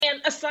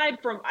aside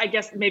from, I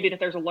guess, maybe that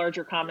there's a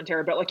larger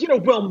commentary about, like, you know,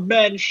 well,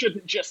 men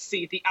shouldn't just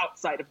see the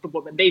outside of the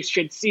woman. They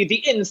should see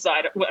the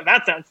inside. Well,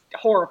 that sounds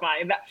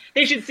horrifying.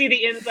 They should see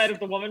the inside of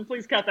the woman.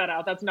 Please cut that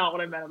out. That's not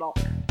what I meant at all.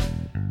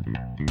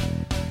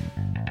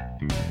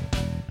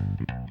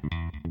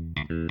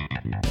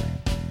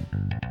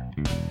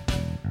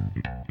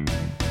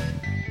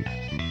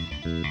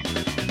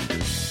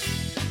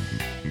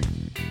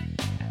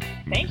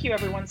 Thank you,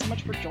 everyone, so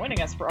much for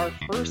joining us for our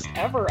first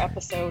ever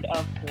episode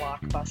of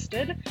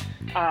Blockbusted.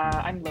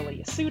 I'm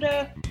Lily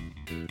Yasuda.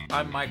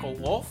 I'm Michael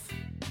Wolf.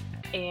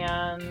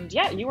 And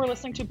yeah, you are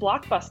listening to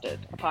Blockbusted,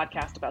 a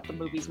podcast about the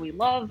movies we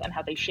love and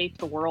how they shape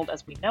the world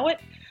as we know it.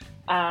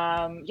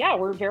 Yeah,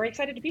 we're very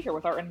excited to be here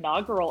with our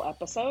inaugural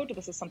episode.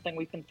 This is something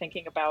we've been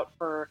thinking about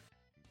for,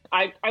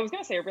 I was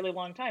going to say a really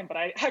long time, but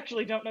I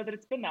actually don't know that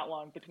it's been that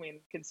long between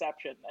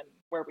conception and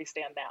where we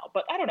stand now.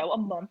 But I don't know, a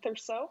month or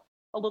so,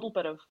 a little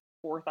bit of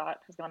forethought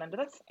has gone into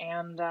this,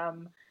 and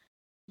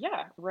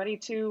yeah, ready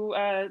to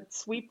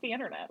sweep the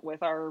internet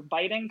with our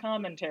biting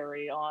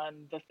commentary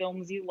on the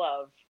films you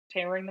love,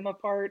 tearing them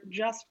apart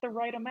just the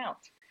right amount.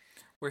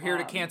 We're here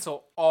to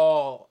cancel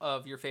all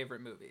of your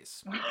favorite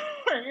movies.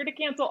 We're here to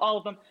cancel all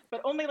of them, but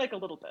only like a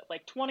little bit,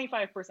 like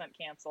 25%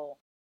 cancel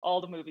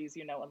all the movies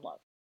you know and love,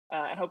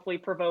 and hopefully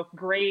provoke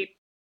great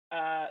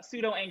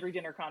pseudo-angry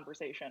dinner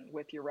conversation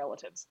with your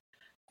relatives.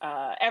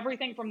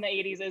 Everything from the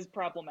 80s is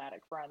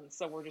problematic, friends.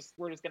 So we're just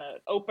gonna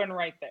open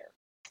right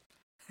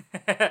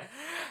there.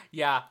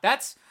 Yeah,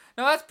 that's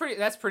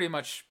pretty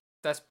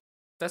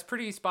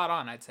spot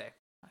on, I'd say.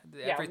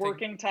 Yeah,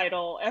 working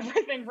title.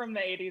 Everything from the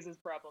 80s is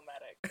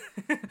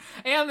problematic.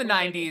 And the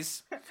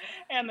 90s.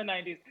 And the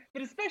 90s,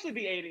 but especially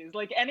the 80s.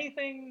 Like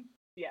anything,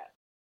 yeah,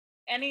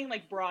 any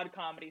like broad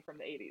comedy from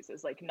the 80s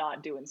is like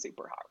not doing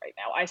super hot right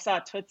now. I saw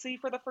Tootsie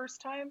for the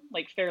first time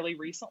like fairly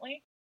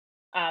recently.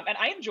 And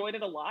I enjoyed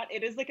it a lot.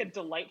 It is like a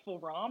delightful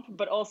romp,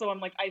 but also I'm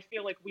like, I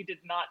feel like we did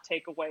not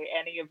take away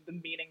any of the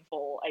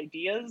meaningful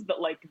ideas that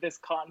like this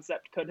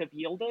concept could have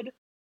yielded.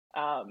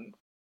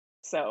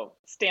 So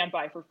stand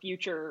by for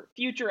future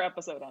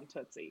episode on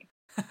Tootsie.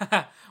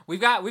 We've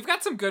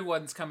got some good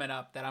ones coming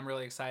up that I'm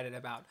really excited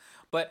about.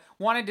 But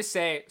wanted to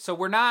say, so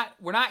we're not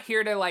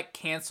here to like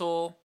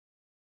cancel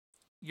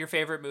your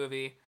favorite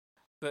movie,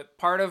 but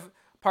part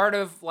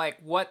of like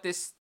what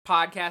this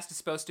podcast is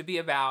supposed to be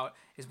about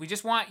is we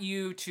just want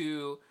you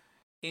to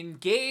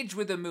engage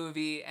with the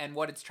movie and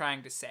what it's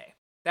trying to say.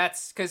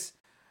 That's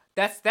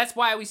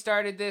why we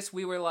started this.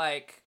 We were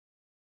like,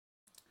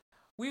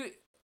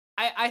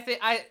 I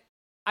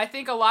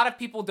think a lot of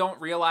people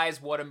don't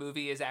realize what a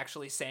movie is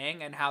actually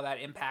saying and how that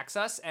impacts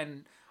us.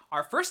 And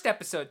our first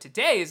episode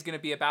today is going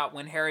to be about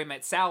When Harry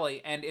Met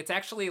Sally, and it's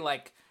actually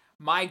like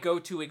my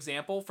go-to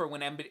example for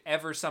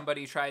whenever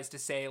somebody tries to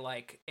say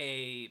like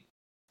a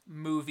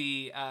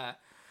movie,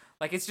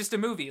 like it's just a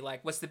movie.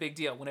 Like, what's the big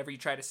deal? Whenever you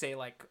try to say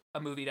like a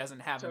movie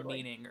doesn't have a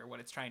meaning or what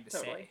it's trying to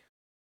say.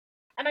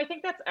 And I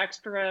think that's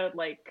extra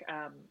like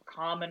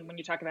common when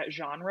you talk about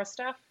genre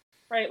stuff,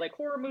 right? Like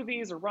horror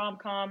movies or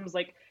rom-coms,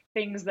 like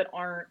things that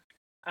aren't,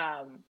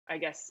 I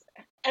guess,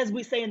 as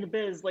we say in the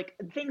biz, like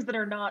things that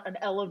are not an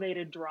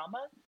elevated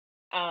drama.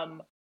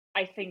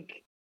 I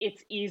think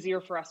it's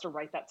easier for us to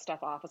write that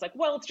stuff off as like,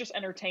 well, it's just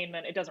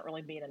entertainment. It doesn't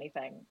really mean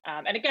anything.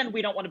 And again,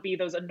 we don't want to be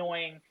those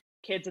annoying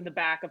kids in the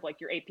back of like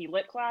your AP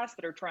Lit class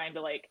that are trying to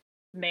like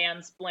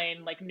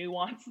mansplain like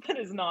nuance that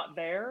is not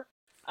there.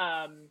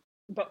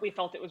 But we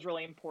felt it was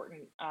really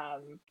important.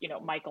 You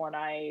know, Michael and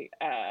I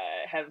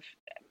have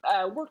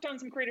worked on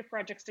some creative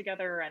projects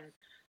together and,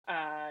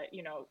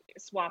 you know,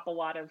 swap a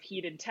lot of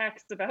heated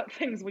texts about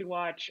things we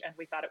watch. And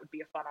we thought it would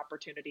be a fun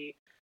opportunity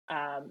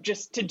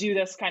just to do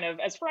this kind of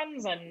as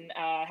friends and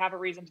have a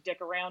reason to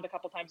dick around a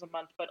couple times a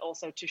month, but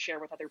also to share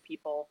with other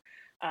people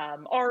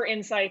our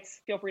insights.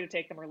 Feel free to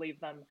take them or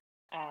leave them.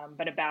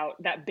 But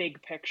about that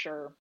big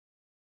picture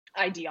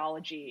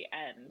ideology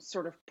and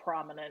sort of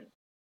prominent,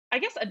 I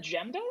guess,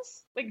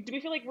 agendas. Like, do we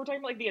feel like we're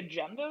talking about like the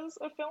agendas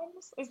of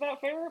films? Is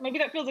that fair? Maybe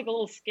that feels like a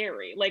little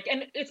scary. Like,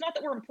 and it's not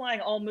that we're implying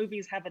all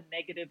movies have a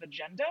negative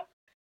agenda.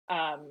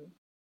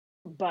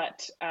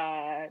 But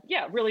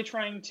yeah, really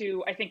trying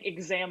to, I think,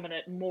 examine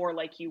it more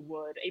like you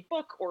would a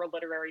book or a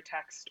literary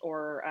text,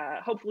 or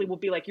hopefully will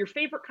be like your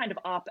favorite kind of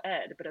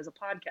op-ed, but as a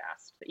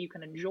podcast that you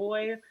can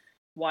enjoy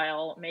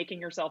while making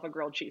yourself a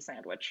grilled cheese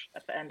sandwich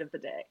at the end of the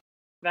day.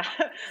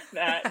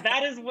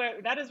 That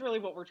is really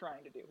what we're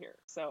trying to do here.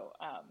 So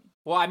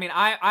well, I mean,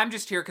 I'm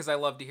just here because I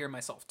love to hear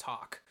myself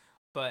talk.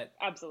 But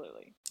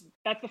absolutely,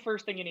 that's the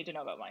first thing you need to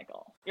know about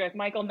Michael. You're like,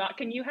 Michael,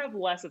 can you have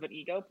less of an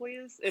ego,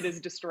 please? It is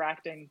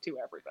distracting to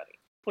everybody.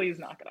 Please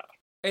knock it off.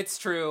 It's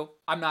true.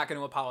 I'm not going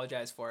to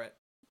apologize for it.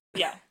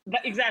 Yeah,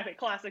 exactly.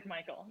 Classic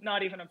Michael.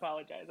 Not even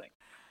apologizing.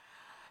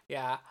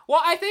 Yeah.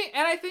 Well, I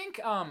think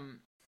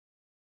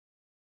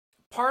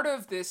part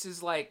of this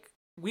is like,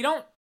 we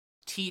don't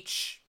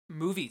teach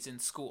movies in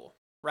school,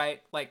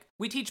 right? Like,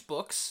 we teach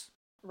books.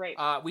 Right.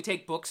 We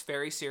take books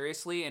very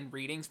seriously and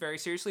readings very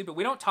seriously, but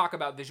we don't talk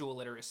about visual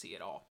literacy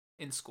at all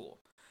in school.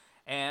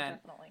 And,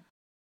 definitely,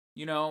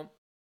 you know,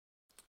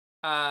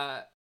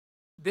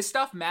 this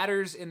stuff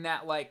matters in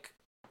that, like,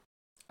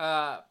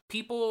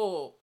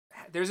 people,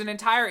 there's an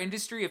entire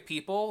industry of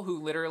people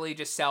who literally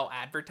just sell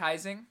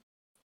advertising,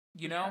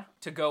 you know,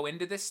 to go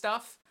into this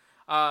stuff.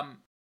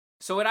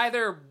 So it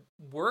either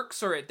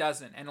works or it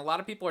doesn't, and a lot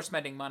of people are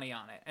spending money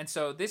on it. And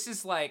so this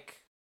is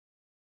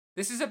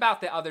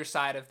about the other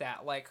side of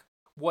that, like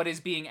what is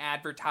being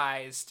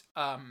advertised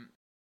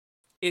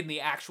in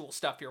the actual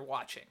stuff you're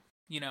watching,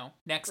 you know,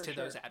 next to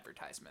those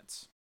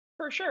advertisements.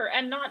 For sure.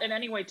 And not in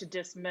any way to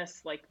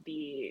dismiss like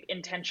the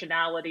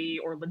intentionality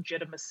or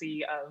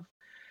legitimacy of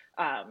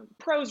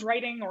prose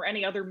writing or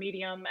any other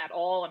medium at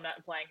all. I'm not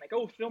implying like,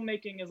 oh,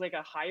 filmmaking is like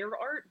a higher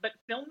art, but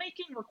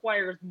filmmaking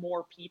requires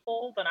more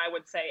people than I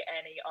would say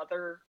any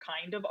other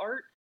kind of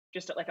art,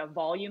 just at like a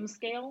volume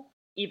scale,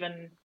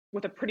 even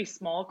with a pretty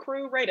small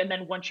crew, right? And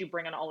then once you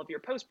bring in all of your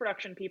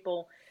post-production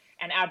people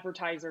and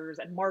advertisers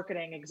and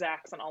marketing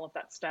execs and all of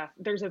that stuff,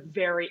 there's a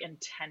very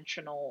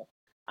intentional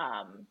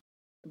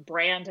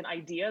brand and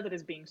idea that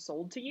is being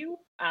sold to you.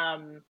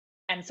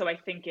 And so I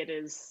think it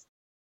is,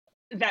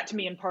 that to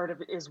me in part of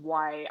it is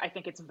why I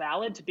think it's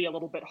valid to be a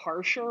little bit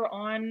harsher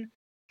on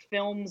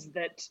films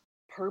that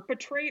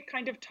perpetrate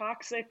kind of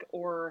toxic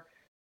or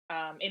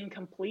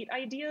incomplete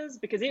ideas,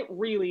 because it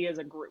really is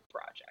a group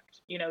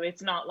project. You know,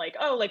 it's not like,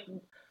 oh, like,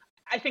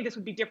 I think this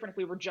would be different if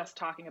we were just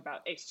talking about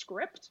a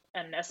script.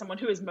 And as someone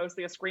who is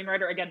mostly a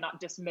screenwriter, again, not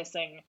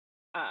dismissing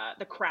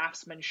the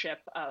craftsmanship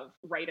of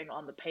writing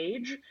on the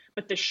page,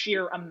 but the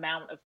sheer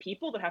amount of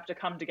people that have to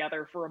come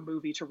together for a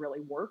movie to really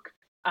work,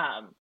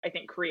 I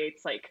think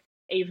creates like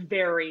a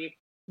very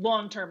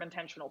long-term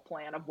intentional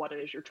plan of what it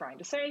is you're trying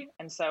to say.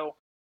 And so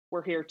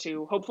we're here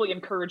to hopefully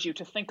encourage you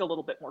to think a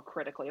little bit more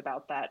critically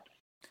about that,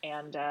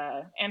 and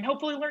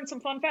hopefully learn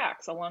some fun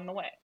facts along the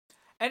way.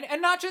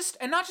 And not just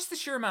the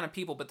sheer amount of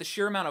people, but the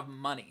sheer amount of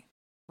money,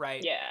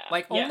 right? Yeah.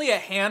 Like only a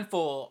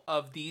handful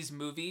of these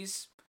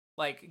movies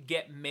like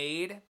get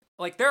made.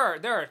 Like there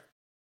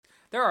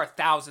are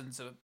thousands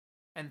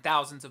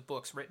of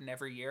books written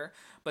every year,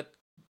 but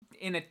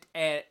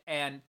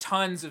and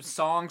tons of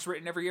songs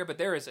written every year, but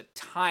there is a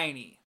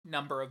tiny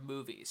number of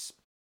movies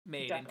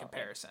made in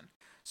comparison.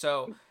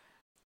 So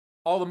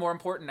all the more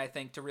important, I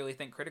think, to really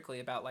think critically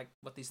about like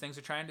what these things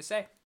are trying to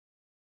say.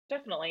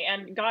 Definitely.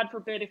 And God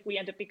forbid if we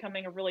end up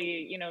becoming a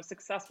really, you know,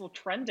 successful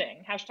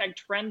trending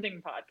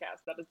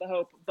podcast. That is the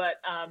hope. But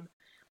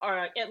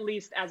at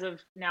least as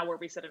of now, where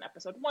we sit in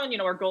episode 1, you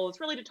know, our goal is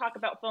really to talk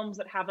about films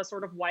that have a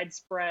sort of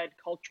widespread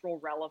cultural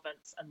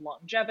relevance and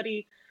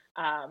longevity.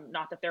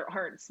 Not that there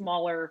aren't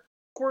smaller,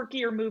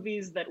 quirkier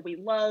movies that we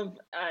love.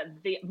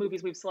 The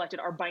movies we've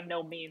selected are by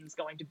no means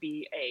going to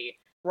be a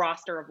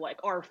roster of like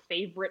our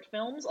favorite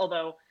films,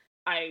 although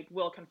I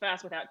will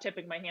confess, without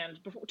tipping my hand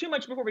too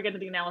much before we get into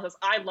the analysis,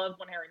 I love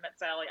When Harry Met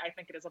Sally. I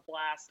think it is a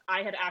blast.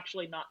 I had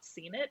actually not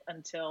seen it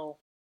until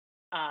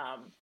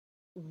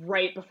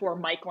right before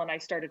Michael and I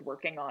started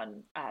working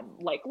on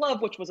Like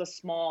Love, which was a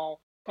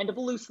small, kind of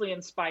loosely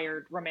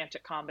inspired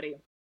romantic comedy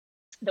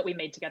that we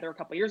made together a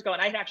couple years ago.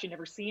 And I had actually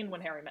never seen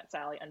When Harry Met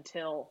Sally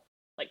until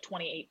like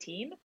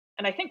 2018.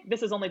 And I think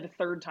this is only the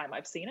third time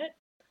I've seen it.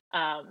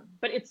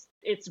 But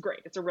it's great.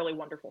 It's a really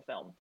wonderful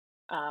film.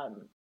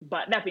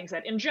 But that being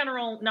said, in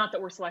general, not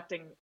that we're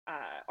selecting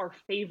our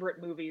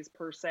favorite movies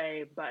per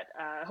se, but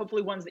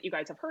hopefully ones that you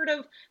guys have heard of,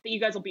 that you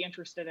guys will be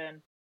interested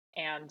in.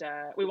 And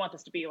we want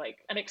this to be like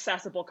an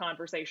accessible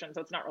conversation, so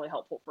it's not really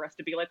helpful for us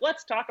to be like,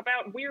 let's talk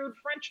about weird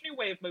French New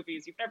Wave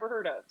movies you've never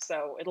heard of.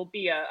 So it'll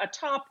be a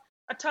top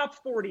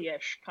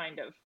 40-ish kind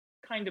of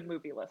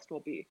movie list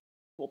we'll be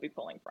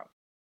pulling from.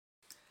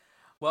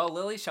 Well,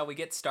 Lily, shall we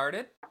get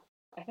started?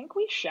 I think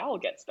we shall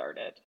get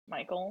started,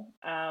 Michael.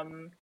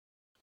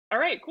 All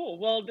right, cool.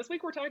 Well, this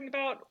week we're talking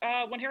about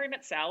When Harry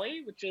Met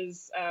Sally, which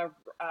is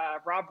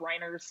Rob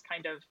Reiner's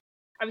kind of,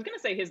 I was going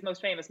to say his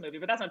most famous movie,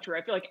 but that's not true.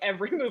 I feel like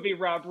every movie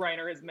Rob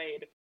Reiner has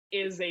made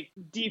is a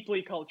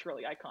deeply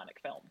culturally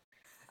iconic film.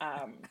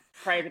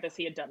 Prior to this,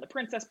 he had done The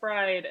Princess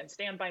Bride and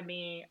Stand By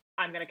Me.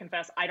 I'm going to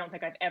confess, I don't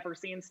think I've ever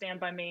seen Stand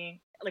By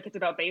Me. Like, it's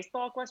about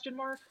baseball, ? It's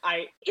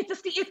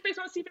based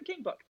on a Stephen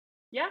King book.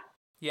 Yeah?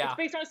 Yeah. It's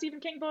based on a Stephen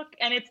King book,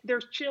 and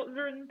there's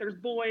children, there's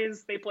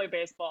boys, they play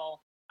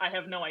baseball. I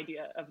have no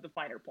idea of the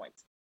finer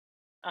points.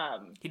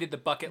 He did The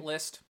Bucket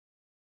List.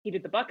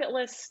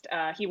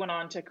 He went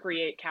on to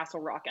create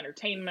Castle Rock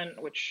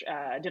Entertainment, which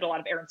did a lot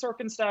of Aaron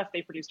Sorkin stuff.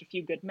 They produced A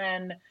Few Good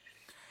Men.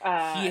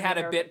 He had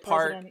a bit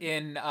part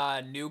in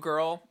New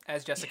Girl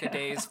as Jessica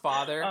Day's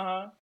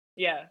father.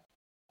 Yeah.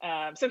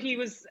 So he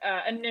was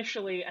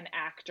initially an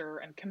actor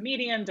and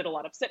comedian, did a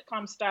lot of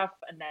sitcom stuff,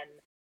 and then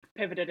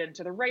pivoted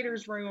into the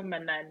writer's room,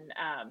 and then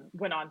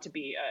went on to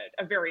be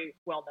a very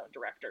well-known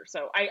director.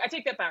 So I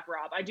take that back,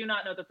 Rob. I do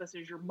not know that this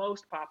is your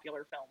most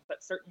popular film,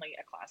 but certainly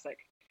a classic.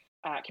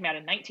 Came out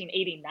in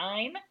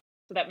 1989,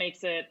 so that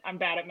makes it, I'm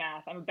bad at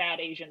math, I'm a bad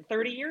Asian,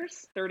 30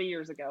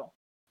 years ago.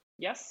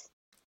 Yes?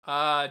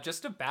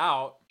 Just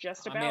about.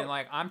 I mean,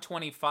 like, I'm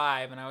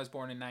 25 and I was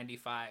born in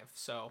 95,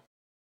 so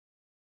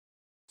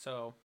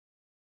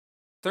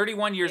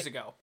 31 years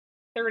ago.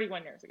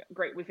 31 years ago.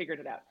 Great, we figured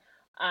it out.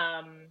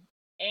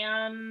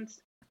 And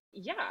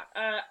Yeah,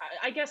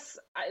 I guess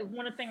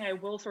one thing I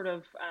will sort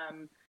of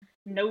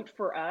note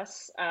for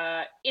us,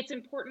 it's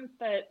important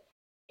that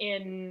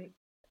in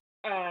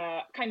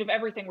kind of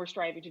everything we're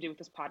striving to do with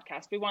this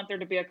podcast, we want there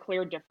to be a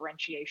clear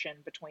differentiation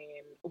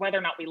between whether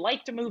or not we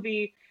liked a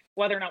movie,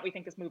 whether or not we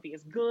think this movie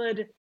is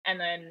good, and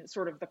then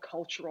sort of the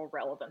cultural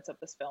relevance of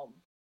this film,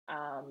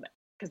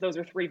 because those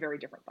are three very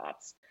different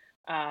thoughts.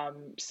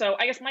 So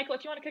I guess Michael,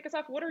 if you want to kick us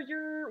off, what are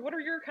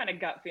your kind of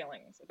gut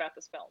feelings about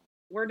this film?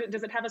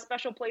 Does it have a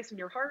special place in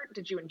your heart?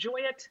 Did you enjoy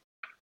it?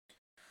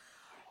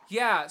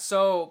 Yeah,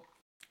 so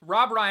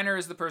Rob Reiner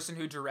is the person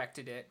who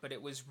directed it, but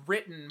it was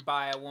written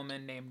by a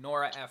woman named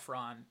Nora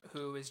Ephron,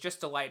 who is just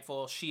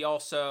delightful. She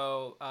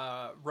also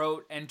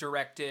wrote and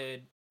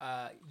directed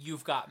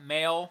You've Got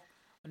Mail,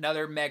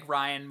 another Meg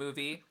Ryan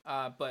movie,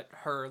 but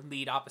her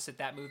lead opposite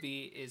that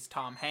movie is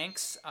Tom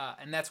Hanks,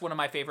 and that's one of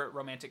my favorite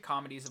romantic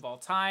comedies of all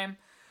time.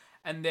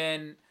 And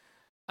then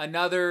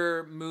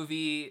another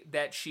movie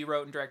that she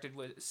wrote and directed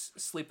was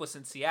Sleepless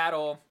in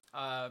Seattle.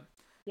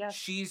 Yes.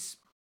 She's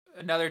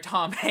another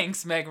Tom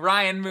Hanks, Meg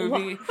Ryan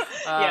movie.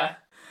 Yeah.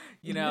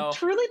 You know,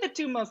 Truly the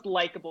two most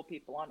likable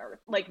people on earth.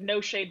 Like, no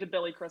shade to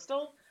Billy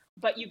Crystal,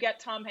 but you get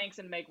Tom Hanks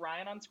and Meg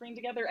Ryan on screen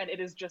together, and it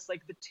is just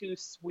like the two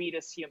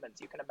sweetest humans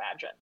you can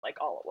imagine, like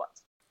all at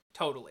once.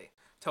 Totally.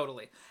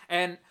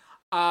 And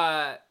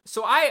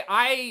so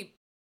I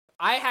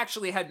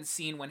actually hadn't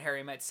seen When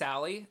Harry Met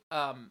Sally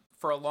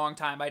for a long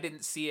time. I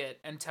didn't see it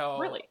until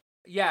Really?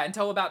 Yeah,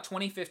 until about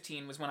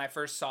 2015 was when I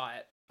first saw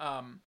it.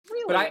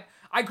 Really? But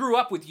I grew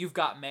up with You've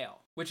Got Mail,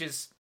 which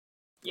is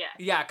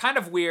yeah, kind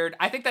of weird.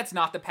 I think that's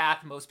not the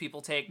path most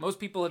people take. Most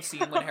people have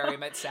seen When Harry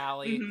Met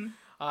Sally. Mm-hmm.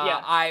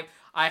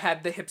 I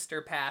had the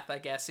hipster path, I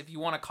guess, if you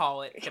want to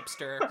call it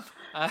hipster.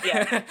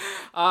 Yeah.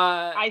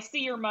 I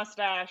see your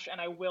mustache,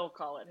 and I will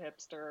call it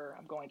hipster.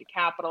 I'm going to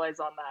capitalize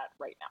on that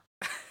right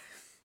now.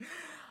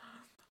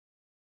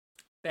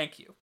 Thank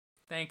you.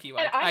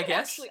 And I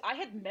guess. Actually, I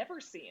had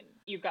never seen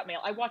You've Got Mail.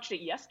 I watched it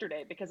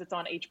yesterday because it's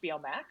on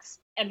HBO Max,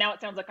 and now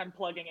it sounds like I'm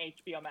plugging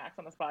HBO Max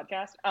on this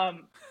podcast.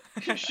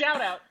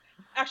 Shout out.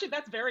 Actually,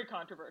 that's very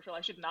controversial.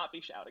 I should not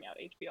be shouting out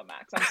HBO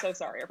Max. I'm so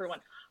sorry, everyone.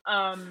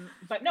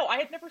 But no, I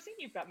had never seen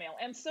You've Got Mail,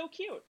 and so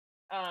cute.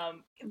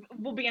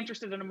 We'll be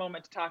interested in a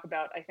moment to talk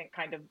about, I think,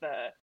 kind of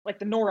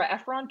the Nora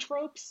Ephron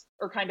tropes,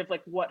 or kind of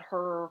like what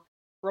her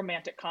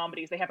romantic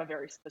comedies, they have a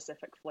very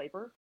specific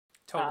flavor.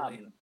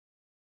 Totally.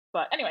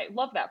 But anyway,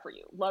 love that for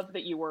you. Love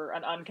that you were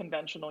an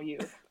unconventional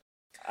youth.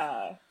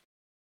 Yeah.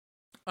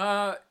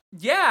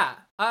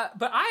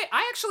 But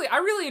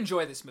I really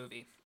enjoy this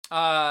movie.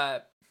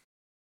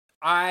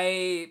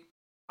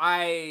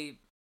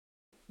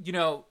 You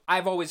know,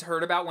 I've always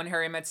heard about When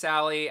Harry Met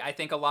Sally. I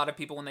think a lot of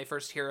people, when they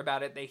first hear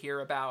about it, they hear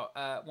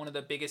about one of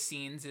the biggest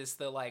scenes is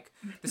the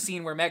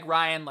scene where Meg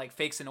Ryan like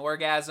fakes an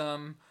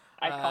orgasm.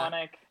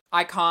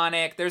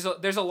 Iconic. There's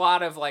a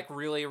lot of like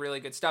really, really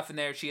good stuff in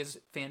there. She has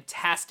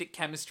fantastic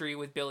chemistry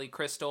with Billy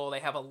Crystal. They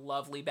have a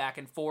lovely back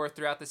and forth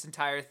throughout this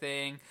entire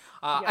thing.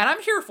 And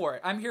I'm here for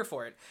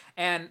it.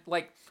 And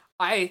like,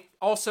 I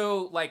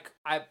also like,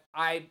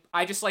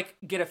 I just like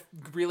get a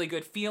really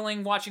good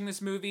feeling watching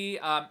this movie.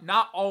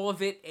 Not all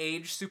of it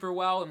aged super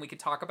well, and we could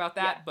talk about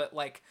that, but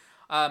like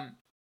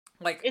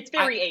it's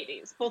very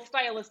 80s, both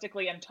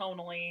stylistically and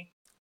tonally.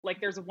 Like,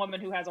 there's a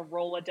woman who has a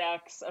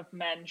Rolodex of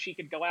men she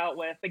could go out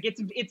with. Like,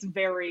 it's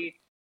very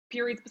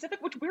period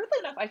specific, which weirdly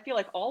enough, I feel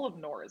like all of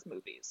Nora's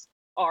movies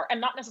are,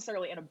 and not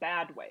necessarily in a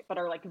bad way, but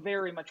are like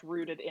very much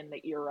rooted in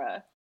the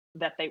era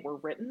that they were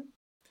written.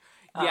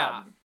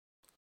 Yeah.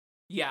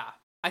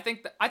 I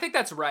think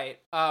that's right.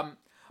 But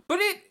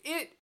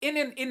it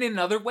in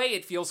another way,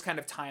 it feels kind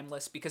of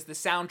timeless because the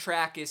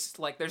soundtrack is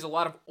like, there's a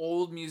lot of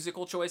old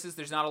musical choices.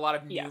 There's not a lot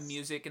of new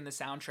music in the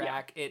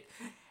soundtrack. Yeah.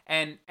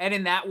 And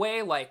in that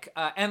way, like,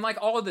 and like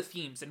all of the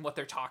themes and what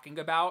they're talking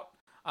about,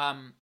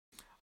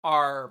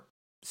 are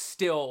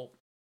still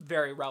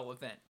very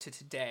relevant to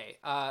today.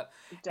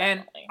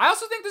 And I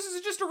also think this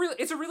is just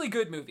it's a really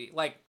good movie.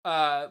 Like,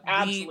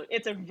 absolutely.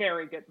 It's a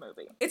very good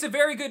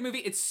movie.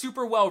 It's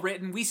super well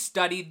written. We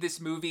studied this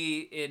movie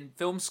in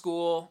film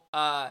school,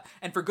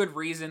 and for good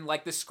reason.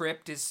 Like, the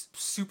script is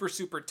super,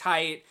 super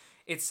tight.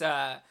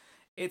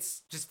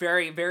 It's just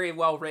very, very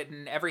well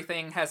written.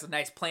 Everything has a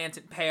nice plan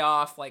and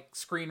payoff. Like,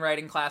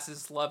 screenwriting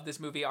classes love this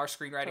movie. Our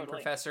screenwriting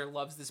professor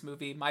loves this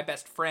movie. My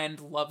best friend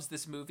loves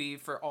this movie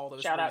for all those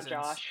reasons. Shout out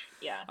Josh.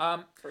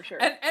 Yeah, for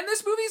sure. And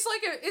this movie's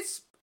like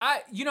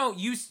you know,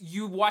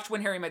 you watch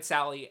When Harry Met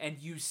Sally and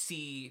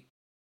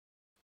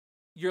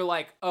you're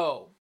like,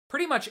 oh,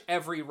 pretty much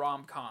every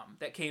rom-com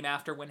that came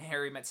after When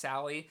Harry Met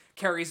Sally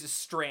carries a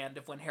strand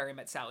of When Harry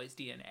Met Sally's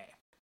DNA.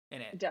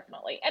 In it.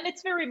 Definitely. And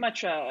it's very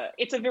much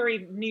it's a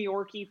very New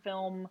York-y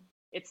film.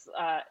 It's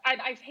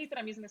I hate that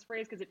I'm using this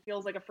phrase because it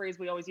feels like a phrase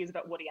we always use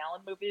about Woody Allen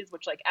movies,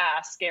 which like,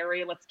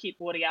 scary, let's keep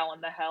Woody Allen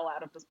the hell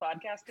out of this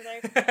podcast today.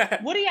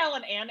 Woody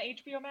Allen and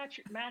HBO Max,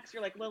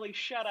 you're like, Lily,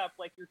 shut up,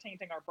 like, you're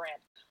tainting our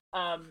brand.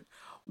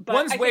 But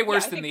one's way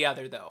worse than the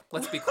other, though.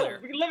 Let's be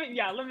clear. Let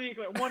me be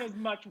clear. One is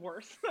much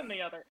worse than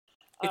the other.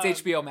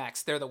 It's HBO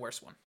Max. They're the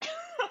worst one.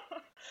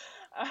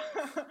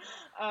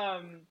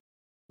 um,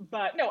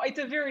 but no, it's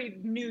a very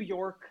New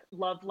York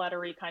love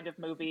lettery kind of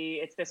movie.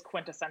 It's this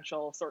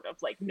quintessential sort of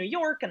like New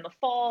York in the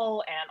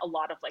fall and a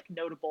lot of like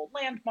notable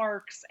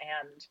landmarks.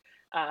 And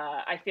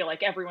I feel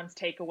like everyone's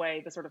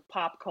takeaway, the sort of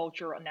pop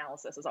culture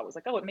analysis is always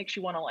like, oh, it makes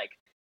you want to like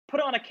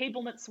put on a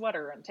cable knit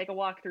sweater and take a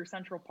walk through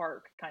Central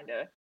Park kind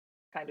of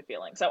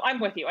feeling. So I'm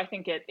with you. I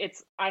think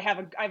I have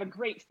a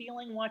great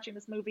feeling watching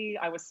this movie.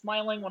 I was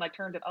smiling when I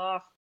turned it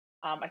off.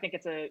 I think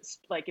it's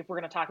like if we're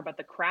going to talk about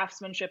the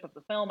craftsmanship of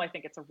the film, I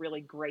think it's a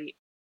really great,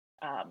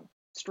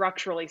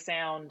 structurally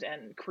sound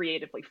and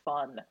creatively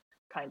fun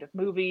kind of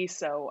movie.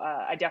 So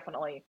I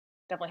definitely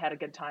had a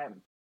good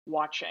time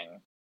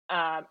watching.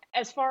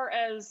 As far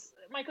as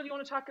Michael, do you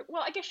want to talk?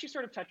 Well, I guess you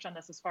sort of touched on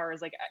this as far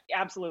as like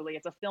absolutely,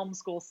 it's a film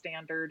school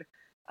standard.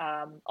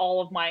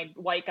 All of my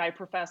white guy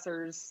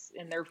professors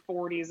in their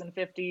 40s and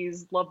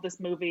 50s love this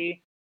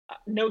movie.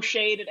 No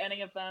shade at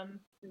any of them.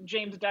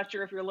 James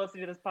Dutcher, if you're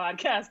listening to this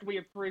podcast, we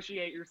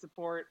appreciate your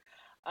support.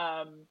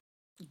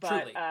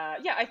 But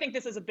yeah, I think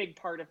this is a big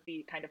part of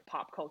the kind of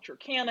pop culture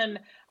canon.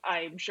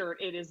 I'm sure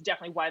it is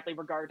definitely widely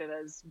regarded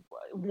as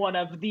one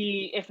of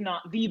the, if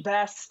not the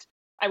best,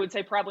 I would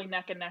say probably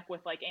neck and neck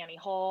with like Annie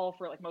Hall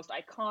for like most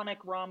iconic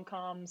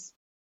rom-coms.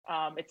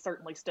 It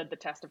certainly stood the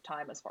test of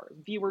time as far as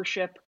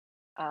viewership.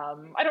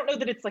 I don't know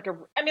that it's like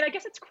I mean, I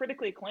guess it's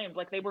critically acclaimed.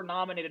 Like they were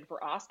nominated for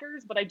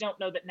Oscars, but I don't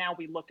know that now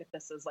we look at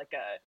this as like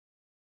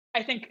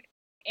I think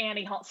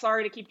Annie Hall,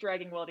 sorry to keep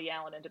dragging Woody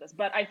Allen into this,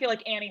 but I feel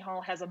like Annie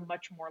Hall has a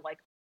much more like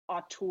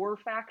auteur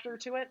factor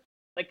to it.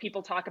 Like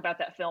people talk about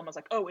that film as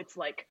like, oh, it's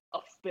like a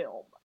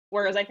film.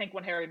 Whereas I think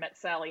When Harry Met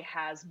Sally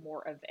has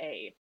more of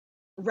a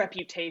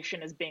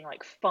reputation as being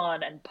like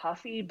fun and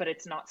puffy, but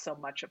it's not so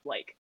much of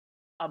like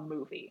a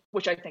movie,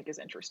 which I think is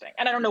interesting.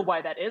 And I don't know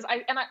why that is. I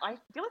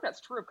feel like that's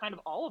true of kind of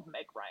all of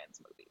Meg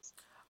Ryan's movies.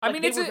 Like, I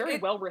mean, they were very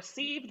well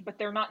received, but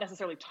they're not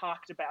necessarily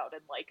talked about in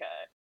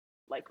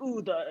like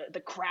ooh, the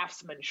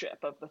craftsmanship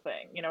of the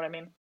thing. You know what I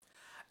mean?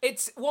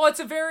 It's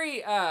a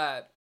very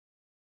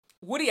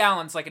Woody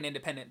Allen's like an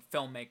independent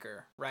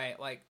filmmaker, right?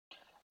 Like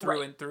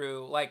through and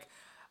through, like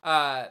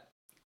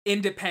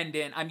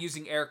independent. I'm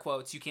using air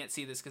quotes. You can't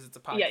see this because it's a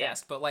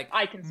podcast, but like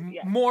I can see,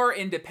 more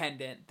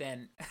independent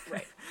than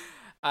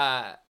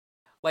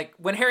like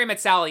When Harry Met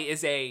Sally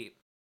is a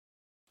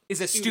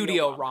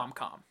studio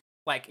rom-com.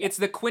 Like it's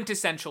the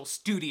quintessential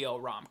studio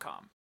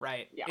rom-com,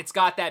 right? Yeah. It's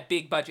got that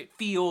big budget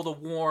feel, the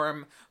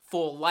warm,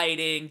 full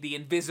lighting, the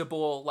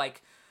invisible,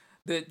 like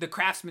the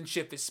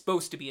craftsmanship is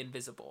supposed to be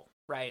invisible,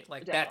 right?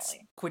 Like that's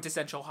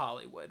quintessential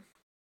Hollywood.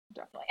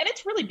 Definitely. And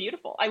it's really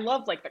beautiful. I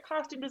love like the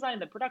costume design,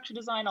 the production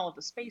design, all of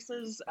the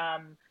spaces.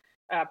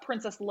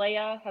 Princess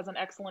Leia has an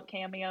excellent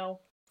cameo.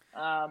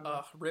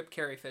 Rip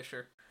Carrie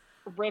Fisher.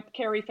 Rip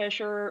Carrie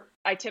Fisher.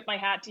 I tip my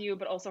hat to you,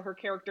 but also her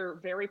character,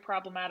 very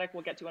problematic.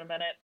 We'll get to in a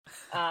minute.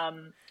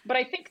 But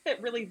I think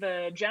that really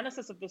the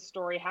genesis of this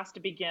story has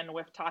to begin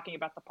with talking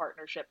about the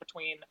partnership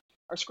between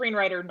our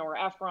screenwriter,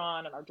 Nora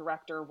Ephron, and our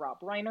director, Rob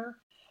Reiner.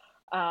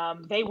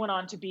 They went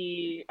on to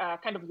be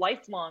kind of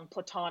lifelong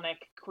platonic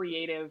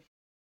creative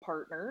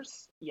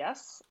partners,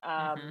 yes.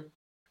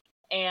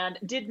 And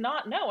did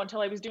not know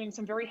until I was doing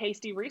some very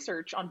hasty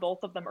research on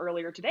both of them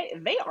earlier today.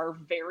 They are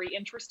very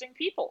interesting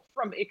people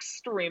from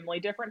extremely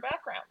different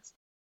backgrounds.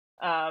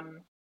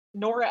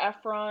 Nora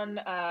Ephron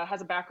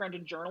has a background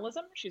in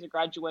journalism. She's a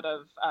graduate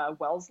of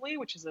Wellesley,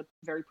 which is a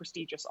very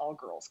prestigious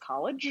all-girls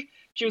college.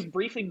 She was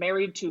briefly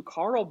married to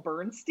Carl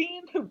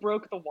Bernstein, who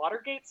broke the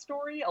Watergate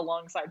story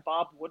alongside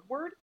Bob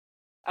Woodward.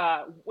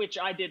 Which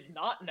I did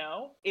not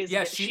know is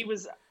that she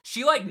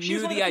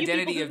knew the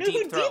identity of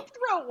Deep Throat. Deep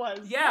Throat was,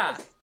 yes.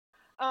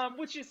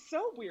 Which is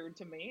so weird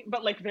to me,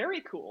 but like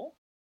very cool.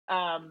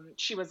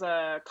 She was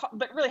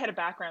but really had a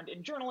background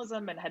in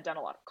journalism and had done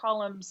a lot of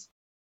columns.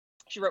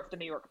 She wrote for the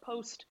New York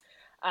Post,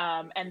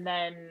 and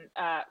then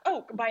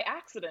by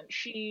accident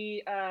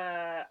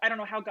I don't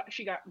know how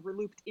she got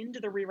looped into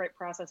the rewrite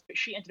process, but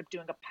she ended up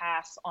doing a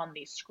pass on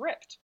the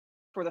script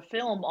for the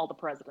film All the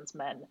President's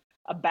Men,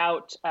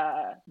 about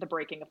the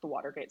breaking of the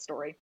Watergate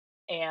story.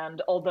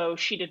 And although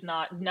she did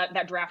not,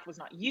 that draft was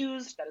not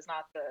used, that is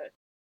not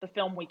the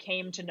film we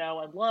came to know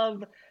and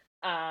love,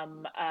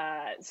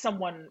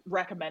 someone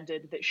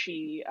recommended that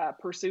she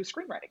pursue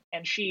screenwriting.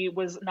 And she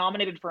was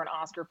nominated for an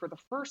Oscar for the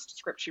first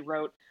script she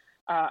wrote,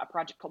 a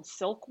project called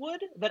Silkwood,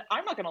 that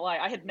I'm not going to lie,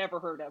 I had never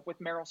heard of, with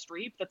Meryl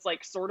Streep, that's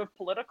like sort of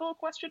political, ?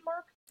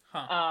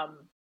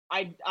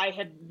 I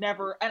had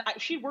never, and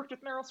she worked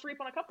with Meryl Streep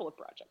on a couple of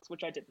projects,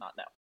 which I did not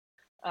know.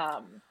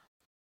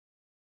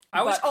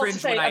 I was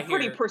cringe when I hear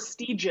pretty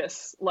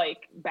prestigious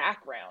like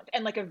background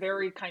and like a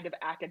very kind of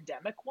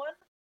academic one.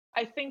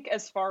 I think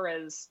as far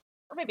as,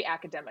 or maybe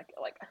academic,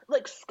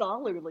 like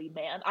scholarly,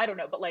 man. I don't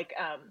know, but like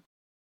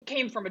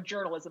came from a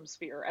journalism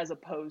sphere as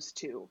opposed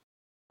to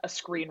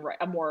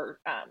a more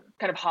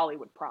kind of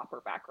Hollywood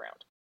proper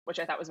background, which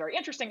I thought was very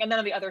interesting. And then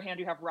on the other hand,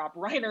 you have Rob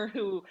Reiner,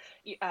 who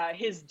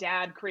his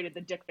dad created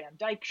the Dick Van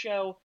Dyke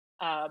Show.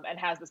 And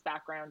has this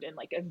background in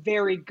like a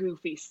very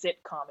goofy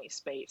sitcom-y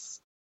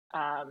space.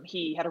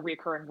 He had a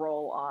recurring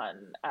role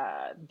on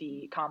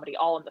the comedy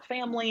All in the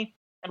Family,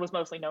 and was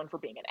mostly known for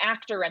being an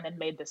actor, and then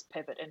made this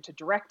pivot into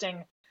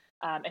directing.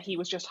 And he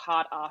was just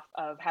hot off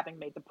of having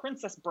made The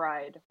Princess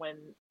Bride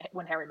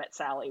when Harry Met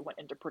Sally went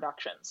into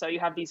production. So you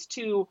have these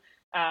two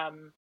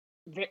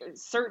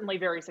certainly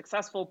very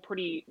successful,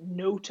 pretty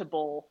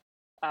notable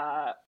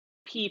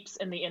peeps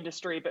in the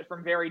industry, but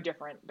from very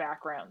different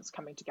backgrounds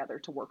coming together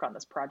to work on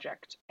this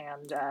project.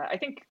 And I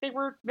think they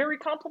were very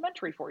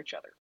complimentary for each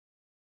other.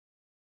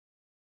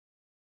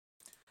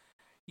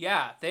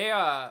 Yeah, they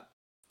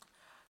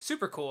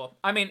super cool.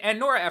 I mean, and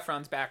Nora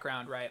Ephron's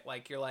background, right?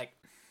 Like you're like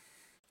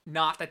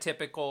not the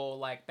typical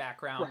like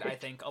background Right. I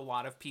think a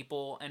lot of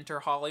people enter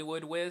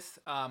Hollywood with.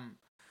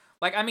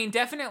 Like I mean,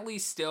 definitely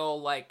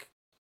still like,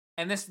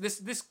 and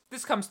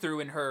this comes through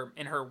in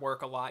her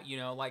work a lot, you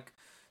know, like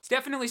it's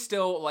definitely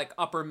still like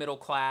upper middle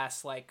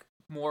class, like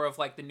more of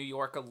like the New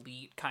York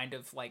elite kind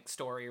of like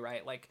story,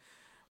 right? Like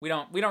we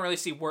don't really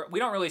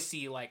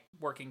see like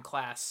working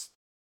class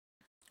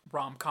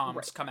rom-coms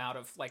Right. come out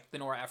of like the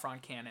Nora Ephron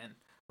canon,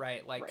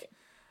 right? Like Right.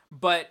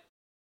 but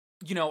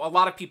you know, a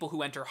lot of people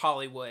who enter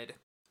Hollywood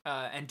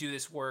and do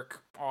this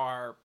work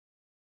are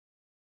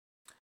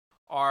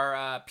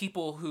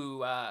people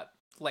who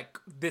like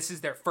this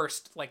is their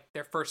first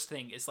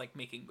thing is like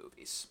making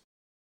movies.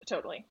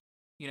 Totally.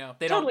 You know,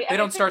 they Totally.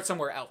 don't start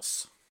somewhere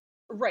else.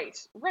 Right,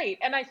 right.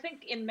 And I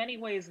think in many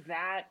ways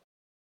that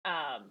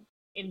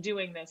in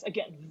doing this,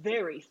 again,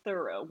 very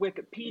thorough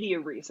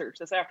Wikipedia research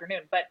this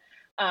afternoon, but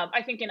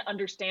I think in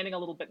understanding a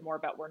little bit more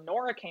about where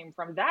Nora came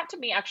from, that to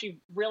me actually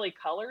really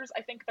colors,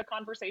 I think, the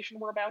conversation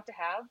we're about to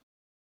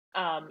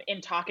have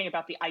in talking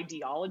about the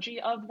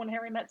ideology of When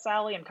Harry Met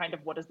Sally and kind of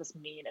what does this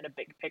mean in a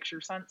big picture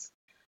sense.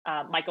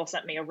 Michael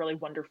sent me a really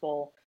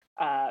wonderful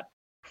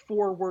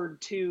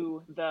forward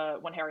to the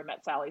When Harry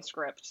Met Sally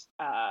script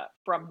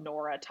from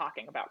Nora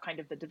talking about kind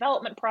of the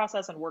development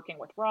process and working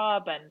with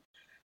Rob, and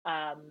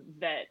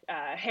that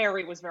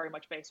Harry was very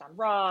much based on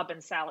Rob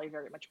and Sally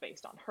very much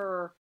based on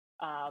her.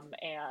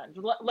 And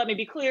let me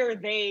be clear,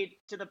 they,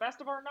 to the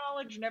best of our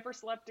knowledge, never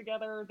slept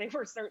together. They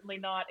were certainly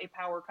not a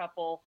power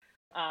couple,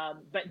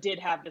 but did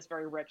have this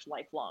very rich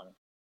lifelong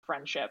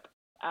friendship.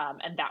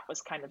 And that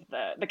was kind of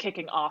the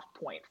kicking off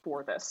point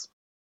for this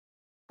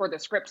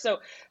script. So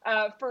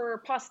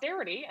for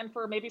posterity and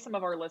for maybe some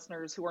of our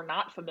listeners who are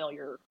not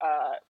familiar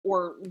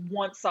or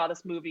once saw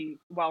this movie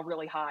while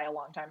really high a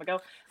long time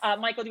ago,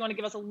 Michael, do you want to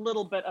give us a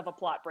little bit of a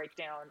plot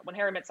breakdown? When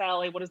Harry Met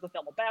Sally, what is the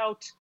film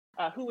about?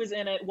 Who is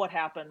in it? What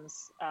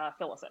happens?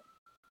 Fill us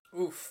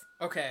in. Oof.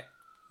 Okay.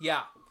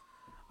 Yeah.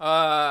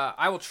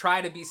 I will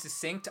try to be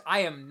succinct. I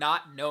am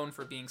not known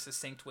for being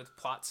succinct with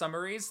plot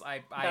summaries.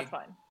 That's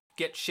fine.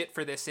 Get shit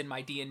for this in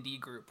my D&D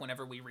group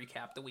whenever we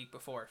recap the week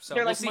before. So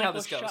They're we'll like, see how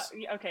this goes.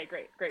 Okay,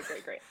 great.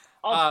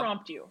 I'll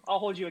prompt you. I'll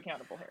hold you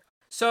accountable here.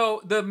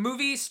 So the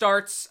movie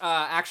starts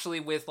actually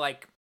with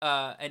like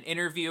an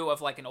interview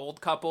of like an old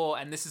couple,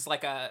 and this is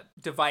like a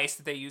device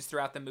that they use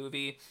throughout the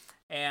movie,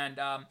 and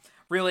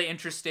really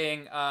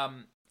interesting.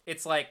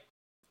 It's like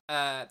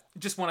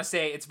just want to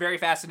say it's very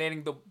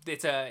fascinating.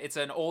 It's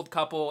an old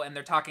couple, and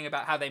they're talking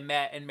about how they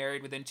met and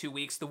married within 2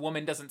 weeks. The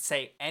woman doesn't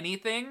say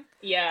anything.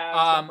 Yeah, I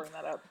was gonna bring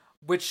that up.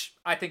 Which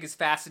I think is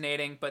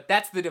fascinating, but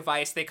that's the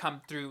device they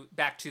come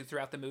back to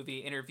throughout the movie,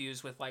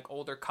 interviews with like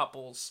older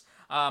couples.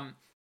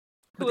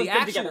 Who have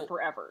been together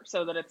forever,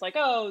 so that it's like,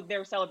 oh,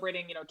 they're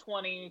celebrating,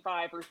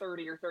 25 or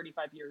 30 or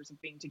 35 years of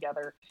being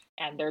together,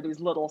 and there are these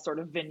little sort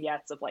of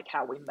vignettes of like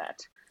how we met.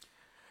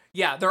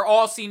 Yeah, they're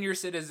all senior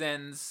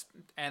citizens,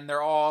 and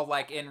they're all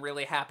like in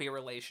really happy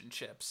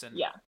relationships, and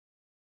yeah,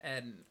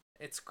 and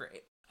it's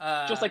great.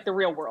 Just like the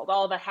real world,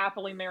 all the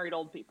happily married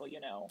old people,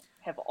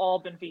 have all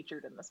been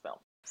featured in this film.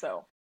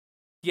 So,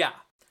 yeah.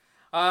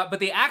 But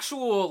the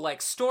actual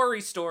like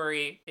story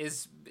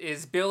is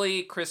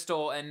Billy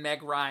Crystal and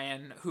Meg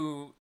Ryan,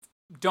 who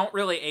don't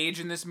really age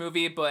in this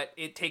movie, but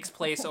it takes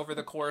place over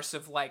the course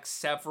of like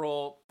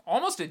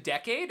almost a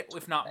decade,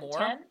 if not more.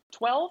 10,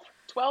 12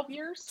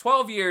 years?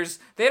 12 years.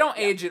 They don't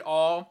age at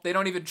all. They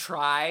don't even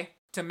try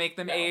to make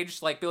them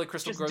age. Like Billy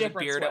Crystal grows a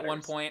beard sweaters. At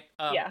one point.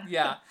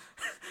 Yeah.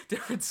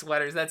 Different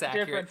sweaters. That's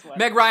accurate.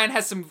 Meg Ryan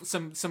has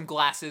some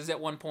glasses at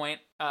one point.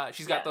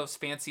 She's got those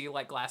fancy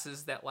like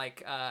glasses that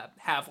like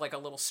have like a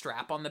little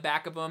strap on the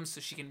back of them so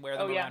she can wear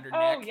them around her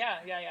neck. Oh yeah.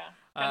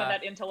 Kind of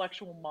that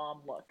intellectual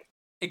mom look.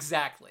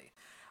 Exactly.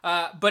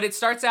 But it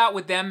starts out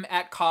with them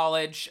at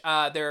college.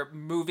 They're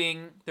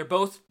moving. They're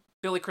both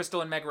Billy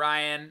Crystal and Meg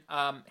Ryan.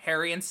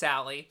 Harry and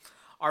Sally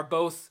are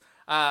both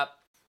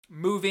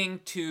moving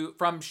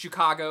from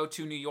Chicago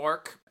to New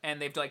York,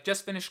 and they've like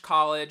just finished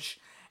college.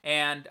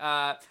 And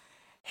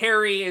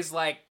Harry is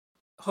like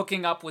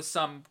hooking up with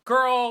some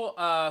girl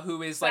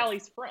who is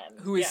Sally's friend.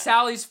 Who is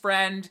Sally's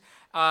friend,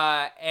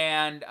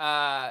 and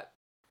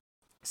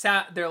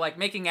they're like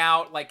making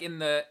out like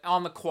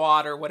on the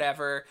quad or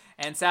whatever,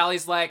 and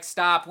Sally's like,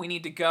 "Stop, we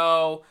need to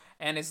go,"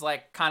 and is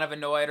like kind of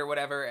annoyed or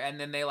whatever, and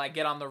then they like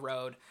get on the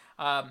road.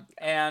 So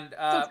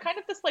it's kind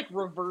of this like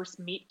reverse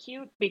meet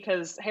cute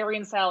because Harry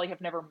and Sally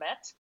have never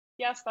met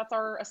Yes, that's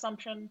our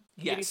assumption.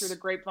 Maybe Yes. through the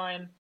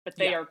grapevine, but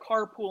they are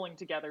carpooling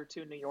together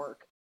to New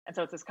York. And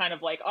so it's this kind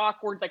of like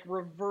awkward, like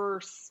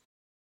reverse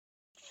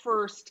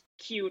first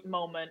cute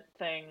moment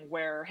thing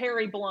where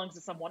Harry belongs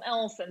to someone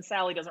else and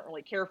Sally doesn't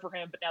really care for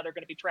him, but now they're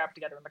going to be trapped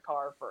together in the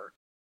car for,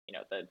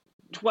 the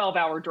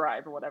 12-hour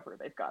drive or whatever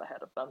they've got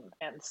ahead of them.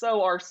 And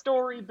so our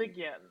story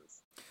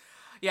begins.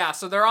 Yeah,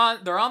 so they're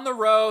on the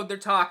road, they're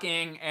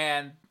talking,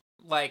 and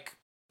like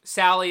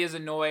Sally is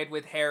annoyed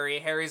with Harry.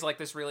 Harry's like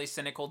this really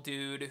cynical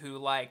dude who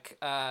like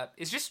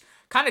is just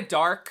kind of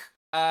dark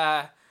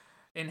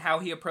in how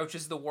he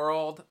approaches the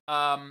world,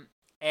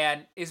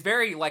 and is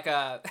very like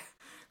a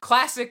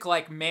classic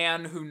like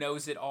man who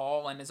knows it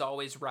all and is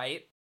always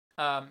right.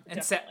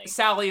 And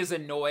Sally is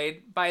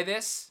annoyed by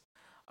this.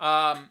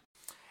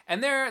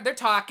 And they're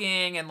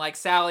talking, and like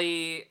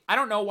Sally, I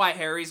don't know why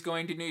Harry's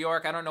going to New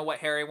York. I don't know what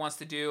Harry wants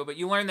to do, but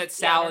you learn that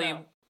Sally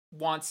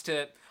wants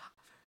to.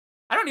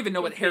 I don't even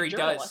know what Harry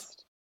does.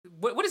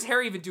 What does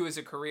Harry even do as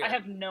a career? I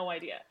have no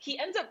idea. He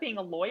ends up being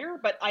a lawyer,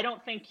 but I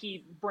don't think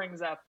he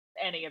brings up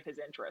any of his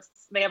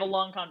interests. They have a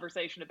long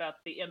conversation about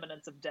the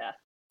imminence of death,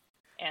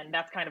 and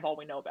that's kind of all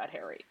we know about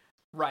Harry.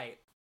 Right.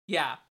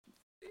 Yeah.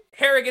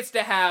 Harry gets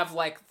to have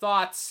like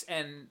thoughts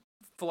and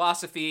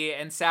philosophy,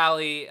 and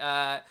Sally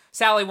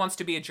wants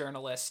to be a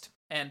journalist,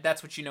 and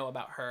that's what you know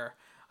about her,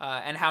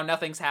 and how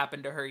nothing's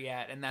happened to her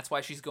yet, and that's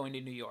why she's going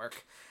to New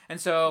York. And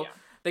so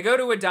they go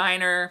to a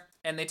diner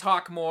and they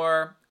talk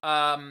more,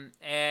 and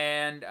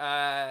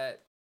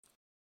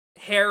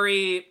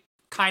Harry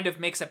kind of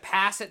makes a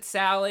pass at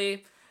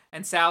Sally,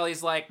 and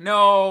Sally's like,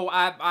 no,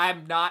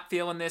 I'm not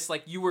feeling this.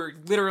 Like, you were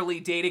literally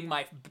dating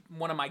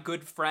one of my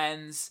good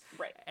friends,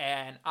 right?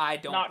 And I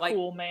don't not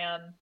cool,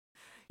 man.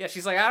 Yeah,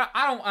 she's like,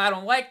 I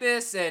don't like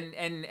this, and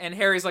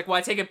Harry's like, well,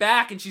 I take it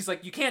back, and she's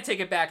like, you can't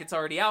take it back, it's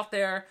already out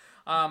there.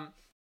 And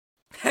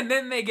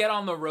then they get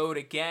on the road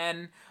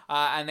again,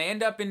 and they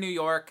end up in New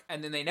York,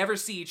 and then they never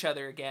see each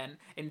other again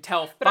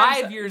until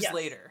 5 years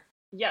later.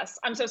 Yes,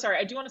 I'm so sorry.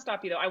 I do want to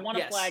stop you, though. I want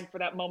to flag for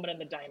that moment in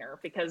the diner,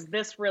 because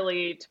this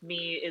really, to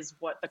me, is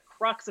what the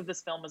crux of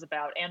this film is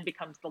about, and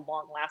becomes the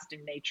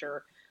long-lasting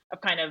nature of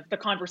kind of the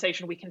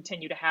conversation we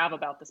continue to have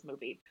about this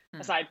movie,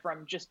 aside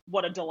from just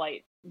what a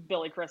delight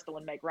Billy Crystal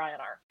and Meg Ryan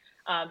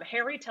are.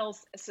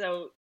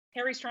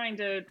 Harry's trying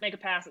to make a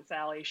pass at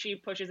Sally. She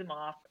pushes him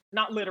off,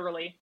 not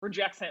literally,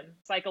 rejects him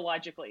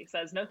psychologically,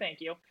 says no thank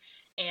you.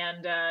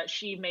 And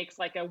she makes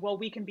like well,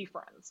 we can be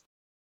friends.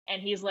 And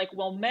he's like,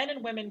 well, men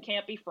and women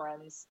can't be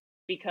friends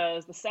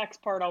because the sex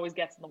part always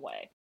gets in the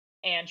way.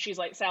 And she's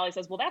like, Sally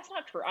says, well, that's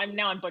not true.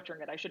 I'm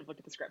butchering it. I should have looked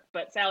at the script.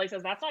 But Sally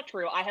says, that's not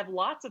true. I have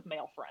lots of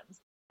male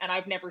friends, and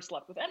I've never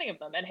slept with any of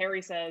them. And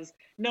Harry says,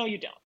 no, you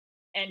don't.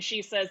 And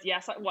she says,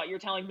 yes, what, you're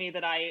telling me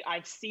that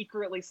I've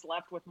secretly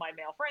slept with my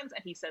male friends?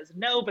 And he says,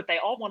 no, but they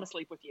all want to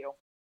sleep with you.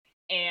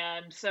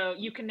 And so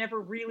you can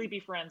never really be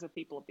friends with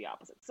people of the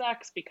opposite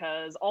sex,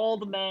 because all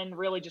the men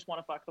really just want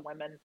to fuck the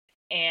women.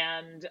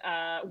 And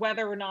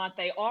whether or not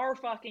they are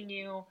fucking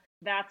you,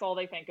 that's all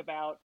they think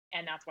about.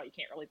 And that's why you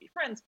can't really be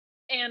friends.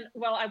 And,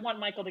 well, I want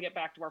Michael to get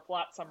back to our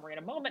plot summary in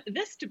a moment.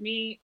 This, to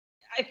me,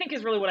 I think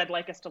is really what I'd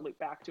like us to loop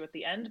back to at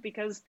the end,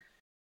 because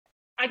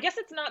I guess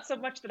it's not so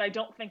much that I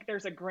don't think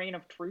there's a grain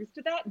of truth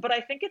to that, but I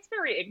think it's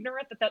very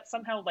ignorant that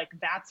somehow, like,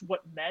 that's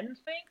what men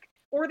think.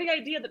 Or the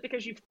idea that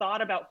because you've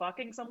thought about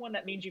fucking someone,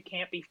 that means you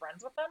can't be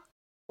friends with them.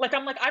 Like,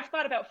 I'm like, I've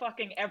thought about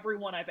fucking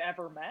everyone I've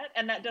ever met,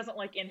 and that doesn't,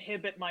 like,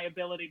 inhibit my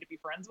ability to be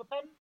friends with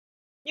them.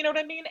 You know what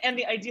I mean? And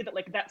the idea that,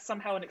 like, that's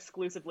somehow an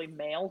exclusively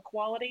male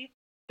quality,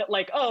 that,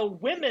 like, oh,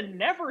 women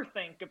never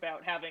think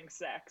about having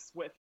sex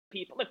with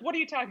people. Like, what are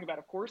you talking about?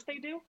 Of course they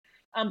do.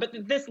 But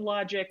this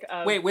logic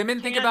of... Wait, women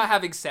think about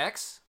having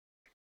sex?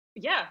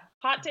 Yeah.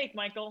 Hot take,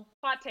 Michael.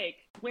 Hot take.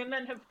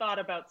 Women have thought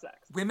about sex.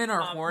 Women are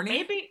horny?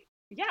 Maybe,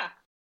 yeah.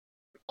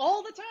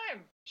 All the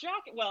time.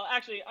 Shocking. Well,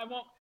 actually, I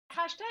won't...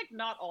 Hashtag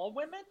not all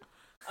women.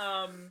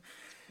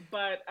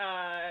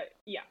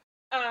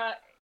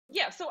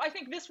 Yeah, so I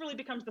think this really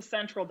becomes the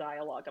central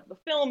dialogue of the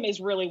film, is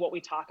really what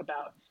we talk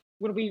about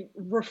when we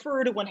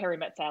refer to When Harry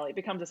Met Sally. It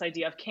becomes this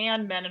idea of,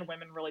 can men and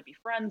women really be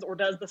friends, or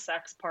does the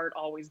sex part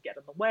always get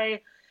in the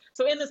way?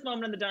 So in this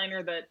moment in the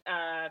diner that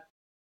I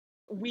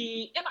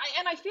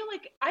feel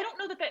like I don't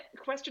know that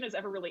question is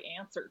ever really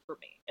answered for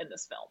me in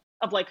this film,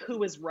 of like,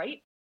 who is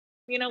right?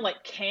 You know, like,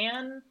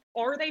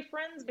 are they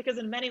friends? Because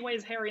in many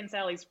ways, Harry and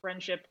Sally's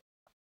friendship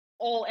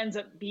all ends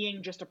up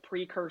being just a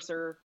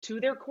precursor to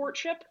their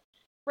courtship,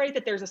 right?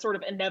 That there's a sort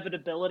of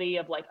inevitability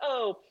of like,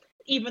 oh,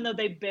 even though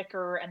they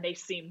bicker and they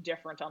seem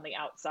different on the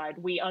outside,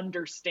 we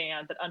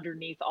understand that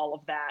underneath all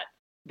of that,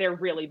 they're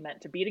really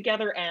meant to be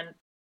together. And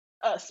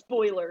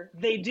spoiler,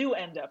 they do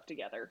end up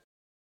together.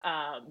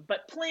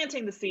 But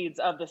planting the seeds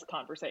of this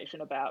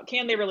conversation about,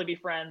 can they really be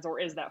friends, or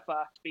is that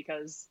fucked?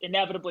 Because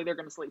inevitably they're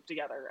going to sleep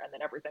together and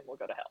then everything will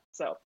go to hell.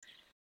 So,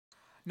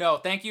 no,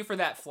 thank you for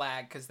that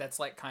flag, because that's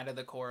like kind of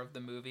the core of the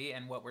movie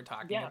and what we're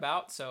talking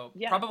about. So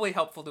probably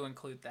helpful to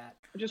include that.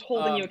 Just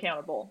holding you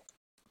accountable.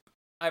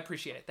 I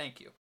appreciate it.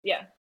 Thank you.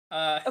 Yeah.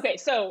 Okay,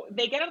 so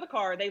they get out of the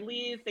car, they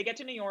leave, they get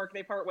to New York,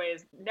 they part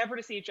ways, never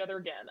to see each other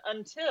again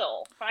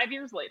until 5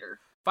 years later.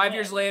 5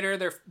 years later,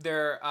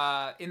 they're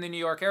in the New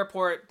York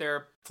airport.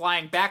 They're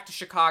flying back to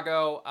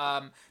Chicago.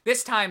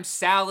 This time,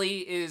 Sally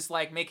is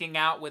like making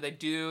out with a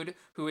dude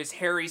who is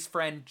Harry's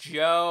friend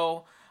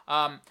Joe.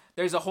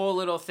 There's a whole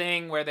little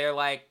thing where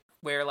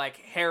where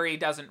Harry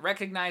doesn't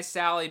recognize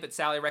Sally, but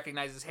Sally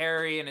recognizes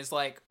Harry and is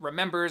like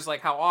remembers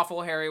like how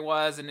awful Harry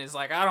was and is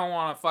like, I don't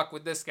want to fuck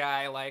with this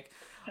guy.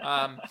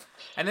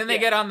 And then they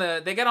get on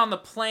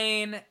the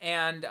plane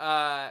and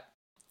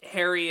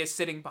Harry is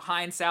sitting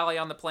behind Sally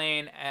on the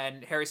plane,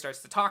 and Harry starts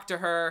to talk to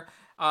her.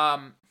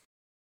 And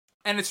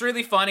it's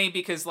really funny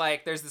because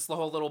like there's this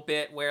whole little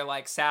bit where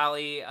like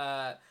Sally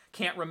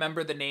can't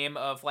remember the name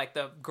of like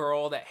the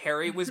girl that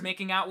Harry was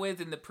making out with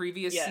in the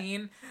previous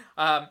scene.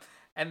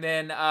 And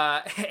then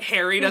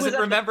Harry doesn't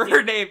remember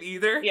her name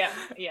either. Yeah.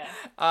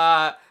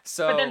 But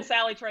then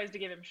Sally tries to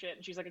give him shit,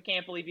 and she's like, I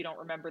can't believe you don't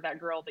remember that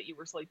girl that you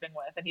were sleeping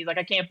with. And he's like,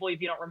 I can't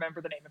believe you don't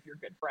remember the name of your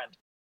good friend.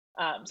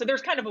 So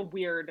there's kind of a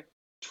weird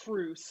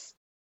truce,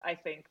 I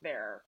think,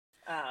 there.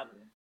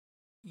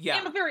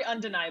 And a very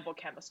undeniable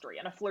chemistry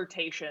and a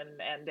flirtation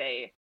and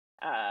a,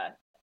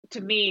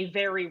 to me,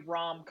 very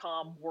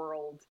rom-com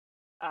world,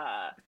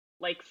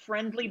 like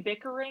friendly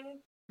bickering,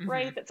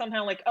 right? That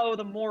somehow like, oh,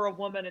 the more a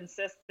woman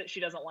insists that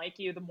she doesn't like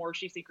you, the more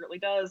she secretly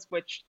does,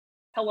 which,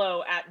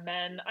 hello, at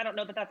men. I don't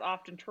know that that's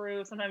often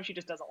true. Sometimes she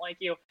just doesn't like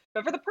you.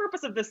 But for the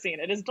purpose of this scene,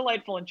 it is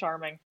delightful and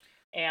charming.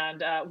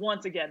 And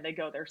once again, they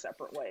go their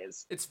separate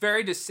ways. It's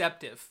very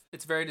deceptive.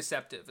 As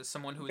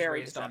someone who was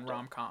raised on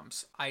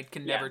rom-coms, I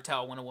can never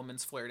tell when a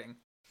woman's flirting.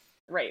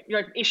 Right.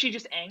 You're like, is she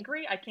just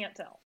angry? I can't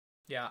tell.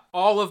 Yeah.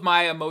 All of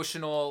my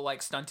emotional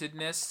like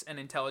stuntedness and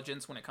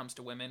intelligence when it comes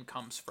to women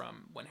comes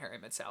from When Harry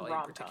Met Sally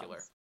rom-coms. In particular.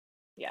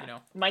 Yeah. You know?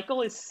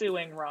 Michael is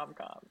suing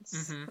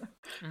rom-coms.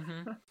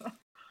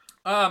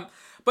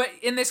 But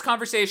in this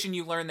conversation,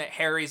 you learn that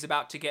Harry's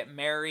about to get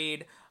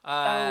married.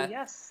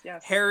 Yes.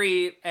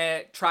 Harry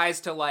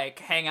tries to like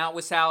hang out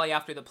with Sally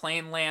after the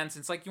plane lands.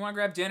 It's like, you want to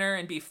grab dinner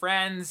and be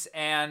friends?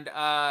 And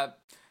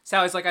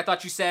Sally's like, I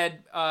thought you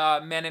said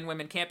men and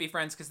women can't be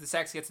friends because the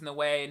sex gets in the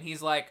way. And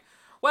he's like,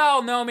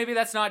 well, no, maybe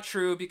that's not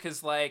true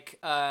because like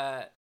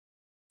we're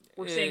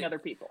seeing other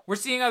people. We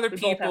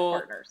both have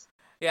partners.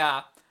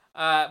 Yeah.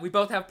 We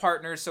both have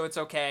partners, so it's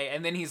okay.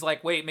 And then he's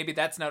like, wait, maybe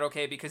that's not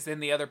okay because then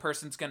the other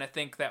person's going to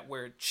think that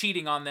we're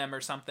cheating on them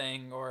or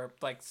something, or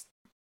like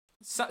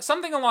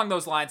something along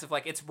those lines of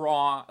like, it's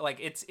wrong. Like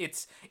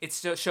it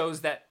still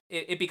shows that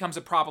it becomes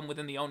a problem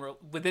within the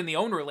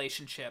own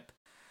relationship.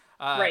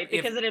 Right,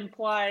 because it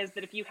implies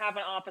that if you have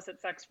an opposite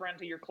sex friend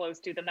who you're close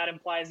to, then that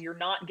implies you're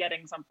not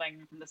getting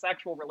something from the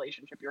sexual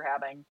relationship you're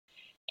having.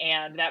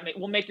 And that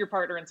will make your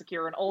partner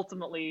insecure and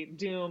ultimately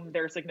doom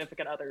their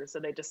significant others. So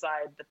they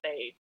decide that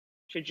they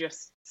should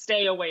just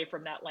stay away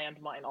from that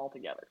landmine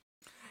altogether.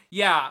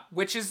 Yeah,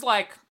 which is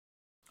like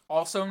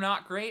also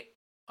not great.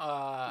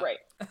 Right.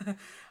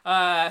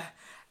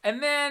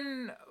 And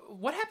then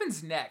what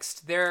happens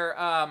next? They're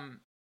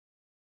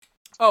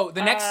the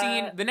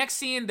next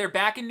scene, they're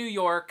back in New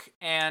York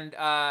and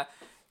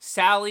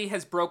Sally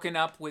has broken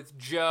up with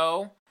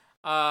Joe.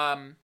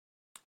 And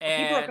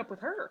he broke up with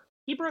her?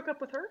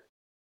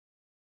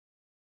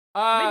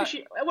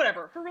 Maybe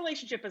whatever. Her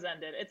relationship has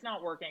ended. It's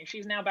not working.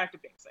 She's now back to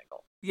being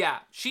single. Yeah,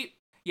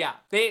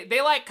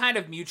 they like kind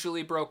of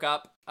mutually broke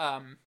up.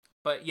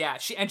 But yeah,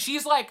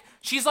 she's like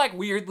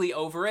weirdly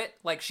over it.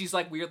 Like she's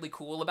like weirdly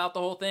cool about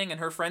the whole thing, and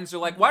her friends are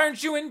like, "Why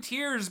aren't you in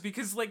tears?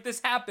 Because like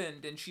this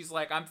happened." And she's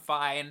like, "I'm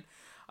fine."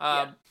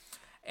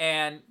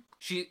 And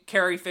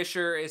Carrie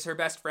Fisher is her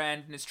best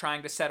friend and is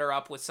trying to set her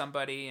up with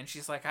somebody, and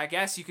she's like, "I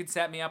guess you could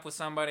set me up with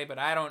somebody, but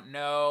I don't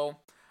know."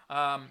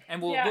 And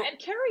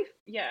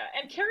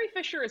Carrie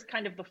Fisher is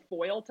kind of the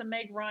foil to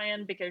Meg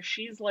Ryan because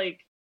she's like,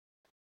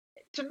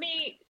 to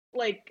me,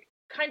 like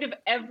kind of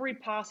every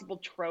possible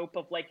trope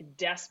of like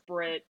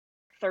desperate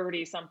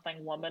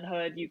 30-something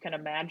womanhood you can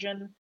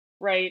imagine,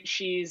 right?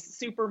 She's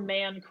super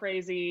man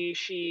crazy.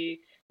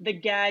 The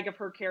gag of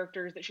her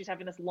character is that she's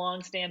having this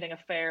long-standing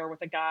affair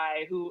with a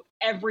guy who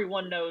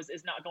everyone knows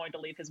is not going to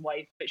leave his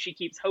wife, but she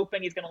keeps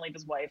hoping he's going to leave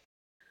his wife.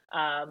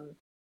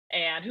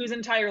 And whose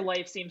entire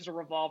life seems to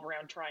revolve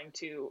around trying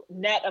to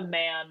net a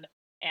man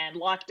and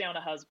lock down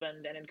a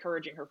husband and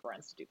encouraging her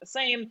friends to do the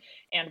same.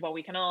 And while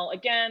we can all,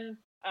 again,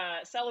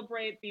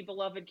 celebrate the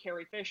beloved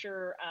Carrie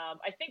Fisher,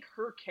 I think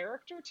her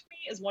character to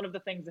me is one of the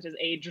things that has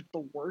aged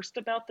the worst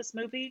about this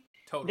movie.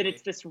 Totally. That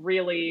it's this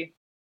really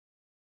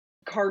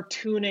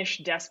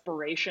cartoonish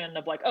desperation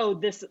of like, oh,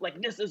 this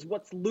is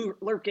what's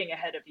lurking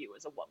ahead of you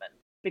as a woman.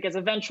 Because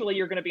eventually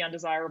you're going to be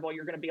undesirable,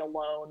 you're going to be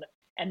alone,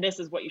 and this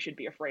is what you should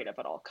be afraid of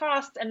at all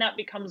costs. And that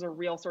becomes a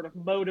real sort of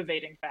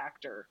motivating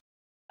factor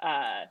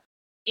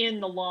in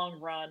the long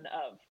run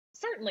of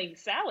certainly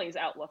Sally's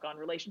outlook on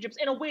relationships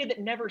in a way that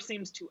never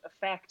seems to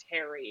affect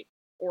Harry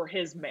or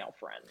his male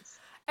friends.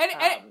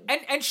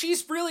 And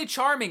she's really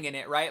charming in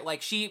it, right?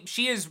 Like she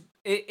is.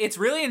 It's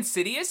really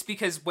insidious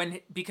because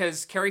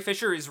Carrie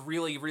Fisher is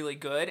really, really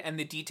good and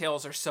the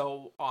details are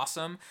so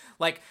awesome.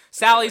 Like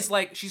Sally's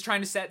like, she's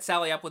trying to set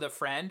Sally up with a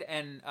friend,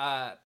 and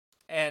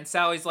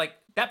Sally's like,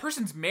 that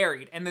person's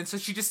married, and then so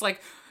she just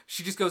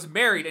goes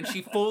married, and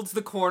she folds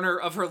the corner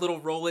of her little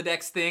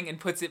Rolodex thing and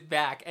puts it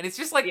back, and it's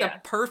just like the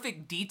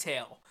perfect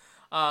detail.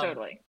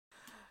 Totally.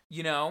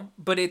 You know,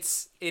 but it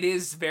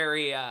is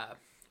very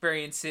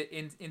very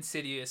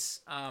insidious.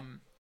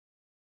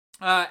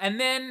 And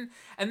then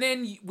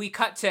we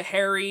cut to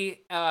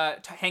Harry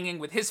hanging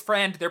with his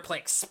friend. They're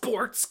playing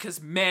sports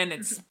because men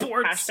and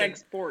sports. Hashtag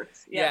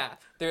sports. Yeah.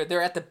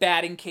 They're at the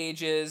batting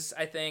cages,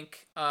 I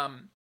think.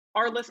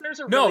 Our listeners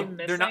are really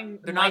missing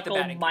they're not Michael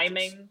the batting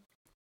miming. cages.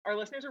 Our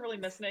listeners are really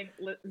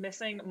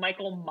missing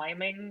Michael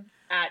miming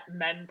at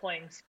men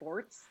playing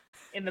sports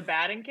in the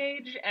batting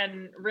cage.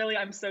 And really,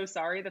 I'm so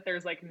sorry that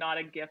there's like not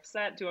a GIF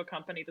set to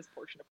accompany this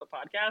portion of the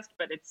podcast,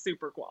 but it's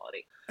super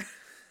quality.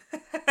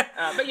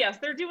 But yes,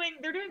 they're doing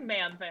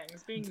man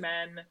things, being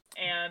men,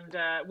 and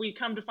we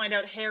come to find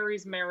out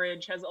Harry's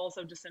marriage has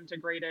also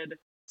disintegrated.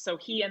 So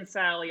he and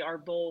Sally are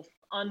both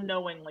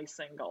unknowingly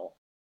single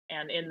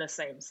and in the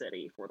same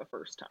city for the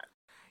first time.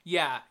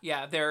 Yeah,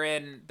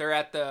 they're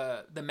at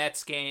the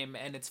Mets game,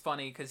 and it's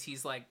funny because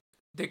he's like,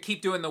 they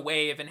keep doing the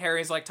wave, and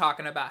Harry's like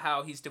talking about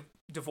how he's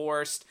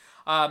divorced.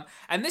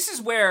 And this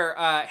is where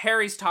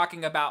Harry's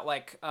talking about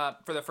like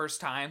for the first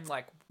time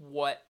like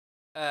what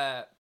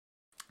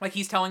like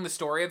he's telling the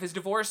story of his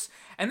divorce,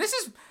 and this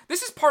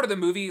is part of the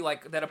movie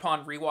like that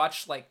upon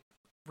rewatch like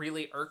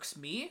really irks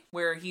me,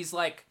 where he's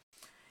like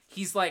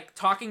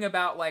talking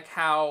about like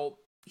how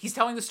he's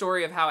telling the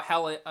story of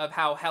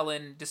how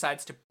Helen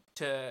decides to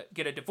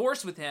get a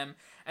divorce with him,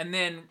 and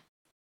then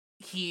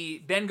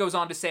he then goes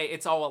on to say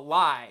it's all a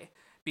lie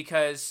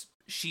because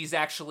she's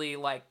actually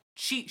like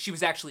she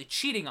was actually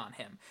cheating on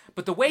him.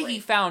 But the way he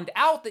found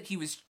out that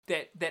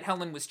that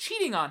Helen was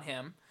cheating on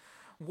him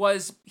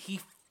was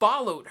he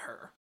followed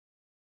her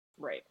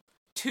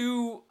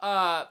to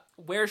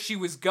where she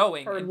was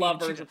going, her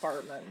lover's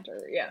apartment, or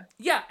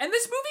and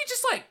this movie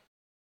just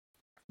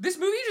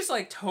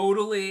like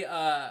totally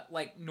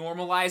like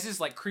normalizes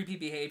like creepy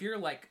behavior.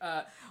 Like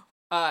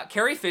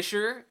Carrie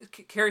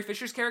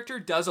Fisher's character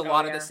does a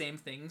lot of the same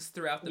things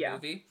throughout the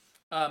movie,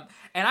 and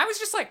I was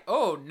just like,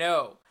 oh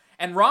no.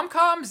 And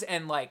rom-coms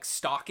and like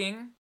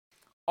stalking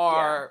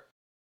are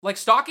like,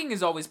 stalking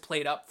is always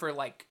played up for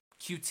like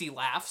cutesy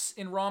laughs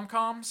in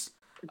rom-coms,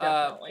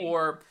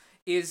 or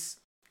is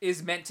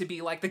meant to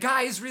be like the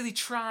guy is really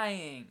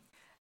trying,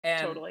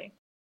 and totally,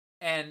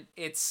 and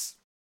it's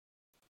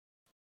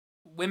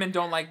women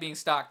don't like being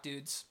stalked,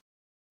 dudes.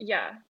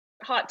 Yeah,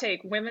 hot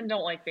take: women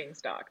don't like being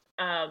stalked.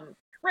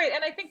 Right,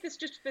 and I think this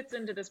just fits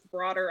into this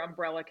broader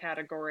umbrella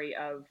category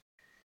of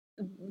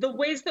the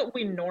ways that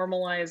we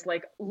normalize,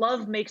 like,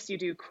 love makes you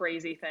do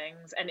crazy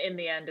things, and in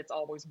the end, it's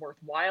always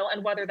worthwhile,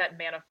 and whether that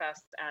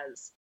manifests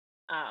as,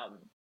 I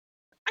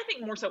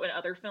think more so in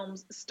other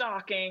films,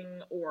 stalking,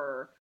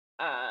 or,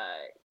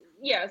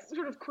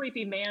 sort of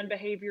creepy man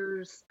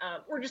behaviors,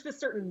 or just a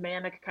certain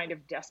manic kind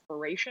of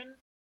desperation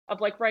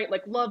of, like, right,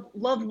 like, love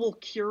will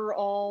cure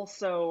all,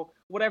 so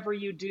whatever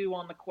you do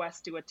on the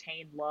quest to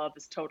attain love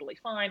is totally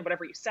fine,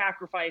 whatever you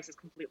sacrifice is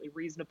completely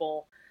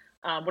reasonable.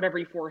 Whatever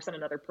you force on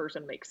another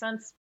person makes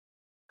sense.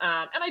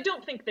 And I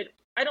don't think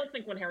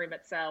When Harry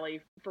Met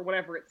Sally, for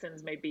whatever its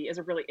sins may be, is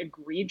a really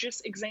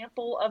egregious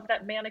example of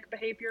that manic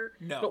behavior.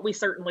 No. But we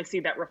certainly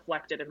see that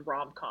reflected in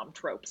rom-com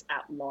tropes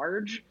at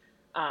large.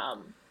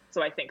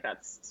 So I think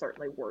that's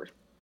certainly worth.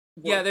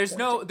 Yeah, there's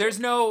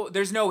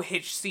no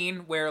Hitch scene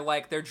where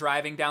like they're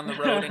driving down the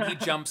road and he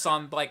jumps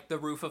on like the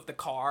roof of the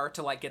car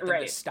to like get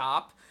them to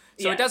stop.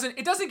 So it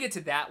doesn't get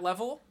to that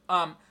level.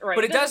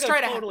 But it does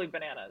try to totally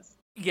bananas.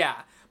 Yeah,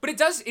 but it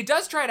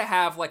does try to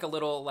have like a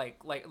little like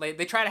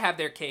they try to have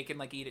their cake and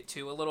like eat it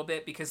too a little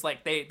bit, because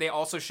like they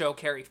also show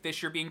Carrie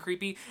Fisher being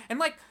creepy, and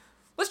like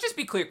let's just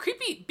be clear,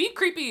 being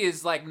creepy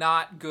is like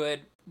not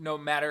good no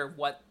matter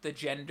what the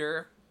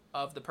gender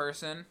of the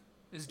person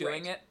is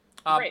doing it.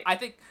 I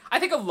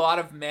think a lot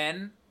of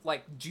men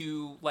like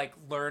do like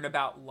learn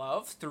about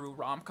love through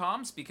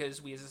rom-coms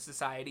because we as a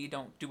society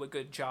don't do a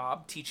good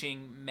job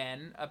teaching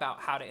men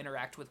about how to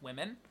interact with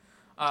women.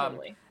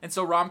 Totally. And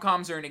so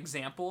rom-coms are an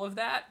example of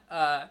that.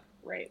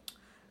 Right.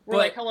 We're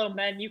like, hello,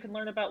 men, you can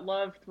learn about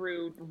love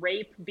through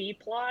rape,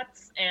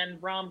 B-plots, and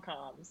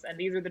rom-coms. And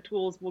these are the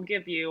tools we'll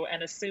give you,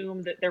 and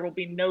assume that there will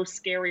be no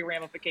scary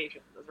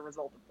ramifications as a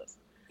result of this.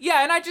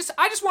 Yeah, and I just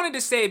wanted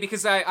to say,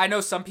 because I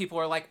know some people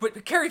are like,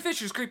 but Carrie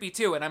Fisher's creepy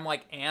too, and I'm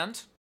like, and?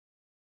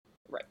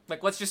 Right.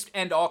 Like, let's just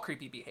end all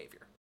creepy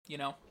behavior, you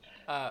know?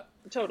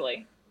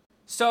 Totally.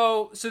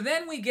 So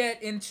then we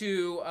get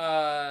into,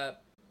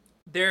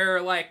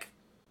 they're like,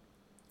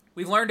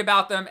 we've learned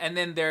about them, and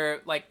then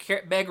they're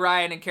like Meg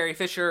Ryan and Carrie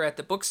Fisher at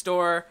the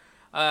bookstore,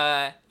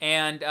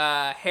 and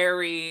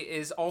Harry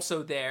is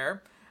also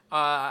there,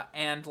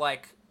 and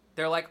like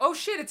they're like, oh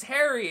shit, it's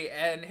Harry,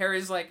 and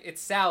Harry's like, it's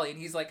Sally, and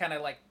he's like kind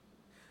of like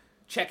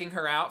checking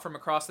her out from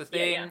across the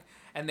thing, Yeah.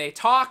 and they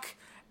talk,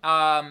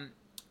 and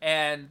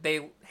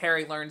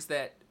Harry learns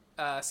that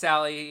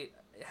Sally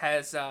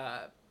has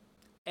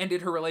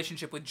ended her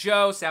relationship with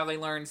Joe. Sally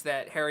learns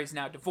that Harry's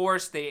now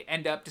divorced. They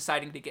end up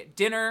deciding to get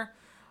dinner,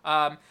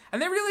 and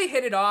they really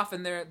hit it off.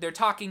 And they're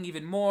talking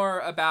even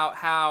more about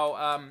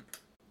how,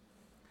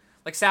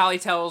 like, Sally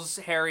tells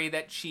Harry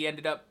that she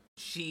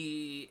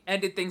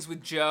ended things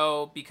with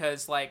Joe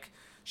because, like,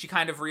 she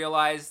kind of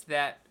realized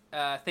that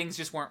things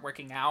just weren't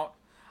working out.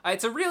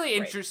 It's a really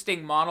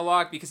interesting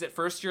monologue because at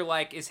first you're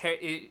like,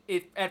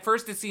 at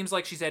first it seems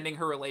like she's ending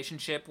her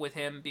relationship with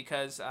him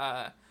because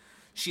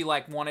she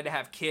like wanted to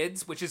have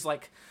kids, which is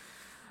like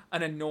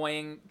an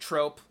annoying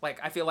trope. Like,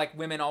 I feel like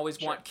women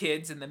always want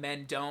kids and the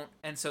men don't,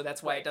 and so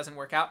that's why it doesn't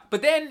work out.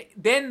 But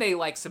then they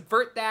like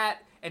subvert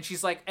that, and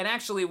she's like, and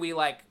actually we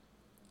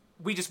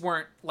just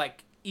weren't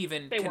like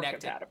even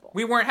connected.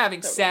 We weren't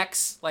having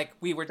sex, like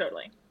we were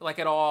like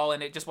at all,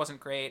 and it just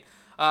wasn't great.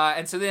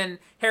 And so then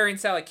Harry and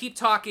Sally keep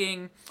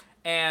talking,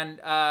 and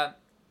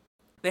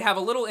they have a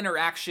little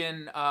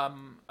interaction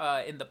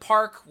in the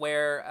park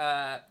where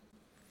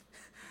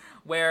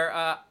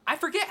I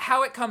forget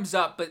how it comes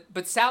up,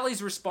 but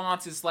Sally's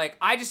response is like,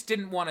 "I just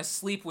didn't want to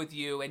sleep with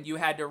you, and you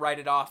had to write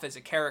it off as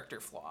a character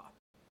flaw."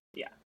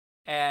 Yeah,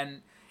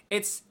 and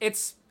it's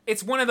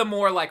one of the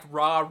more like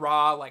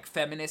raw like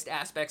feminist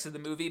aspects of the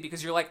movie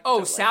because you're like,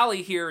 oh,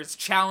 Sally here is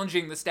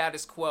challenging the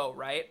status quo,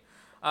 right?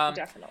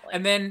 Definitely.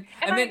 And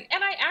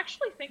I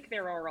actually think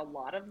there are a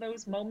lot of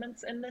those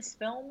moments in this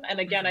film. And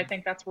again, I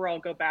think that's where I'll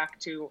go back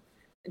to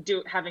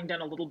having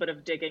done a little bit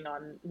of digging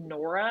on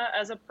Nora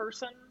as a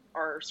person,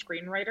 our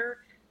screenwriter,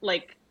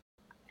 like,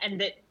 and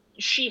that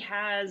she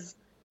has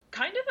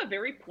kind of a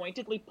very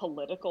pointedly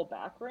political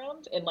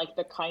background in like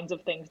the kinds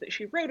of things that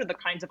she wrote and the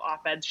kinds of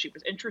op-eds she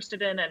was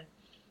interested in. And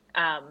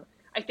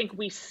I think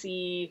we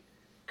see,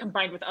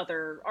 combined with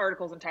other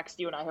articles and texts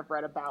you and I have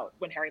read about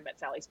When Harry Met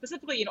Sally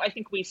specifically, you know, I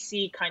think we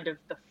see kind of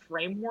the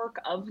framework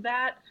of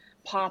that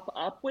pop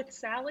up with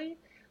Sally.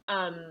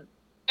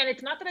 And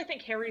it's not that I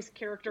think Harry's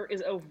character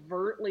is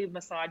overtly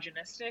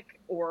misogynistic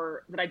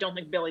or that I don't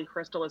think Billy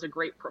Crystal is a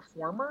great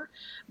performer,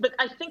 but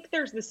I think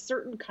there's this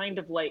certain kind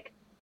of like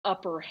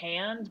upper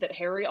hand that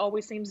Harry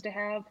always seems to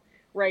have,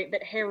 right?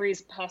 That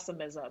Harry's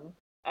pessimism,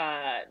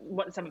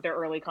 what some of their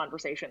early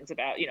conversations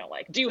about, you know,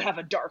 like, do you have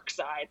a dark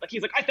side? Like,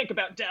 he's like, I think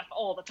about death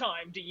all the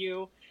time. Do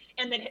you?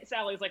 And then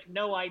Sally's like,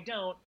 no, I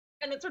don't.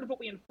 And then sort of what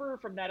we infer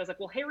from that is like,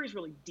 well, Harry's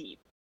really deep.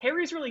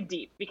 Harry's really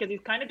deep because he's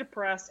kind of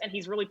depressed and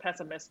he's really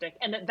pessimistic,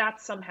 and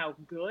that's somehow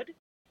good,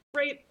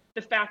 right?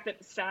 The fact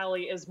that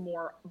Sally is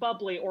more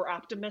bubbly or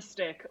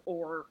optimistic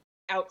or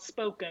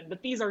outspoken,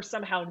 but these are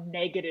somehow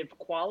negative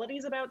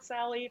qualities about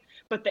Sally,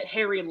 but that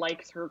Harry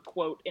likes her,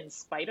 quote, in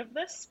spite of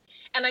this.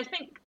 And I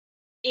think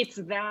it's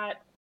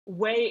that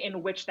way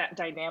in which that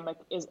dynamic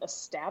is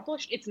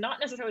established. It's not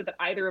necessarily that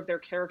either of their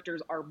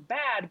characters are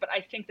bad, but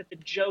I think that the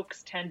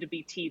jokes tend to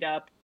be teed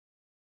up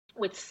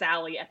with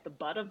Sally at the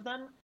butt of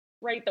them,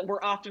 right? That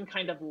we're often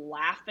kind of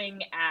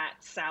laughing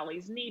at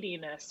Sally's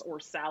neediness or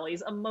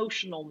Sally's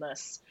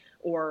emotionalness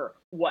or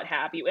what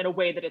have you, in a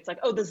way that it's like,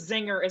 oh, the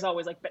zinger is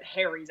always like, but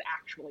Harry's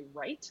actually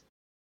right.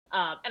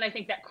 And I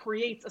think that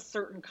creates a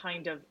certain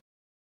kind of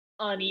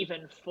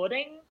uneven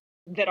footing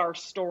that our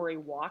story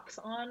walks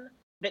on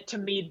that to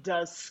me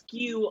does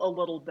skew a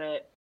little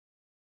bit.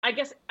 I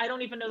guess I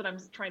don't even know that I'm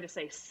trying to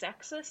say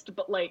sexist,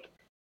 but like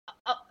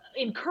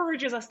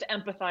encourages us to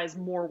empathize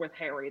more with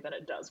Harry than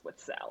it does with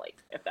Sally,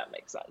 if that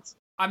makes sense.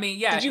 I mean,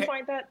 yeah. Did you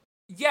find that?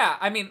 Yeah,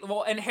 I mean,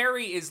 well, and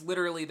Harry is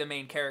literally the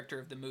main character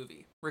of the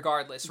movie,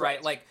 regardless,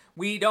 right? Like,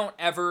 we don't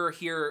ever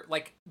hear,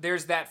 like,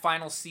 there's that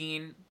final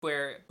scene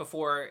where,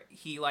 before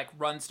he, like,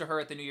 runs to her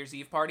at the New Year's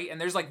Eve party, and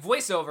there's, like,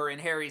 voiceover in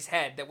Harry's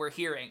head that we're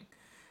hearing.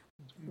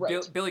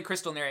 Right. Billy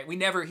Crystal narrate. We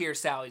never hear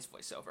Sally's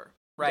voiceover,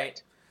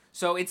 right?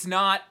 So it's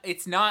not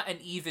an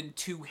even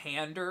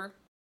two-hander.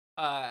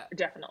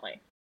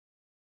 Definitely.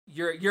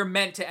 You're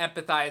meant to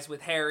empathize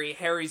with Harry.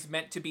 Harry's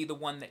meant to be the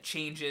one that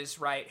changes,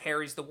 right?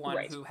 Harry's the one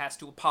who has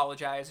to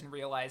apologize and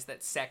realize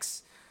that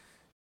sex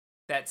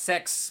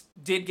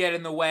did get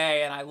in the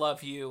way, and I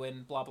love you,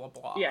 and blah blah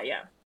blah.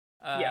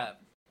 Yeah.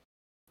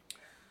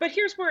 But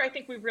here's where I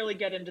think we really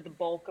get into the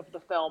bulk of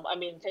the film. I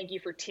mean, thank you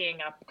for teeing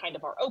up kind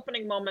of our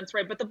opening moments,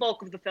 right? But the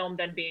bulk of the film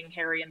then being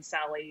Harry and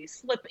Sally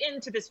slip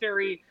into this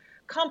very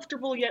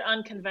comfortable yet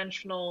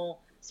unconventional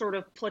sort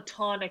of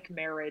platonic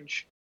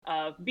marriage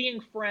of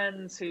being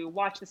friends who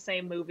watch the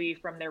same movie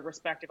from their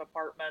respective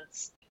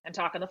apartments and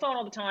talk on the phone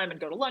all the time and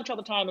go to lunch all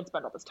the time and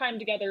spend all this time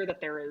together, that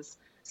there is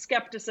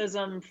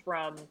skepticism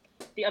from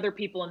the other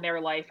people in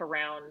their life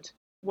around,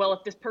 well,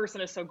 if this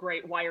person is so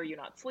great, why are you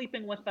not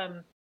sleeping with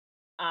them?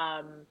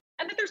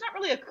 And that there's not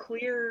really a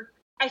clear,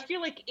 I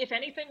feel like if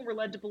anything, we're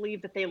led to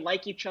believe that they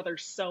like each other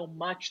so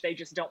much they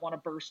just don't want to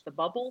burst the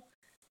bubble.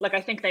 Like,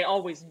 I think they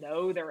always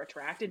know they're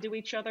attracted to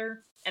each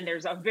other, and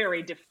there's a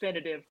very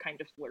definitive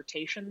kind of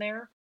flirtation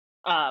there.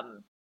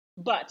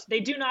 But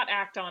they do not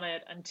act on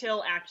it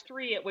until Act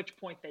 3, at which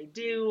point they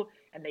do,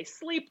 and they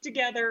sleep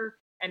together,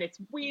 and it's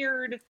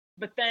weird,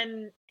 but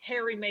then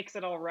Harry makes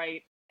it all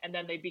right, and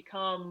then they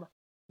become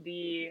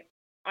the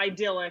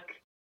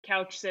idyllic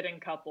couch sitting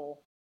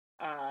couple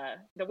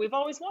that we've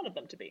always wanted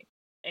them to be.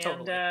 And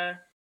Totally.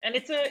 and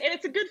it's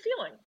a good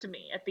feeling to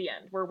me at the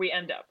end where we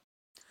end up.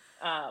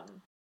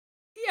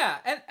 Yeah,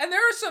 and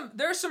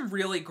there are some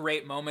really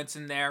great moments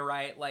in there,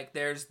 right? Like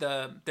there's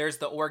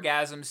the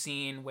orgasm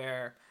scene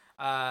where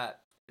that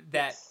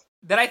Yes.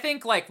 that I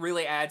think like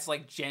really adds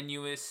like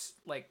genuine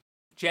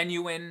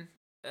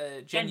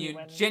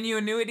Genuine.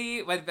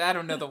 genuinity. Like, I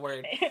don't know the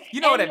word. You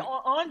know what I mean?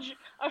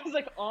 I was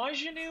like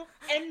ingenuity,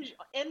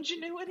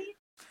 ingenuity,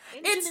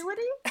 It's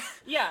ingenuity.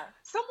 Yeah.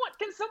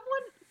 Can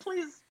someone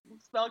please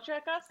spell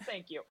check us?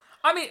 Thank you.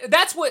 I mean,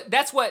 that's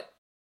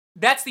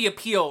the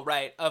appeal,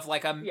 right? Of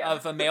like Yeah.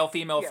 of a male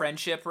female Yeah.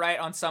 friendship, right?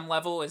 On some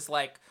level, is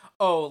like,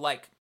 oh,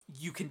 like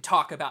you can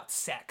talk about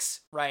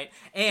sex, right?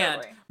 And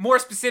Totally. more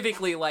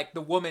specifically, like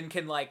the woman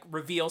can like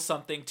reveal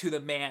something to the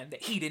man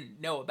that he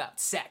didn't know about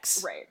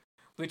sex, Right.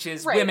 which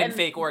is Right. women And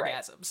fake right.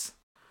 orgasms.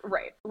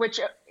 Right. Which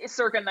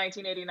circa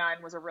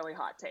 1989 was a really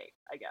hot take,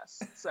 I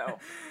guess. So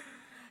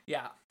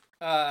Yeah.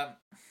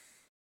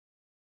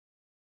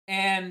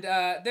 And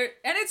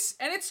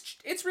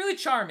it's really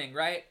charming,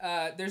 right?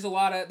 There's a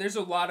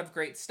lot of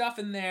great stuff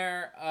in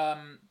there.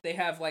 They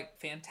have like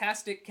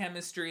fantastic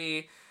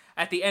chemistry.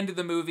 At the end of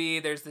the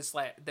movie, there's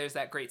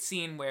that great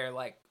scene where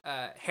like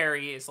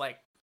Harry is like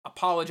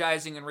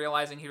apologizing and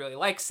realizing he really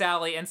likes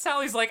Sally, and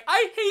Sally's like,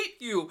 "I hate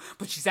you,"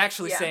 but she's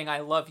actually yeah. saying, "I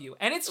love you,"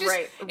 and it's just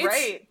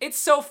Right. it's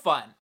so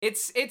fun.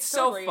 It's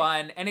Totally. so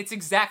fun, and it's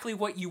exactly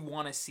what you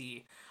want to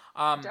see.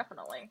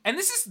 Definitely. And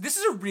this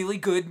is a really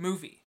good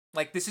movie.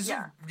 Like this is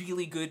Yeah. a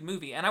really good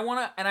movie, and I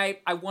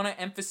wanna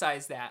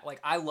emphasize that. Like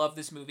I love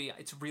this movie.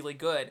 It's really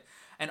good,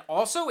 and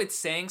also it's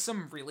saying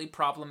some really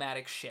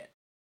problematic shit.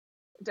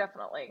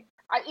 Definitely.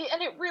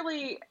 And it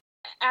really,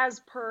 and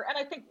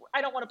I think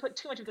I don't want to put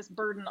too much of this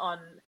burden on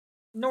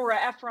Nora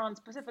Ephron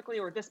specifically,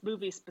 or this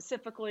movie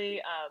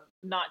specifically,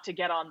 not to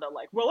get on the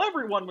like, well,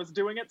 everyone was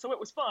doing it, so it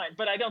was fine.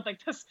 But I don't think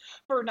this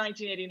for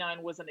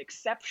 1989 was an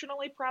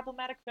exceptionally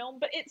problematic film,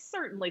 but it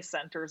certainly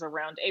centers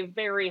around a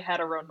very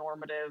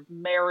heteronormative,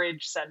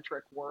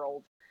 marriage-centric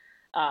world,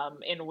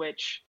 in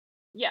which,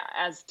 yeah,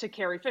 as to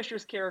Carrie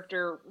Fisher's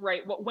character,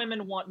 right, what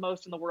women want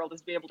most in the world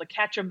is to be able to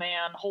catch a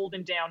man, hold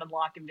him down, and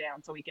lock him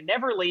down so he can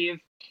never leave,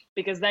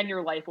 because then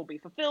your life will be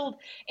fulfilled.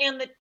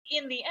 And that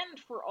in the end,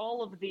 for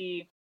all of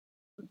the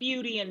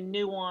beauty and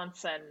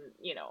nuance and,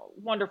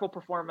 wonderful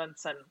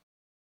performance and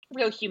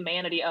real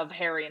humanity of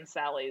Harry and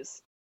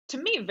Sally's, to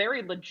me,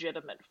 very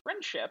legitimate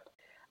friendship,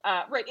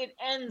 right, it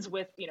ends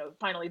with,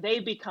 finally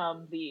they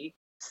become the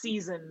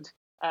seasoned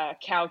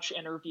couch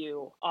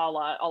interview, a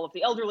la all of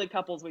the elderly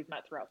couples we've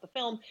met throughout the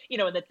film,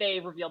 and that they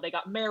revealed they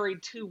got married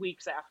 2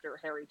 weeks after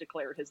Harry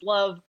declared his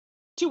love.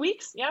 2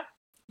 weeks, yeah,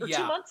 or Yeah.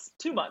 2 months.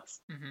 2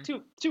 months. Mm-hmm.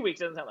 2 weeks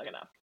doesn't sound like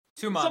enough.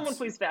 2 months. Someone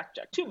please fact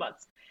check. 2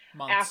 months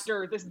Months.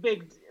 after this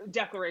big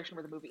declaration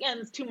where the movie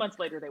ends. 2 months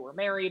later, they were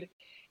married.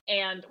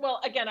 And,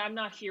 well, again, I'm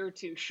not here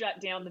to shut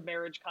down the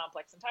marriage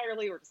complex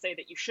entirely, or to say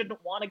that you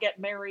shouldn't want to get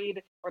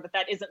married, or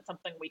that isn't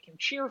something we can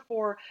cheer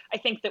for. I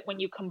think that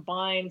when you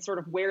combine sort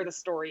of where the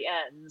story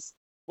ends,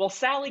 well,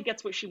 Sally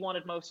gets what she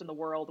wanted most in the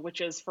world, which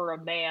is for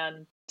a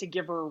man to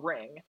give her a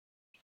ring,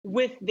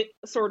 with the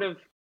sort of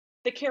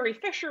the Carrie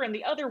Fisher and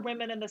the other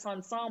women in this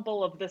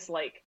ensemble of this,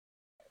 like,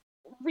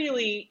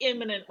 really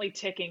imminently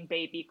ticking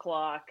baby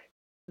clock,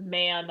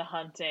 man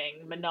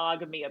hunting,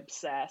 monogamy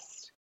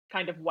obsessed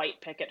kind of white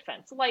picket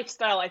fence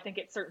lifestyle. I think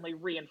it certainly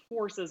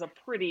reinforces a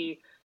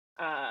pretty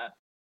I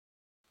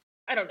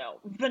don't know,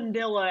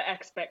 vanilla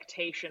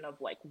expectation of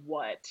like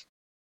what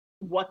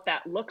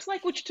that looks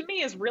like, which to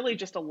me is really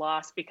just a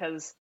loss,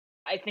 because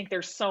I think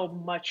there's so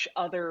much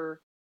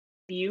other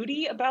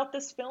beauty about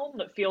this film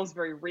that feels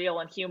very real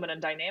and human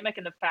and dynamic,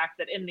 and the fact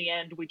that in the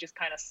end we just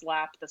kind of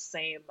slap the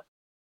same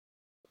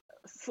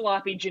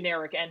sloppy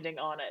generic ending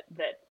on it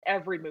that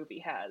every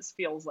movie has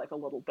feels like a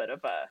little bit of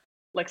a,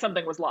 like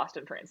something was lost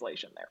in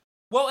translation there.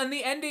 Well, and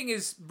the ending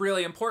is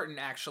really important,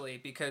 actually,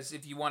 because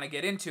if you want to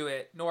get into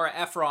it, Nora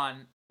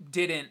Ephron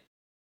didn't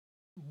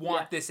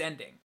want this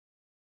ending.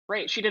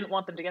 Right, she didn't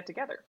want them to get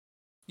together.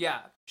 Yeah,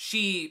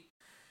 she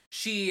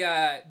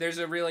there's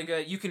a really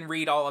good, you can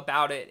read all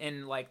about it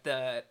in like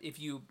if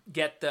you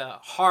get the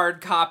hard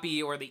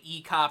copy or the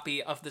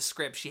e-copy of the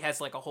script, she has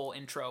like a whole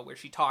intro where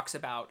she talks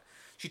about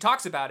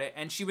it,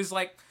 and she was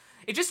like,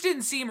 it just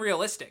didn't seem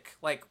realistic.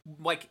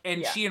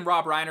 She and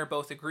Rob Reiner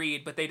both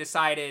agreed, but they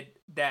decided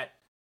that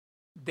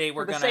they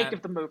were for the sake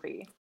of the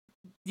movie.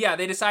 Yeah,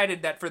 they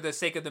decided that for the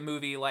sake of the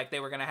movie, like they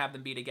were gonna have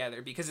them be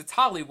together because it's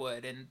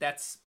Hollywood, and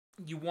that's,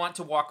 you want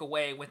to walk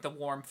away with the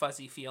warm,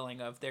 fuzzy feeling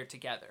of they're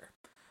together.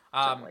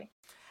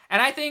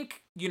 And I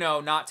think,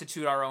 not to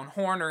toot our own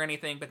horn or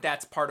anything, but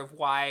that's part of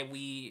why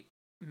we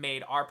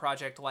made our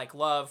project Like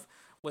Love,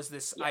 was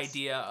this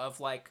idea of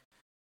like,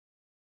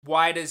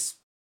 why does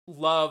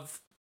love,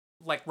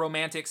 like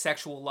romantic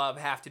sexual love,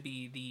 have to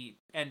be the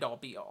end all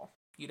be all?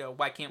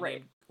 Why can't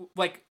we,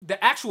 like,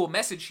 the actual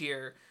message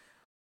here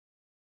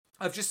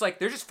of just like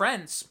they're just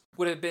friends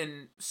would have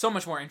been so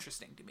much more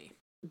interesting to me.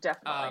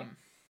 Definitely.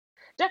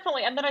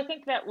 Definitely. And then I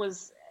think that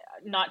was,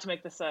 not to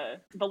make this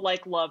the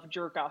like love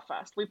jerk off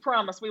fest. We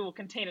promise we will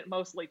contain it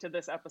mostly to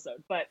this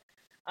episode, but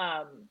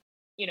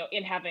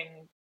in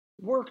having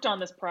worked on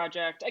this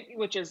project,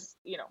 which is,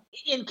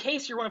 in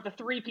case you're one of the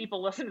 3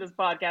 people listening to this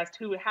podcast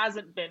who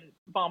hasn't been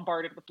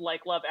bombarded with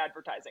like love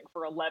advertising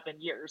for 11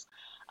 years,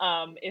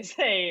 is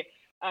a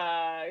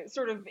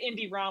sort of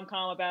indie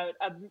rom-com about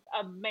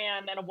a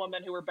man and a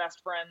woman who are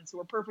best friends,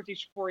 who are perfect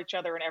for each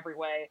other in every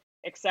way,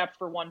 except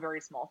for one very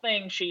small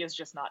thing. She is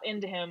just not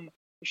into him.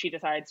 She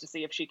decides to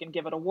see if she can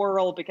give it a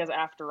whirl, because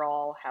after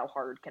all, how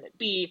hard can it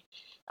be?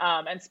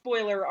 And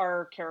spoiler,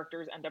 our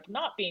characters end up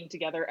not being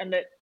together. And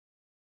that,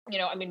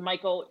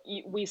 Michael,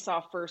 we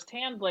saw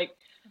firsthand, like,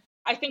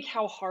 I think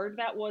how hard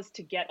that was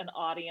to get an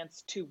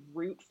audience to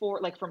root for,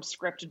 like, from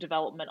script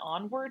development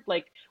onward.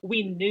 Like,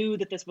 we knew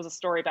that this was a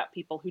story about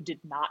people who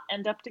did not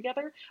end up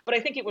together, but I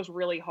think it was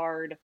really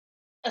hard,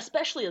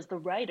 especially as the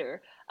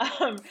writer,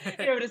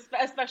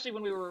 especially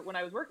when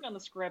I was working on the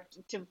script,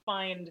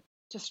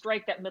 to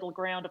strike that middle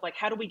ground of like,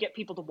 how do we get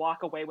people to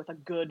walk away with a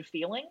good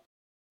feeling,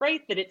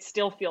 right? That it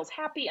still feels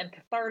happy and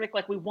cathartic.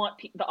 Like, we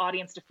want the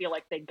audience to feel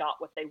like they got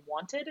what they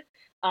wanted,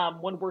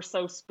 when we're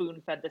so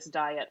spoon-fed this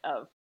diet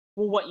of,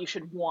 well, what you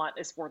should want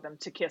is for them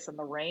to kiss in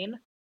the rain.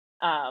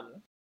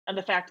 And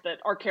the fact that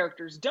our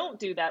characters don't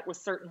do that was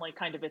certainly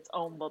kind of its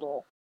own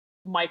little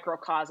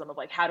microcosm of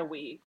like, how do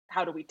we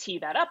tee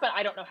that up? And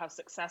I don't know how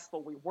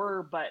successful we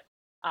were, but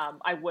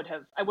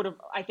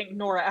I think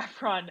Nora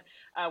Ephron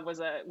was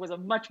a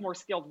much more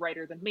skilled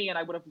writer than me, and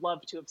I would have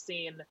loved to have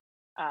seen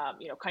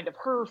kind of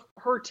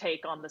her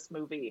take on this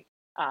movie,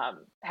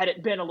 had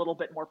it been a little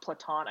bit more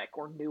platonic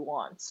or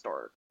nuanced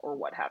or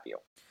what have you.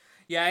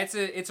 Yeah,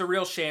 it's a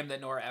real shame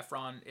that Nora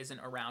Ephron isn't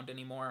around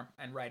anymore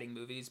and writing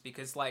movies,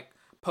 because like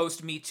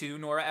post Me Too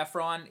Nora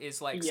Ephron is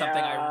like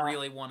something I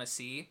really want to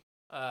see.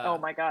 Oh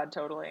my God,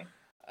 totally.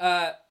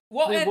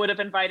 Well, we would have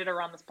invited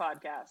her on this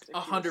podcast.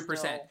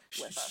 100%.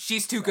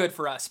 She's too good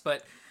for us,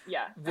 but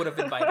yeah, would have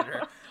invited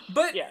her.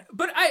 But yeah.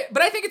 but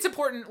I think it's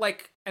important,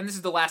 like, and this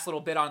is the last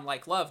little bit on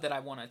Like Love that I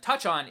want to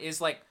touch on, is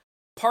like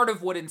part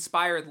of what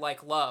inspired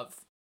Like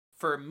Love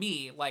for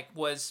me, like,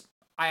 was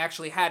I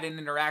actually had an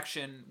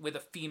interaction with a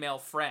female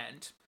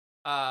friend,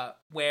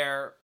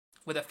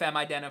 with a femme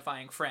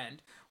identifying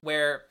friend,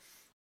 where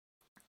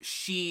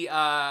she,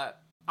 I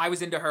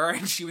was into her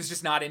and she was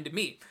just not into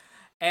me.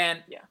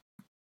 And yeah.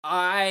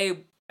 I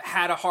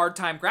had a hard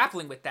time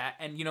grappling with that.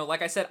 And,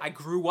 like I said, I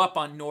grew up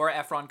on Nora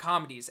Ephron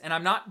comedies, and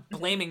I'm not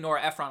blaming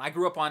Nora Ephron. I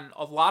grew up on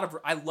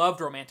I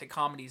loved romantic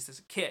comedies as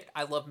a kid.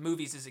 I loved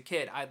movies as a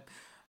kid.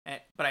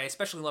 But I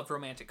especially loved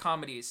romantic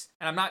comedies.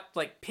 And I'm not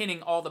like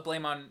pinning all the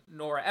blame on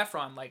Nora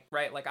Ephron, like,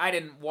 right? Like, I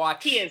didn't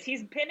watch.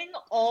 He's pinning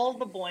all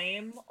the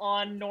blame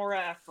on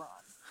Nora Ephron.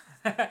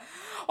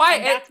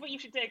 That's what you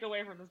should take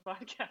away from this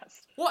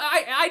podcast. Well,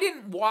 I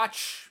didn't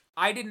watch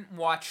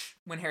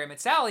When Harry Met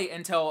Sally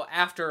until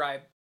after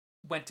I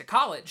went to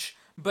college.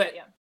 But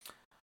yeah.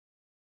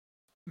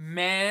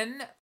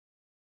 Men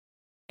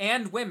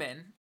and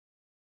women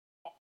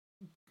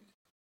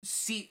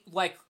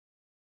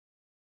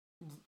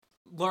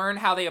learn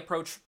how they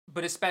approach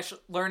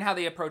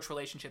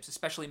relationships,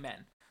 especially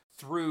men,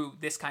 through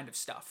this kind of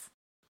stuff.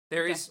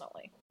 There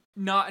Definitely. Is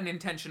not an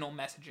intentional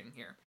messaging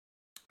here.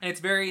 And it's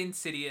very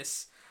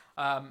insidious.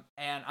 And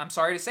I'm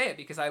sorry to say it,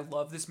 because I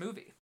love this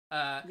movie.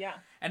 Yeah.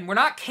 And we're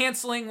not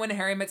canceling When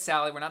Harry Met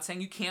Sally. We're not saying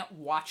you can't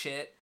watch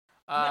it.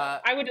 No,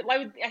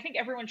 I think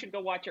everyone should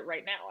go watch it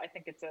right now. I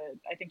think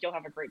you'll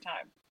have a great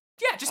time.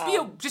 Yeah,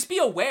 just be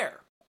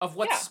aware of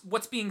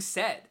what's being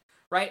said,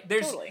 right?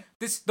 Totally.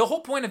 The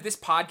whole point of this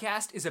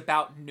podcast is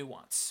about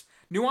nuance.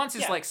 Nuance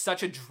is like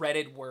such a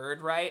dreaded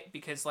word, right?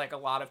 Because like a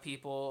lot of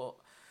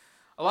people,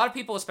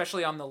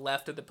 especially on the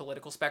left of the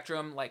political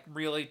spectrum, like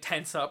really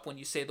tense up when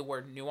you say the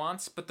word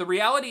nuance. But the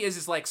reality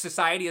is like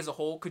society as a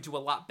whole could do a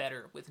lot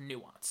better with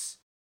nuance.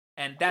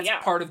 And that's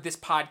part of this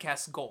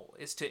podcast's goal,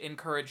 is to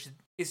encourage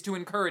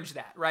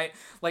that, right?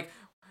 Like,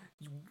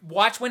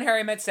 watch When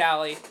Harry Met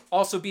Sally,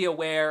 also be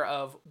aware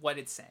of what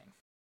it's saying.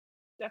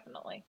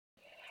 Definitely.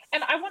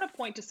 And I want to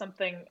point to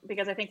something,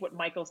 because I think what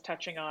Michael's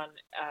touching on,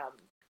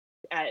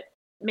 at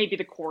maybe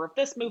the core of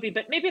this movie,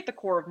 but maybe at the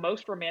core of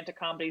most romantic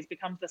comedies,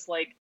 becomes this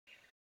like,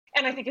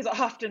 and I think is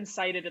often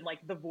cited in like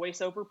the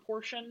voiceover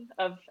portion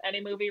of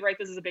any movie, right?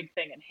 This is a big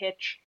thing in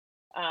Hitch,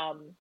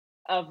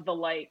 of the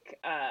like,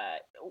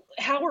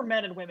 how are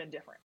men and women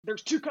different?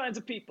 There's 2 kinds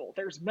of people.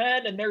 There's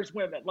men and there's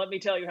women. Let me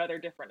tell you how they're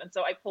different. And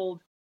so I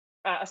pulled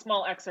a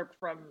small excerpt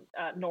from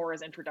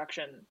Nora's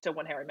introduction to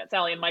When Harry Met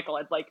Sally. And Michael,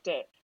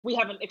 we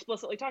haven't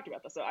explicitly talked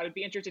about this, so I would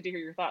be interested to hear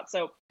your thoughts.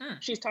 So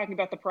she's talking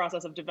about the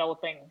process of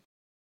developing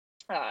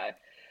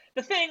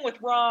the thing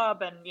with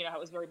Rob, and how it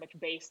was very much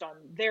based on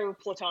their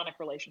platonic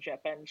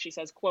relationship. And she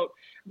says, quote,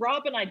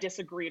 "Rob and I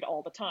disagreed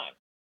all the time.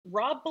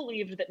 Rob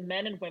believed that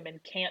men and women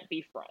can't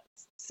be friends."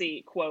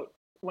 See, quote,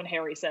 when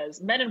Harry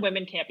says, "Men and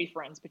women can't be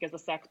friends because the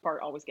sex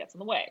part always gets in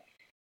the way."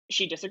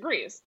 She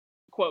disagrees.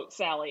 Quote,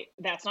 Sally,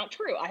 that's not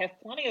true. I have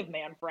plenty of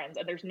man friends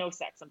and there's no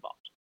sex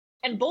involved.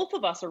 And both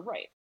of us are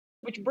right.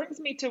 Which brings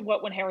me to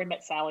what When Harry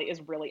Met Sally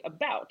is really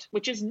about,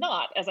 which is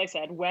not, as I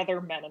said, whether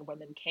men and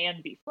women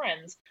can be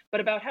friends, but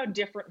about how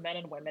different men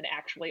and women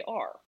actually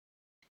are.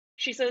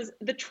 She says,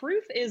 the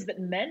truth is that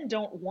men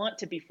don't want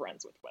to be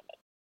friends with women.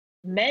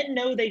 Men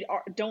know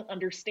don't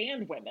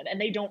understand women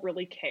and they don't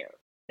really care.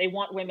 They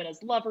want women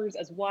as lovers,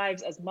 as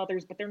wives, as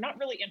mothers, but they're not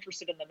really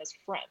interested in them as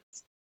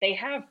friends. They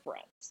have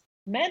friends.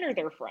 Men are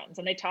their friends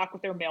and they talk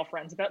with their male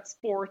friends about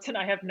sports and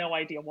I have no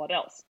idea what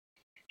else.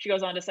 She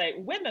goes on to say,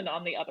 women,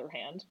 on the other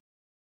hand,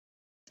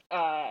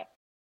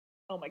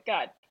 oh my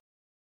God,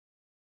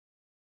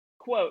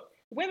 quote,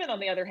 women, on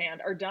the other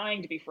hand, are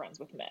dying to be friends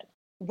with men.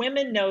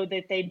 Women know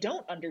that they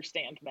don't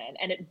understand men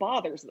and it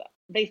bothers them.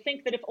 They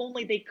think that if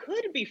only they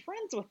could be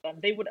friends with them,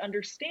 they would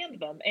understand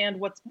them. And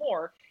what's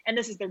more, and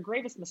this is their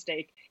gravest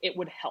mistake, it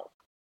would help.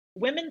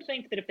 Women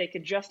think that if they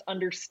could just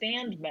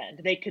understand men,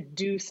 they could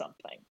do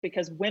something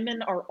because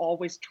women are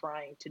always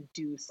trying to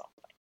do something.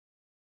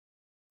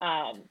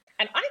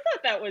 And I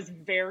thought that was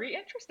very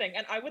interesting,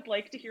 and I would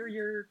like to hear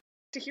your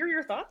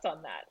thoughts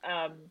on that.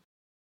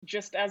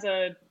 Just as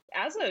a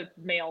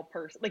male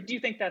person, like, do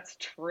you think that's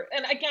true?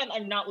 And again,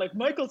 I'm not like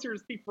Michael's here to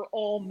speak for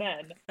all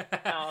men.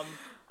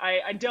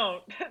 I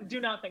don't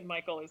do not think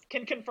Michael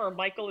can confirm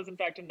Michael is in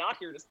fact not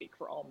here to speak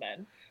for all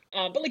men.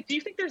 But like, do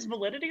you think there's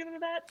validity to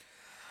that?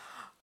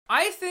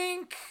 I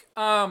think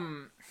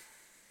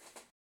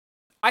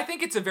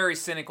it's a very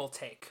cynical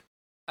take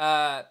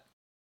that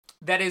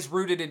is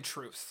rooted in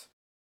truth.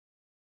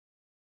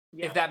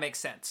 Yeah. If that makes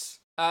sense.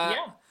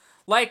 Yeah.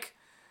 Like,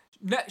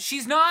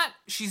 she's not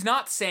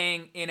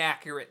saying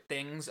inaccurate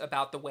things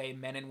about the way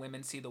men and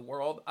women see the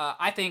world.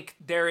 I think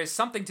there is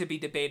something to be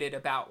debated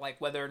about,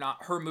 like, whether or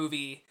not her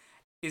movie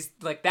is,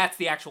 like, that's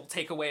the actual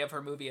takeaway of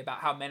her movie about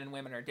how men and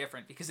women are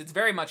different, because it's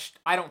very much,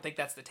 I don't think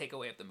that's the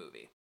takeaway of the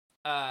movie.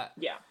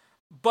 Yeah.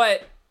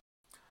 But,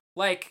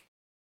 like,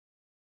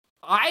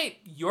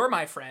 you're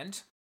my friend,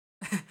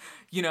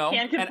 you know?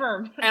 Can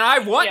confirm. And I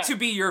want to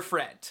be your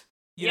friend,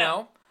 you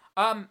know?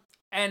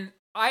 And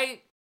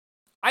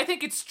I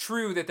think it's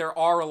true that there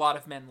are a lot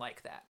of men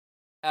like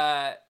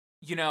that.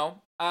 You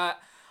know?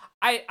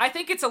 I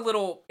think it's a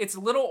little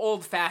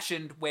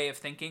old-fashioned way of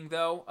thinking,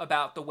 though,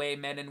 about the way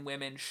men and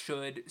women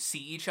should see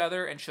each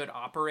other and should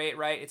operate,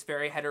 right? It's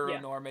very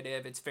heteronormative.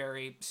 Yeah. It's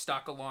very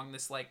stuck along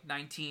this, like,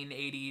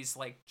 1980s,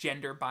 like,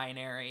 gender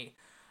binary.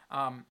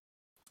 And,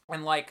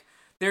 like,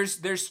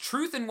 there's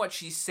truth in what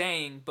she's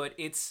saying, but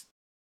it's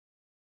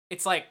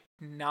like,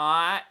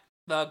 not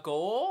the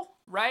goal,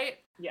 right?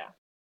 Yeah.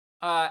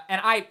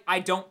 And I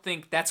don't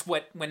think that's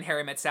what When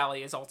Harry Met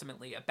Sally is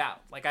ultimately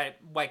about.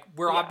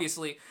 We're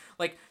obviously,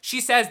 like,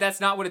 she says that's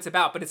not what it's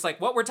about, but it's like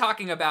what we're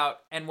talking about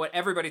and what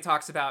everybody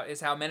talks about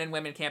is how men and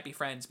women can't be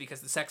friends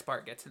because the sex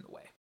part gets in the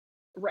way.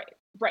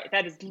 Right.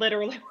 That is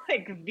literally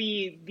like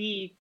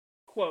the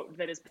quote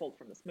that is pulled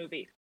from this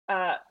movie.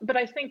 But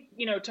I think,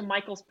 you know, to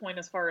Michael's point,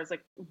 as far as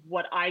like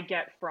what I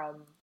get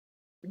from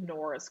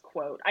Nora's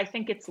quote, I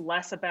think it's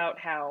less about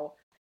how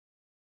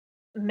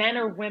men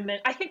or women,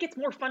 I think it's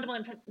more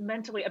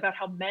fundamentally about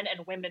how men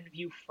and women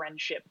view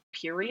friendship,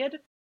 period,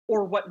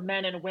 or what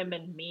men and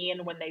women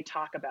mean when they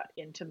talk about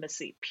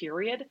intimacy,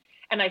 period.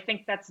 And I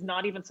think that's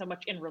not even so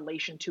much in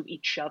relation to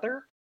each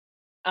other,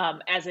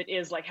 as it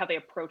is like how they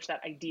approach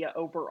that idea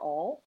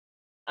overall.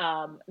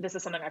 This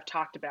is something I've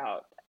talked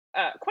about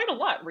quite a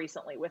lot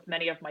recently with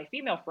many of my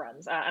female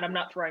friends, and I'm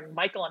not throwing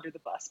Michael under the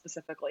bus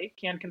specifically.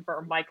 Can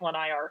confirm Michael and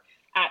I are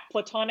at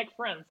platonic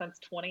friends since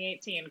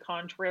 2018,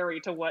 contrary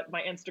to what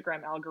my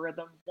Instagram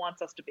algorithm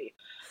wants us to be.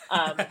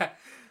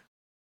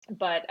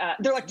 But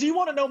they're like, do you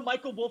want to know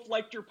Michael Wolff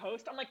liked your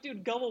post? I'm like,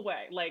 dude, go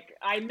away. Like,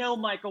 I know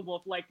Michael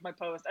Wolff liked my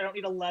post. I don't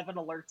need 11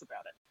 alerts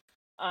about it.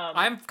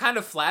 I'm kind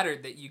of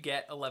flattered that you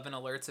get 11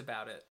 alerts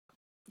about it.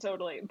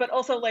 Totally. But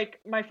also, like,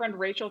 my friend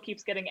Rachel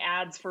keeps getting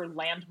ads for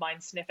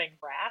landmine sniffing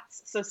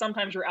rats. So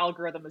sometimes your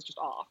algorithm is just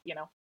off, you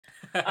know?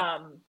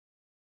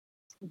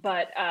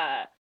 But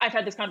I've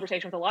had this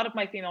conversation with a lot of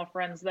my female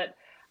friends that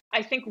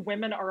I think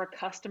women are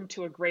accustomed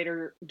to a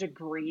greater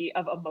degree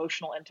of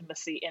emotional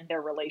intimacy in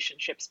their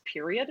relationships,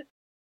 period.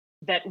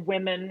 That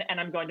women, and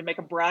I'm going to make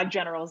a broad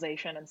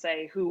generalization and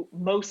say who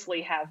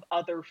mostly have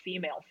other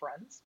female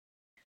friends,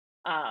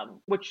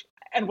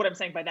 and what I'm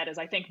saying by that is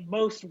I think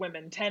most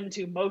women tend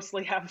to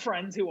mostly have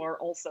friends who are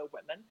also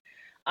women.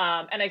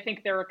 And I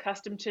think they're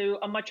accustomed to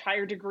a much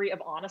higher degree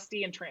of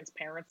honesty and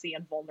transparency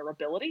and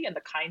vulnerability and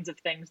the kinds of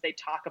things they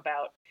talk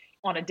about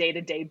on a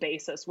day-to-day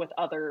basis with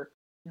other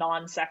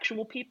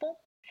non-sexual people.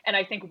 And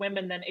I think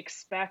women then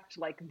expect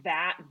like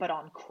that, but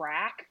on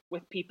crack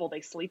with people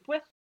they sleep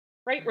with,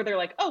 right? Where they're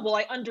like, oh, well,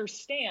 I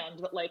understand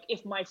that like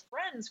if my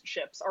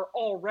friendships are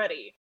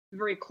already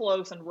very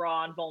close and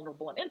raw and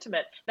vulnerable and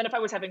intimate, then if I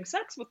was having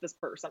sex with this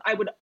person, I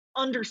would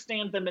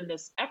understand them in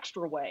this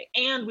extra way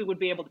and we would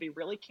be able to be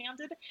really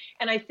candid.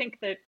 And I think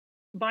that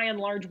by and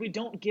large, we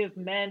don't give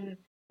men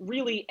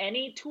really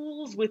any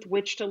tools with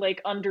which to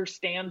like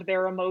understand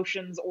their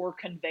emotions or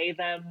convey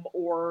them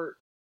or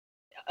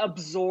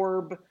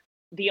absorb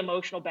the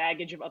emotional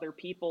baggage of other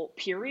people,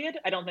 period.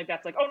 I don't think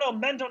that's like, oh no,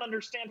 men don't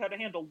understand how to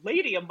handle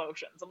lady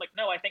emotions. I'm like,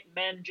 no, I think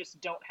men just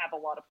don't have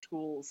a lot of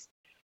tools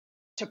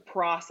to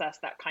process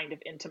that kind of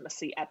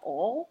intimacy at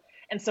all.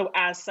 And so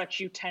as such,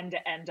 you tend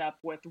to end up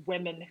with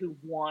women who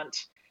want,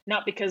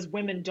 not because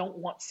women don't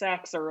want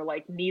sex or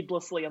like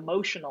needlessly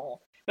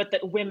emotional, but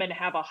that women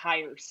have a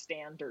higher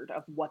standard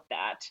of what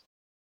that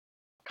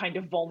kind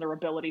of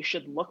vulnerability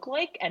should look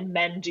like, and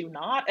men do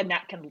not. And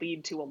that can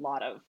lead to a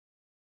lot of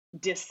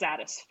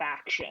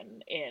dissatisfaction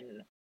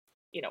in,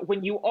 you know,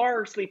 when you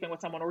are sleeping with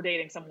someone or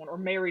dating someone or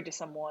married to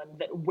someone,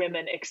 that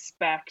women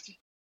expect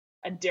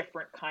a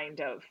different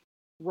kind of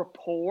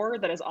rapport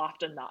that is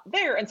often not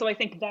there. And so I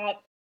think that,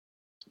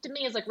 to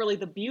me, is like really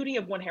the beauty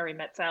of When Harry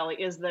Met Sally,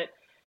 is that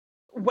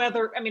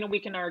whether, I mean, we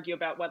can argue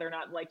about whether or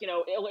not, like, you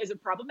know, is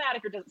it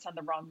problematic or does it send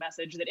the wrong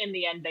message, that in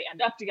the end they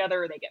end up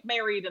together, they get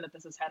married, and that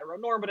this is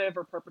heteronormative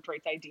or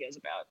perpetrates ideas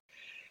about,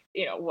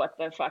 you know, what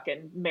the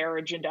fucking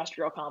marriage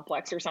industrial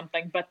complex or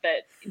something, but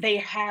that they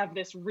have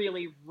this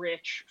really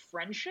rich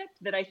friendship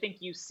that I think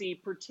you see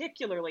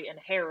particularly in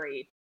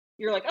Harry.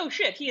 You're like, oh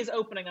shit, he is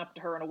opening up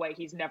to her in a way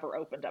he's never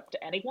opened up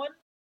to anyone.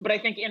 But I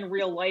think in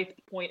real life,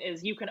 the point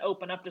is you can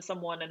open up to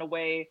someone in a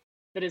way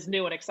that is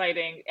new and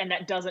exciting, and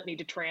that doesn't need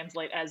to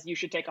translate as you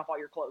should take off all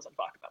your clothes and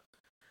fuck them.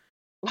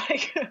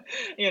 Like,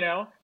 you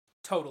know?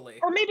 Totally.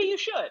 Or maybe you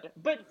should,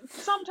 but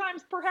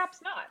sometimes perhaps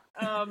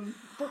not.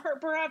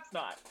 Perhaps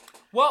not.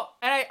 Well,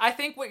 and I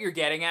think what you're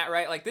getting at,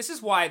 right? Like, this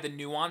is why the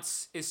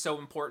nuance is so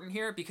important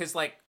here, because,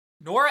 like,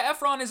 Nora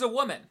Ephron is a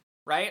woman,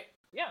 right?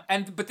 Yeah.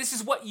 But this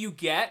is what you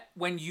get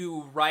when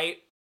you write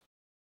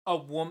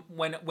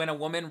when a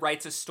woman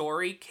writes a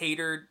story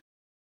catered,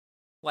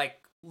 like,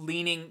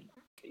 leaning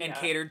and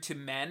catered to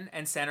men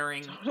and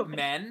centering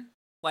men.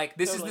 Like,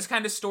 this is this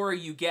kind of story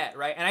you get,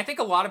 right? And I think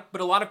a lot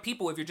of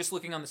people, if you're just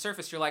looking on the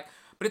surface, you're like,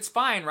 but it's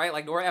fine, right?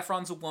 Like, Nora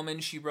Ephron's a woman,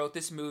 she wrote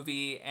this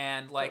movie,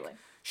 and, like,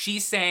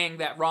 she's saying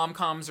that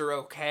rom-coms are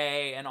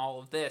okay and all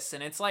of this.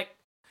 And it's like,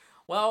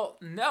 well,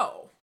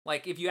 no.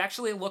 Like, if you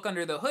actually look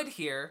under the hood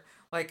here,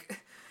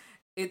 like,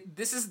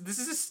 this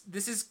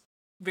is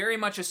very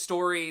much a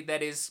story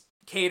that is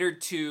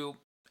catered to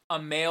a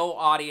male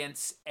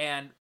audience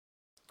and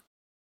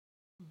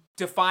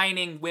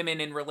defining women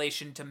in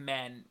relation to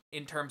men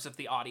in terms of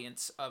the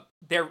audience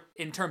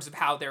in terms of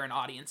how they're an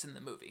audience in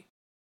the movie,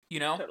 you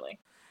know? Totally.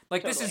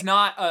 Like, this is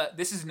not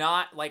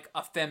like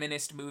a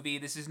feminist movie.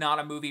 This is not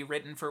a movie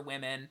written for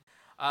women.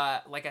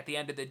 Like, at the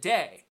end of the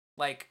day,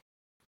 like,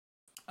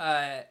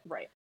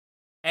 right.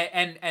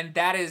 And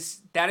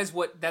that's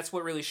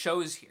what really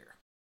shows here.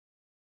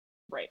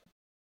 Right.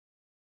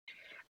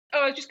 Oh,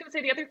 I was just gonna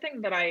say, the other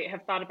thing that I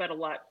have thought about a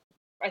lot,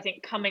 I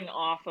think, coming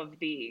off of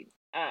the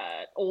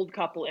old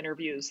couple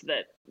interviews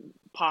that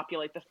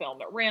populate the film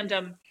at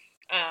random.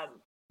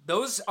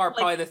 Those are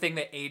probably the thing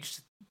that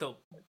aged the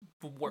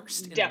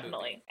worst.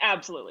 Definitely.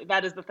 Absolutely.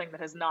 That is the thing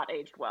that has not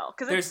aged well.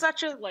 Because it's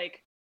such a,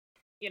 like,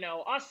 you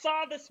know, I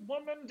saw this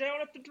woman down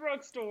at the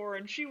drugstore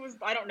and she was,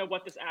 I don't know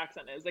what this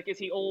accent is. Like, is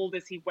he old?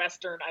 Is he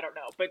Western? I don't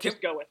know. But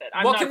just go with it.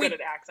 I'm not good at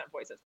accent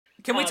voices.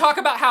 Can we talk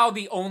about how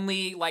the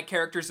only, like,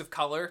 characters of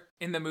color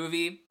in the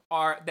movie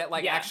are, that,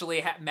 like,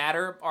 actually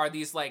matter, are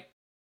these, like,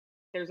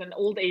 there's an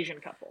old Asian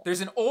couple.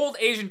 There's an old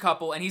Asian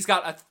couple, and he's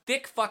got a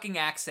thick fucking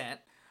accent.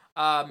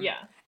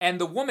 And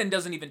the woman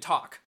doesn't even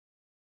talk.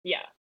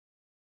 Yeah.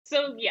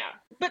 So, yeah.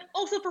 But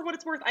also, for what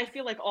it's worth, I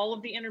feel like all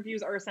of the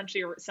interviews are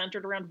essentially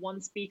centered around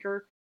one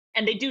speaker,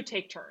 and they do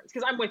take turns.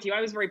 Because I'm with you.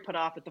 I was very put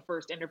off at the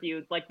first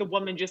interview. Like, the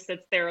woman just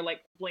sits there, like,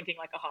 blinking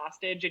like a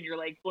hostage, and you're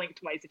like, blink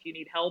twice if you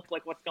need help.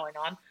 Like, what's going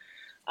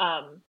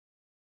on?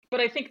 But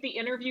I think the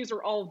interviews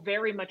are all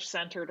very much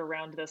centered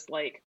around this,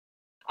 like,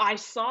 I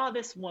saw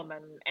this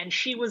woman, and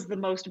she was the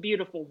most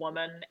beautiful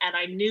woman, and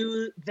I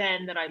knew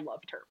then that I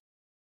loved her.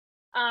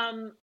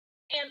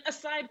 And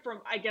aside from,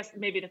 I guess,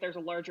 maybe that there's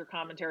a larger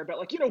commentary about,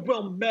 like, you know,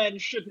 well, men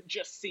shouldn't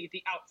just see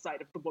the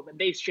outside of the woman.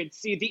 They should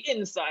see the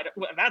inside.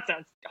 Well, that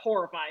sounds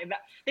horrifying.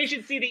 They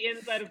should see the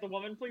inside of the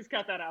woman. Please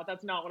cut that out.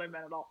 That's not what I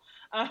meant at all.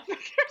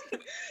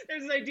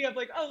 There's this idea of,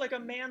 like, oh, like, a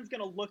man's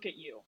going to look at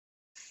you,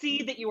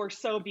 see that you are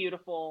so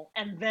beautiful,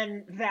 and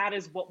then that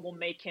is what will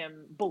make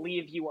him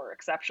believe you are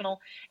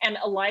exceptional. And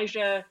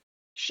Elijah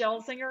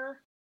Schlesinger,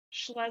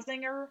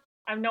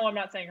 I know I'm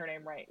not saying her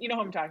name right. You know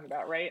who I'm talking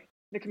about, right?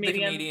 The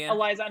comedian.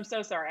 Eliza, I'm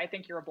so sorry. I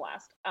think you're a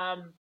blast.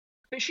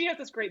 But she has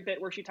this great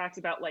bit where she talks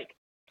about, like,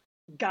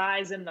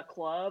 guys in the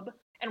club,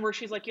 and where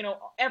she's like, you know,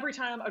 every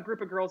time a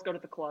group of girls go to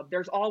the club,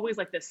 there's always,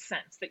 like, this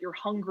sense that you're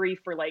hungry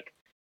for, like,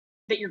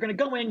 that you're going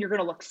to go in, you're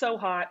going to look so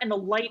hot, and the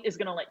light is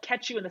going to, like,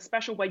 catch you in a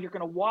special way. You're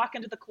going to walk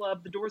into the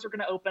club, the doors are going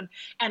to open,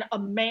 and a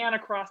man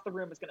across the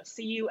room is going to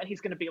see you, and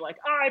he's going to be like,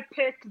 I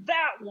picked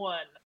that one,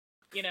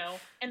 you know?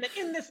 And then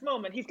in this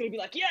moment, he's going to be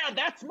like, yeah,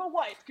 that's my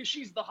wife, because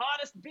she's the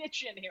hottest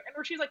bitch in here. And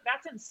where she's like,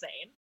 that's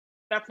insane.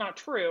 That's not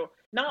true.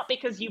 Not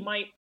because you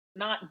might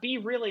not be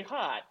really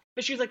hot,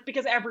 but she's like,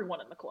 because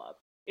everyone in the club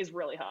is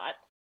really hot.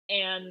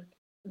 And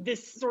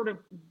this sort of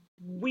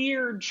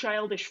weird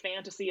childish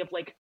fantasy of,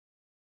 like,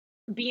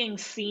 being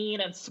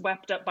seen and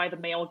swept up by the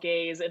male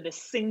gaze in this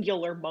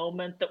singular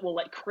moment that will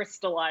like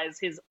crystallize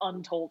his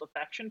untold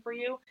affection for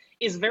you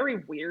is very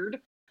weird.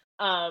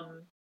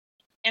 Um,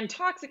 and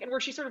toxic, and where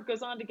she sort of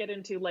goes on to get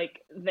into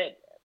like that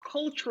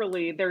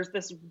culturally there's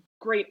this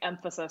great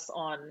emphasis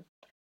on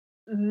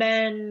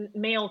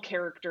male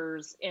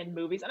characters in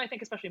movies, and I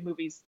think especially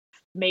movies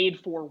made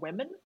for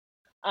women,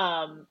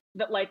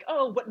 that like,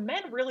 oh, what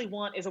men really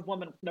want is a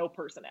woman with no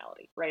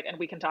personality, right? And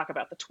we can talk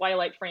about the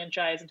Twilight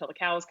franchise until the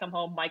cows come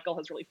home. Michael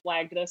has really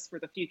flagged this for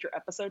the future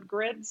episode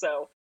grid,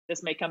 so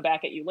this may come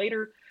back at you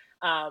later.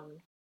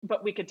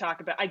 But we could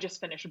talk about, I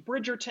just finished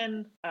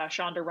Bridgerton,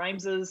 Shonda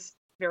Rhimes's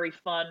very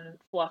fun,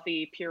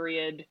 fluffy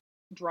period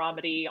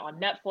dramedy on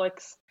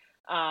Netflix.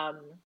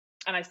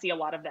 And I see a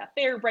lot of that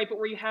there, right? But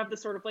where you have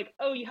this sort of like,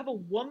 oh, you have a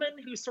woman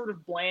who's sort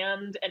of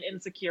bland and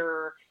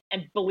insecure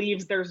and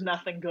believes there's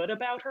nothing good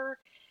about her.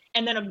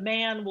 And then a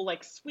man will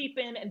like sweep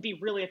in and be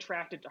really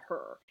attracted to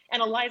her.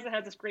 And Eliza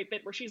has this great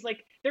bit where she's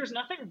like, there's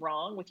nothing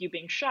wrong with you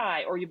being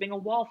shy or you being a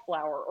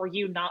wallflower or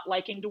you not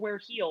liking to wear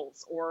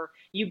heels or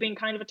you being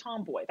kind of a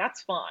tomboy.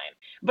 That's fine.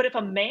 But if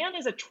a man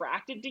is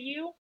attracted to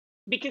you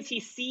because he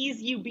sees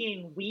you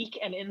being weak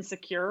and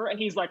insecure and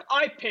he's like,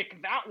 I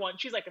pick that one,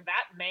 she's like,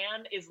 that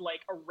man is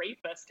like a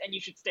rapist and you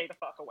should stay the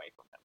fuck away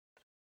from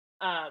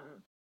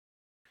him.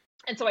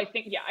 And so I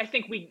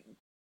think we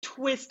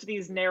twist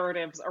these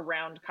narratives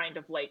around kind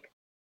of like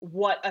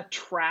what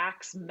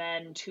attracts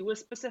men to a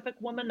specific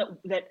woman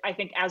that I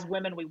think as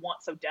women we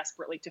want so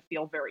desperately to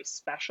feel very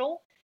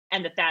special,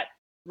 and that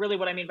really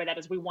what I mean by that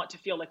is we want to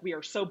feel like we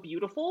are so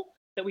beautiful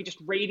that we just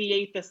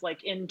radiate this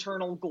like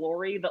internal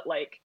glory that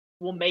like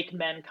will make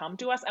men come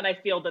to us. And I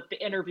feel that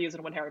the interviews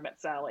in When Harry Met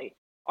Sally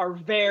are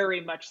very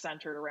much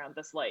centered around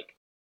this like,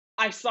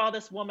 I saw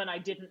this woman I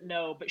didn't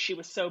know, but she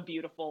was so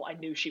beautiful, I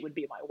knew she would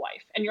be my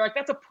wife. And you're like,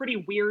 that's a pretty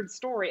weird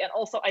story. And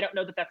also, I don't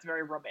know that that's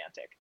very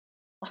romantic.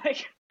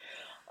 Like,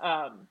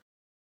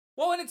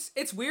 well, and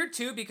it's weird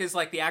too because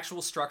like the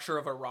actual structure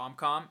of a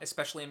rom-com,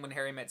 especially in When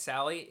Harry Met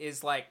Sally,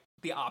 is like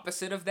the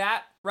opposite of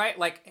that, right?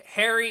 Like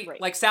Harry, right.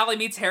 Like Sally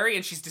meets Harry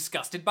and she's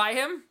disgusted by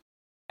him,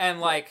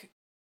 and like,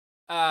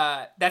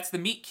 that's the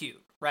meet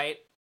cute, right?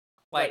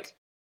 Like, right.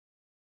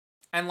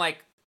 And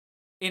like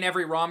in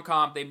every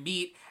rom-com they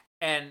meet.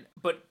 And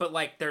but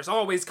like there's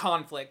always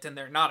conflict and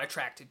they're not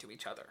attracted to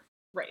each other.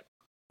 Right.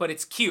 But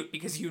it's cute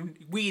because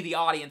we the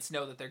audience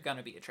know that they're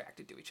gonna be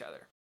attracted to each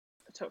other.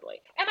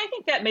 Totally. And I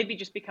think that maybe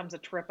just becomes a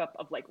trip up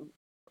of like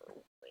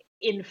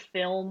in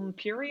film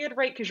period,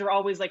 right? Because you're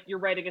always like you're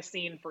writing a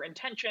scene for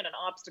intention and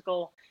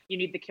obstacle. You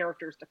need the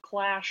characters to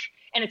clash.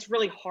 And it's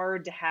really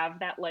hard to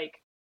have that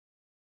like,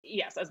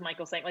 yes, as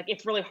Michael's saying, like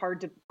it's really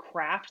hard to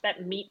craft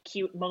that meet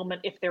cute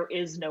moment if there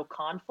is no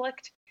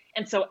conflict.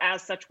 And so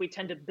as such, we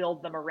tend to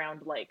build them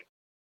around like,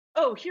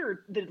 oh,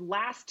 here, the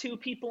last two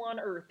people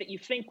on Earth that you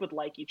think would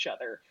like each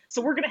other.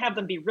 So we're going to have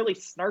them be really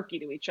snarky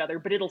to each other,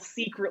 but it'll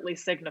secretly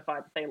signify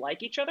that they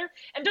like each other.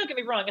 And don't get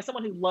me wrong, as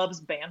someone who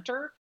loves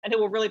banter and who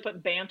will really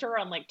put banter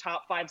on like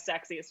top 5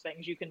 sexiest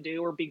things you can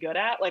do or be good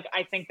at, like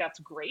I think that's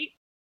great.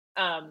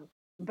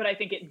 But I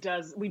think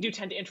we do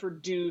tend to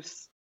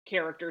introduce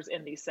characters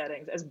in these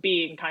settings as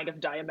being kind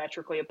of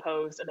diametrically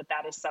opposed and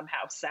that is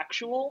somehow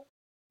sexual.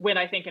 When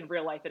I think in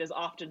real life it is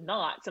often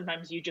not.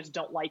 Sometimes you just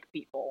don't like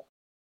people,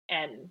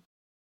 and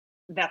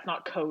that's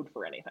not code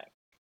for anything.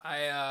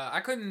 I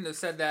couldn't have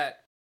said that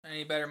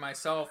any better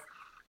myself.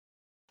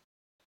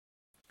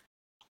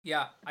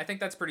 Yeah, I think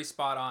that's pretty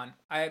spot on.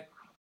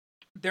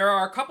 There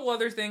are a couple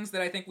other things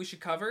that I think we should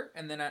cover,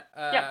 and then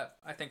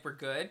I think we're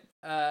good.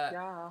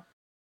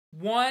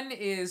 One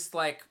is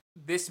like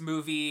this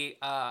movie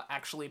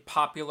actually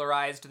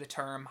popularized the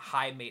term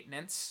high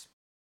maintenance.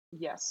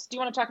 Yes. Do you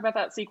want to talk about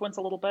that sequence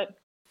a little bit?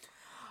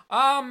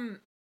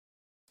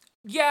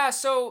 Yeah,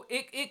 so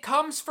it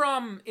comes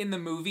from in the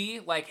movie,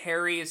 like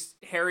Harry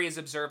is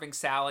observing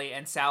Sally,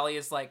 and Sally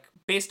is like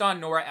based on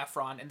Nora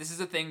Ephron, and this is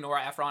a thing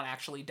Nora Ephron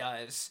actually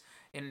does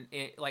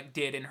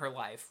did in her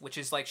life, which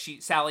is like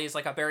Sally is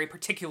like a very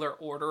particular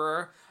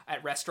orderer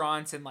at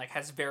restaurants and like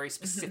has very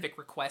specific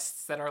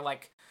requests that are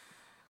like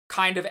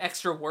kind of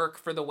extra work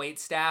for the wait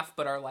staff,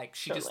 but are like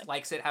she just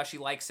likes it how she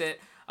likes it.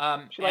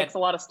 She likes a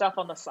lot of stuff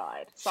on the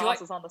side.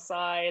 Sauces on the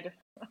side.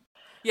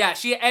 Yeah,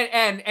 she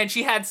and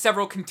she had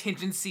several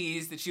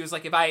contingencies that she was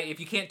like, if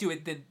you can't do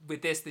it then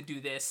with this, then do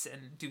this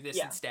and do this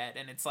instead.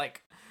 And it's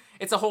like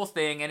it's a whole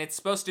thing, and it's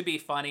supposed to be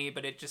funny,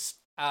 but it just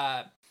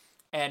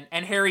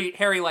and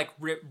Harry like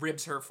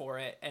ribs her for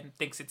it and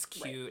thinks it's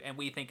cute, and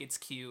we think it's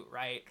cute,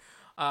 right?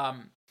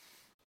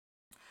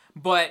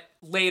 But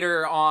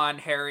later on,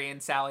 Harry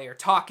and Sally are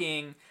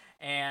talking,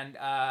 and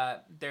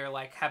they're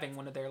like having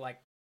one of their like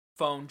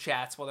phone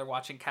chats while they're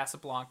watching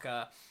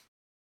Casablanca,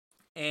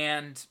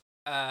 and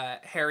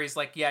Harry's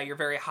like, yeah, you're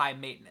very high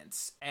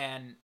maintenance,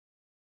 and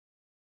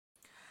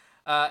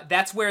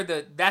that's where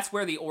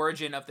the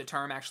origin of the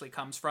term actually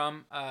comes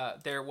from.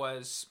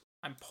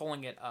 I'm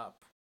pulling it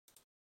up.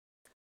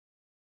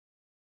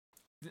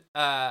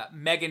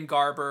 Megan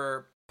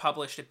Garber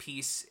published a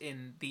piece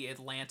in The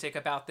Atlantic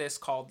about this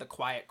called "The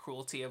Quiet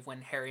Cruelty of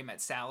When Harry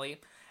Met Sally,"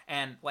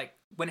 And like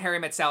When Harry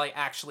Met Sally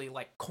actually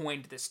like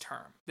coined this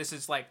term. This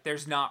is like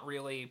there's not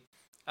really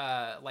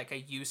like a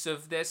use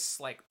of this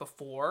like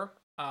before.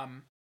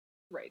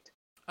 Right.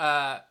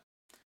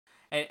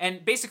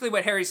 And basically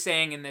what Harry's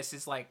saying in this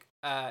is like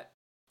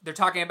they're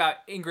talking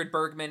about Ingrid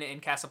Bergman in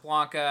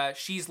Casablanca.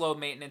 She's low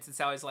maintenance, and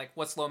Sally's like,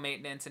 what's low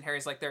maintenance? And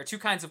Harry's like, there are two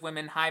kinds of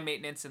women, high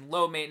maintenance and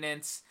low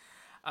maintenance.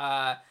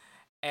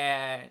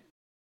 And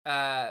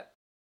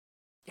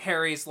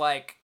Harry's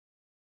like,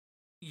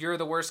 you're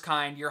the worst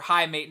kind. You're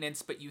high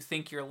maintenance, but you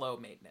think you're low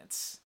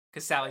maintenance.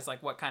 Because Sally's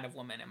like, what kind of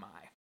woman am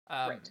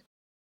I? Right.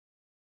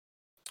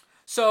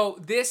 So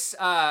this...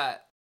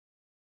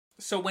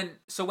 So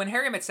when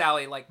Harry Met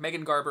Sally, like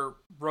Megan Garber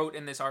wrote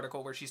in this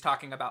article where she's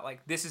talking about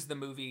like this is the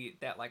movie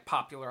that like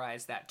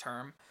popularized that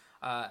term,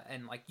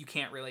 and like you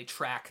can't really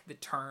track the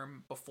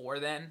term before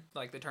then,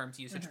 like the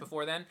term's usage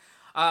before then,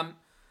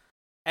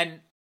 and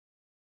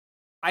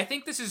I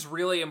think this is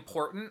really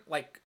important.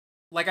 Like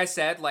I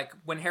said, like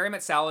When Harry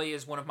Met Sally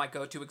is one of my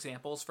go-to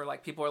examples for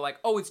like people are like,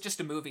 oh, it's just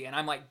a movie, and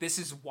I'm like, this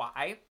is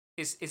why.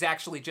 Is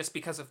actually just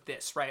because of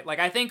this, right? Like,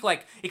 I think,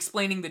 like,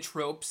 explaining the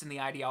tropes and the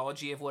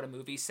ideology of what a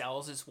movie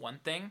sells is one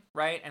thing,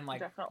 right? And,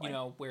 like, Definitely. you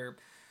know, we're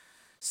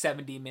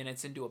 70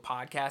 minutes into a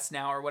podcast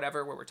now or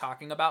whatever where we're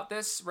talking about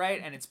this, right?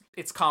 And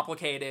it's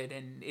complicated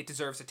and it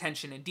deserves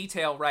attention and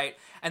detail, right?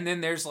 And then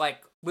there's,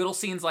 like, little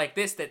scenes like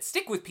this that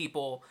stick with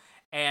people,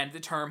 and the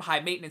term high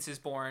maintenance is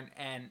born,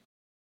 and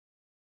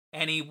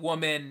any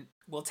woman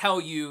will tell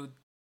you,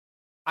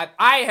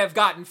 I have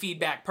gotten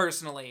feedback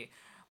personally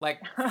like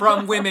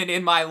from women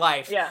in my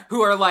life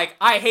who are like,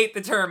 I hate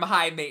the term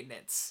high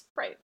maintenance.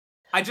 Right.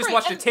 I just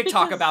watched a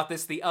TikTok about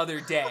this the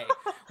other day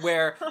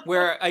where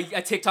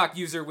a TikTok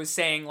user was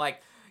saying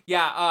like,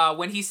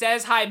 when he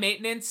says high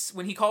maintenance,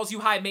 when he calls you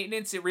high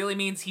maintenance, it really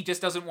means he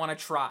just doesn't want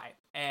to try.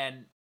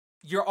 And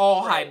you're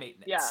all high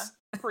maintenance.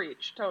 Yeah.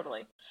 Preach.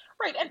 Totally.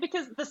 Right. And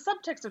because the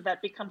subtext of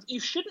that becomes, you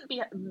shouldn't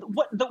be,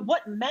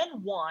 what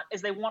men want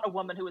is they want a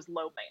woman who is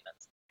low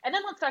maintenance. And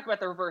then let's talk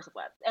about the reverse of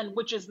that, and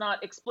which is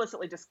not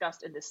explicitly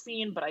discussed in this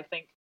scene, but I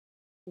think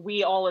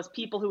we all as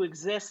people who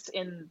exist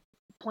in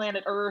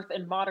planet Earth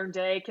in modern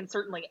day can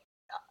certainly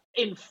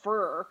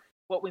infer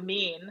what we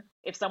mean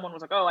if someone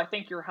was like, oh, I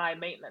think you're high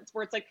maintenance,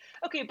 where it's like,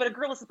 okay, but a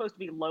girl is supposed to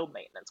be low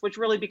maintenance, which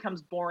really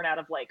becomes born out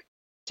of like,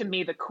 to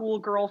me, the cool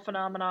girl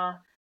phenomena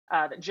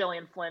that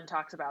Gillian Flynn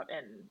talks about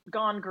in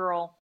Gone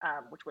Girl,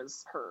 which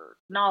was her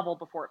novel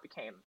before it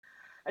became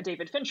a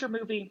David Fincher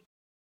movie.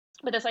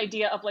 But this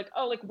idea of like,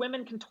 oh, like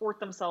women contort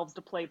themselves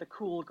to play the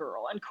cool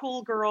girl, and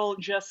cool girl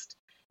just,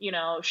 you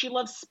know, she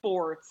loves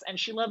sports and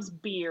she loves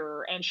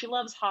beer and she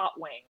loves hot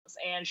wings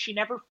and she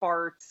never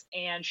farts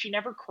and she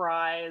never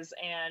cries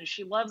and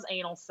she loves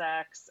anal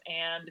sex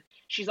and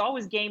she's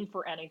always game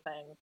for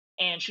anything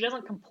and she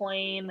doesn't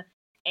complain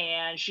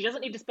and she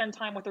doesn't need to spend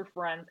time with her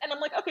friends. And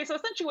I'm like, okay, so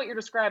essentially what you're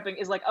describing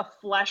is like a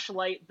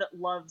fleshlight that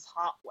loves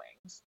hot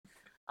wings.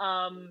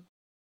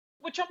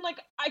 Which I'm like,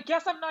 I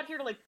guess I'm not here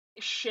to like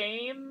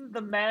shame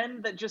the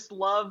men that just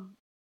love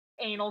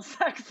anal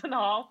sex and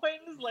hot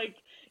wings. Like,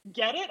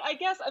 get it, I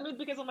guess. I mean,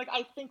 because I'm like,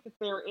 I think that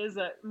there is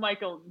a,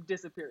 Michael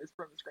disappears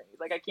from the screen. He's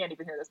like, I can't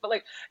even hear this. But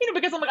like, you know,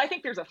 because I'm like, I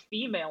think there's a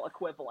female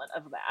equivalent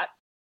of that,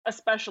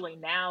 especially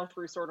now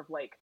through sort of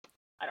like,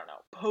 I don't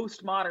know,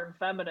 postmodern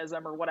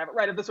feminism or whatever,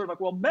 right? Of this sort of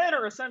like, well, men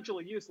are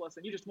essentially useless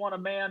and you just want a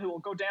man who will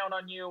go down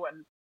on you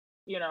and,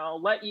 you know,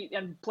 let you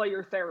and play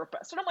your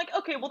therapist. And I'm like,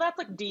 okay, well, that's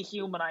like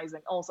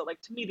dehumanizing also. Like,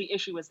 to me, the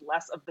issue is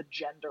less of the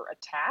gender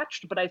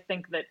attached, but I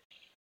think that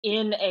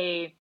in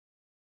a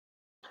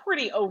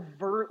pretty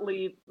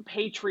overtly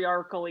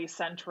patriarchally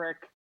centric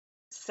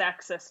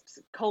sexist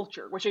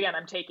culture, which again,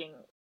 I'm taking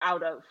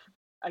out of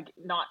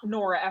not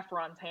Nora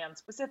Ephron's hands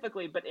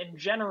specifically, but in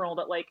general,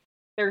 that like,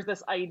 there's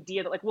this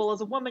idea that like, well,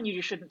 as a woman, you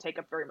just shouldn't take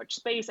up very much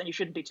space and you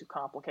shouldn't be too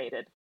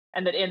complicated.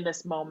 And that in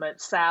this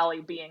moment,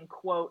 Sally being,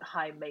 quote,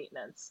 high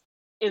maintenance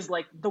is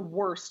like the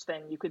worst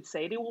thing you could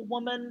say to a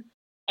woman.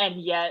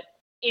 And yet,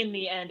 in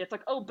the end, it's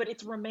like, oh, but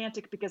it's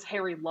romantic because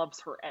Harry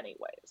loves her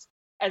anyways.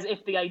 As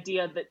if the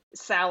idea that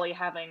Sally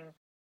having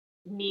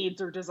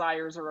needs or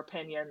desires or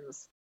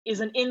opinions is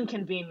an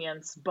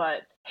inconvenience,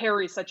 but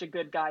Harry's such a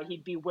good guy,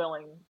 he'd be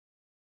willing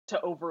to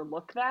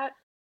overlook that,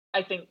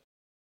 I think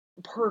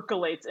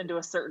percolates into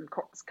a certain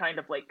kind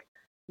of like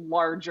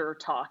larger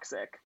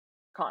toxic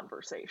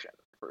conversation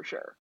for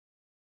sure.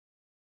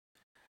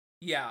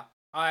 Yeah,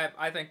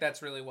 I think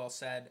that's really well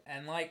said.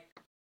 And like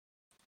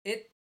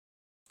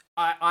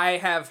I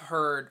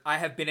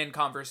have been in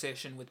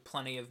conversation with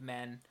plenty of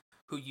men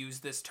who use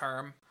this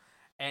term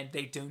and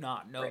they do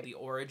not know the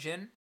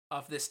origin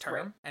of this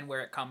term and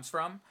where it comes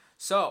from.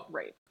 So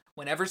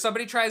whenever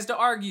somebody tries to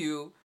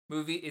argue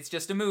it's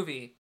just a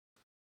movie,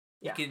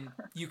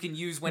 you can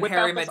use When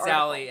Harry Met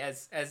Sally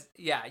as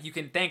you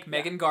can thank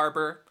Megan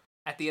Garber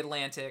at The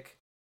Atlantic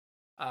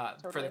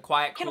for the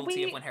quiet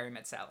cruelty of When Harry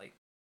Met Sally.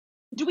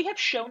 Do we have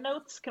show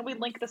notes? Can we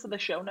link this in the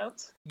show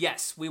notes?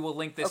 Yes, we will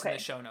link this in the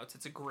show notes.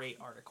 It's a great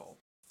article.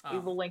 We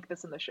will link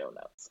this in the show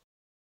notes.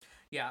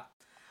 Yeah.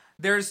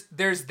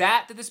 there's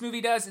that this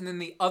movie does, and then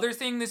the other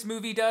thing this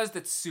movie does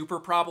that's super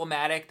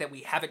problematic that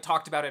we haven't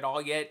talked about at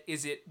all yet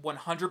is it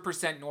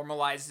 100%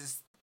 normalizes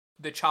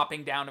the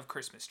chopping down of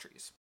Christmas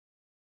trees.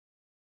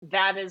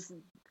 That is,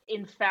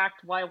 in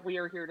fact, why we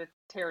are here to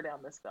tear down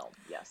this film.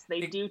 Yes,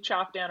 they do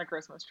chop down a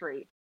Christmas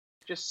tree,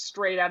 just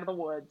straight out of the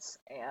woods,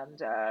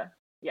 and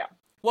yeah.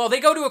 Well,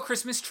 they go to a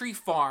Christmas tree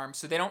farm,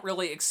 so they don't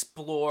really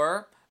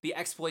explore the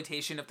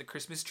exploitation of the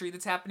Christmas tree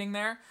that's happening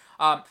there.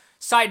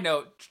 Side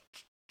note,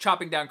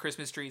 chopping down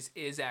Christmas trees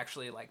is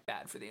actually like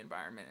bad for the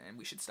environment, and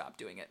we should stop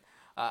doing it.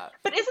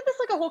 But isn't this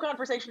like a whole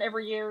conversation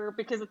every year?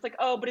 Because it's like,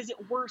 oh, but is it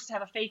worse to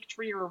have a fake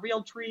tree or a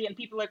real tree? And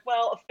people are like,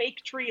 well, a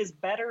fake tree is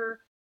better,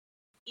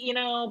 you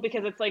know,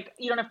 because it's like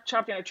you don't have to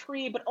chop down a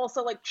tree, but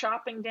also like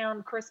chopping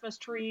down Christmas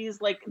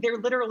trees, like they're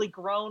literally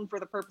grown for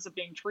the purpose of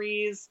being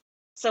trees.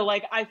 So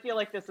like I feel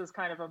like this is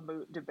kind of a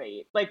moot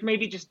debate. Like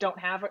maybe just don't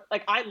have it.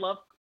 Like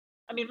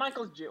I mean,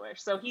 Michael's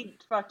Jewish, so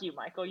fuck you,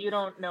 Michael. You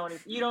don't know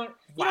anything. You don't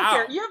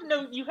care. You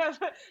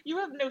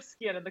have no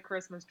skin in the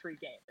Christmas tree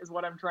game, is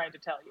what I'm trying to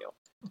tell you.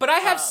 But I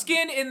have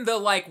skin in the,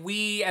 like,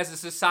 we as a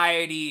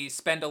society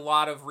spend a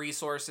lot of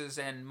resources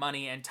and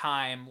money and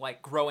time,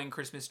 like, growing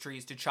Christmas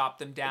trees to chop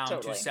them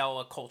down to sell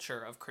a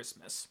culture of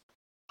Christmas.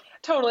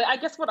 Totally. I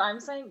guess what I'm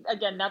saying,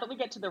 again, now that we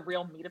get to the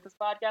real meat of this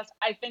podcast,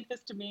 I think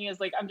this to me is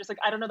like, I'm just like,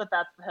 I don't know that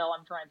that's the hill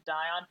I'm trying to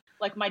die on.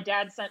 Like, my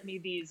dad sent me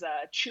these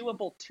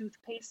chewable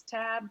toothpaste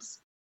tabs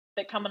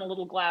that come in a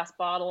little glass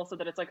bottle so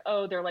that it's like,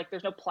 oh, they're like,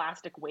 there's no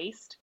plastic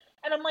waste.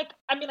 And I'm like,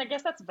 I mean, I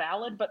guess that's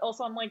valid, but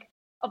also I'm like,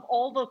 of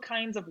all the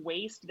kinds of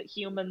waste that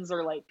humans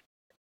are like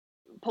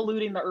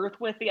polluting the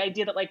earth with, the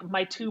idea that like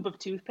my tube of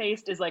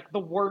toothpaste is like the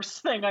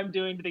worst thing I'm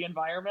doing to the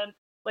environment,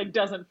 like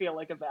doesn't feel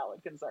like a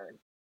valid concern.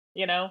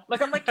 You know,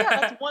 like I'm like,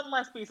 yeah, that's one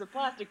less piece of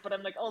plastic, but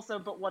I'm like, also,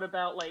 but what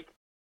about like,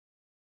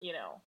 you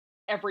know,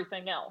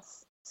 everything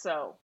else?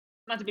 So,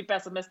 not to be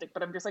pessimistic,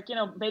 but I'm just like, you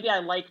know, maybe I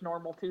like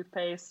normal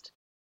toothpaste.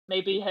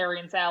 Maybe Harry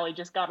and Sally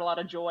just got a lot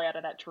of joy out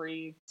of that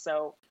tree.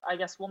 So, I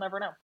guess we'll never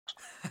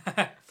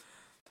know.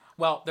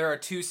 Well, there are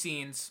two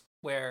scenes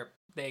where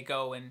they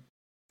go and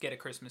get a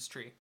Christmas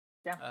tree.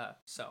 Yeah.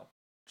 So,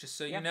 just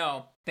so you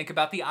know, think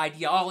about the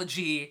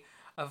ideology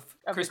of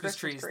Christmas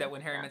trees that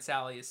When Harry Met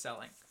Sally is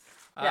selling.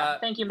 Yeah,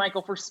 thank you,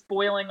 Michael, for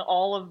spoiling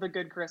all of the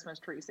good Christmas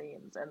tree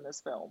scenes in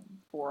this film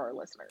for our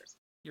listeners.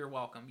 You're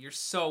welcome. You're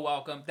so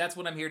welcome. That's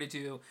what I'm here to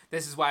do.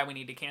 This is why we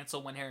need to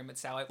cancel When Harry Met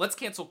Sally. Let's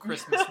cancel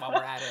Christmas while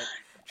we're at it.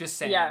 Just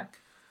saying. Yeah.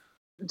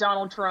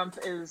 Donald Trump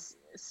is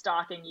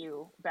stalking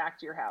you back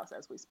to your house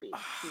as we speak.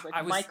 He's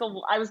like,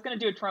 Michael, I was going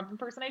to do a Trump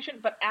impersonation,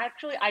 but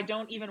actually I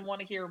don't even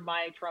want to hear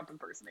my Trump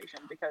impersonation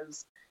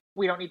because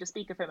we don't need to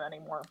speak of him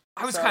anymore.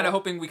 I was kind of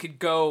hoping we could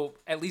go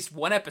at least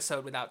one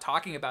episode without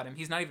talking about him.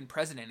 He's not even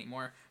president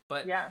anymore.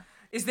 But yeah.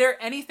 Is there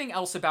anything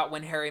else about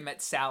When Harry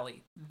Met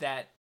Sally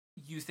that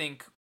you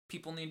think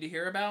people need to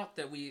hear about?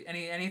 That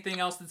anything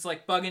else that's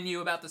like bugging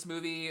you about this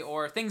movie,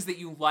 or things that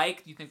you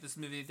like, you think this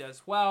movie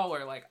does well,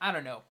 or like, I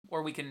don't know,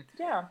 or we can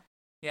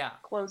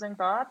closing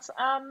thoughts.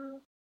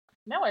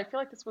 No, I feel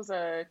like this was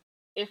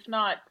if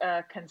not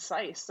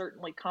concise,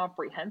 certainly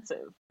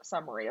comprehensive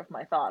summary of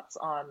my thoughts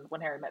on When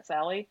Harry Met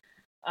Sally.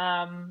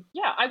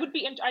 I would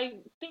be. I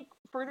think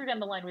further down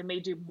the line we may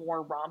do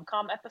more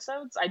rom-com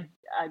episodes. I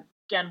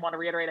again want to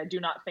reiterate, I do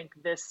not think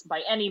this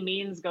by any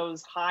means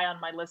goes high on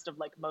my list of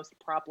like most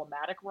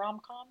problematic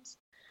rom-coms,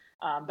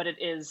 but it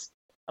is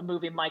a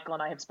movie Michael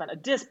and I have spent a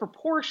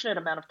disproportionate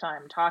amount of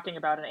time talking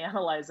about and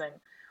analyzing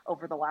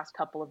over the last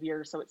couple of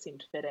years. So it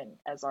seemed fitting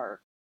as our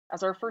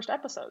first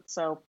episode.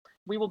 So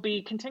we will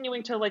be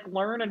continuing to like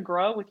learn and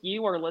grow with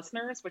you, our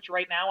listeners, which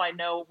right now I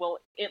know will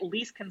at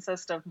least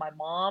consist of my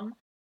mom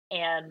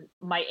and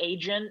my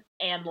agent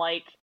and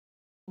like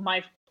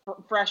my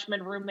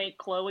freshman roommate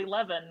Chloe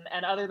Levin.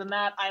 And other than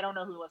that, I don't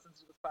know who listens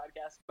to this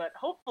podcast, but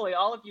hopefully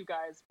all of you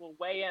guys will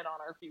weigh in on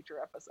our future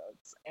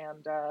episodes.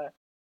 And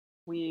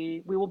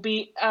we will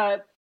be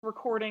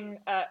recording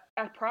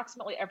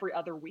approximately every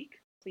other week.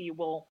 So you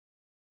will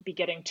be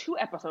getting 2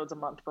 episodes a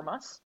month from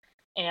us.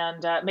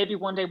 And maybe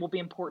one day we'll be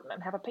important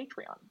and have a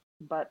Patreon.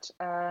 But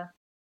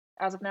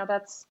as of now,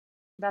 that's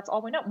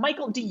all we know.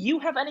 Michael, do you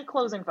have any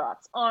closing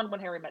thoughts on When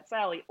Harry Met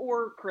Sally,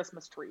 or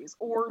Christmas trees,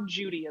 or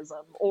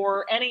Judaism,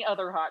 or any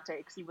other hot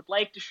takes you would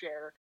like to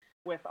share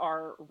with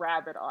our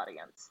rabid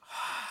audience?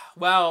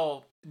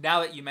 Well,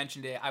 now that you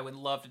mentioned it, I would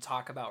love to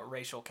talk about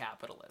racial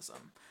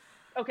capitalism.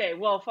 Okay,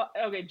 well,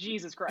 okay,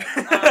 Jesus Christ.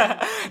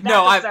 That's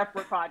a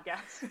separate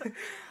podcast.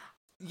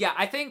 Yeah,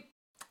 I think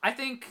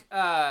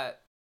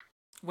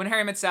When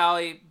Harry Met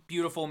Sally,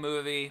 beautiful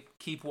movie.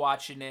 Keep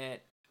watching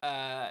it.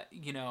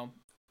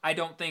 I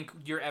don't think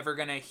you're ever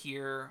going to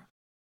hear...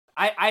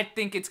 I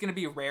think it's going to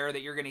be rare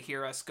that you're going to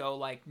hear us go,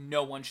 like,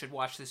 no one should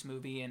watch this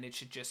movie and it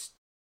should just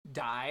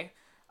die.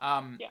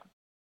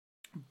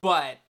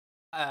 But,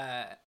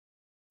 and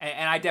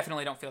I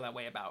definitely don't feel that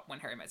way about When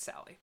Harry Met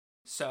Sally.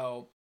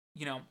 So,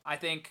 I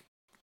think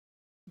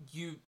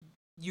you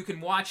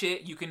can watch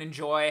it. You can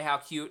enjoy how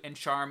cute and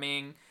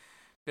charming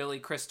Billy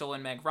Crystal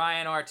and Meg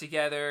Ryan are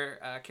together.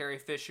 Carrie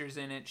Fisher's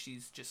in it.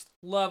 She's just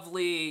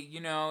lovely. You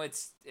know,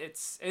 it's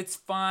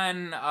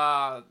fun.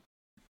 I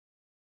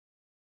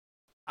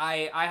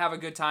have a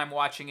good time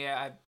watching it.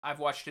 I've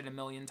watched it a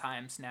million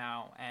times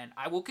now, and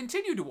I will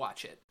continue to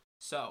watch it.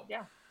 So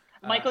yeah,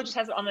 Michael just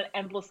has it on an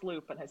endless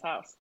loop in his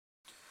house.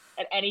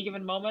 At any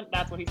given moment,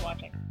 that's what he's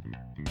watching.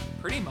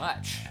 Pretty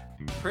much.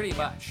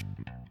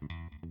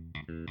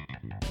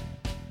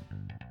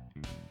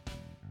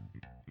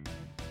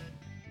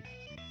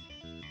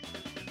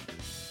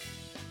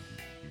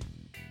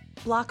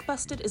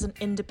 Blockbusted is an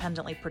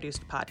independently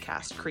produced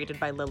podcast created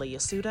by Lily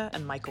Yasuda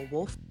and Michael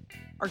Wolf.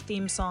 Our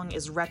theme song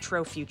is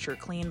Retro Future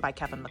Clean by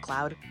Kevin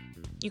MacLeod.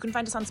 You can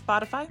find us on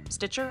Spotify,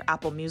 Stitcher,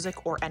 Apple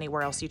Music, or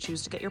anywhere else you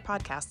choose to get your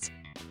podcasts.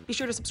 Be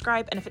sure to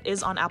subscribe, and if it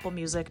is on Apple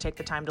Music, take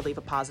the time to leave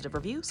a positive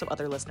review so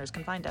other listeners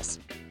can find us.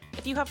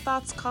 If you have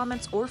thoughts,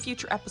 comments, or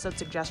future episode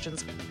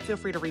suggestions, feel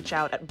free to reach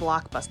out at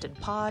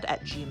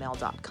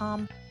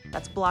blockbustedpod@gmail.com.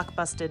 That's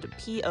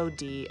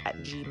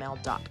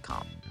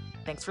blockbustedpod@gmail.com.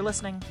 Thanks for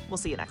listening. We'll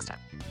see you next time.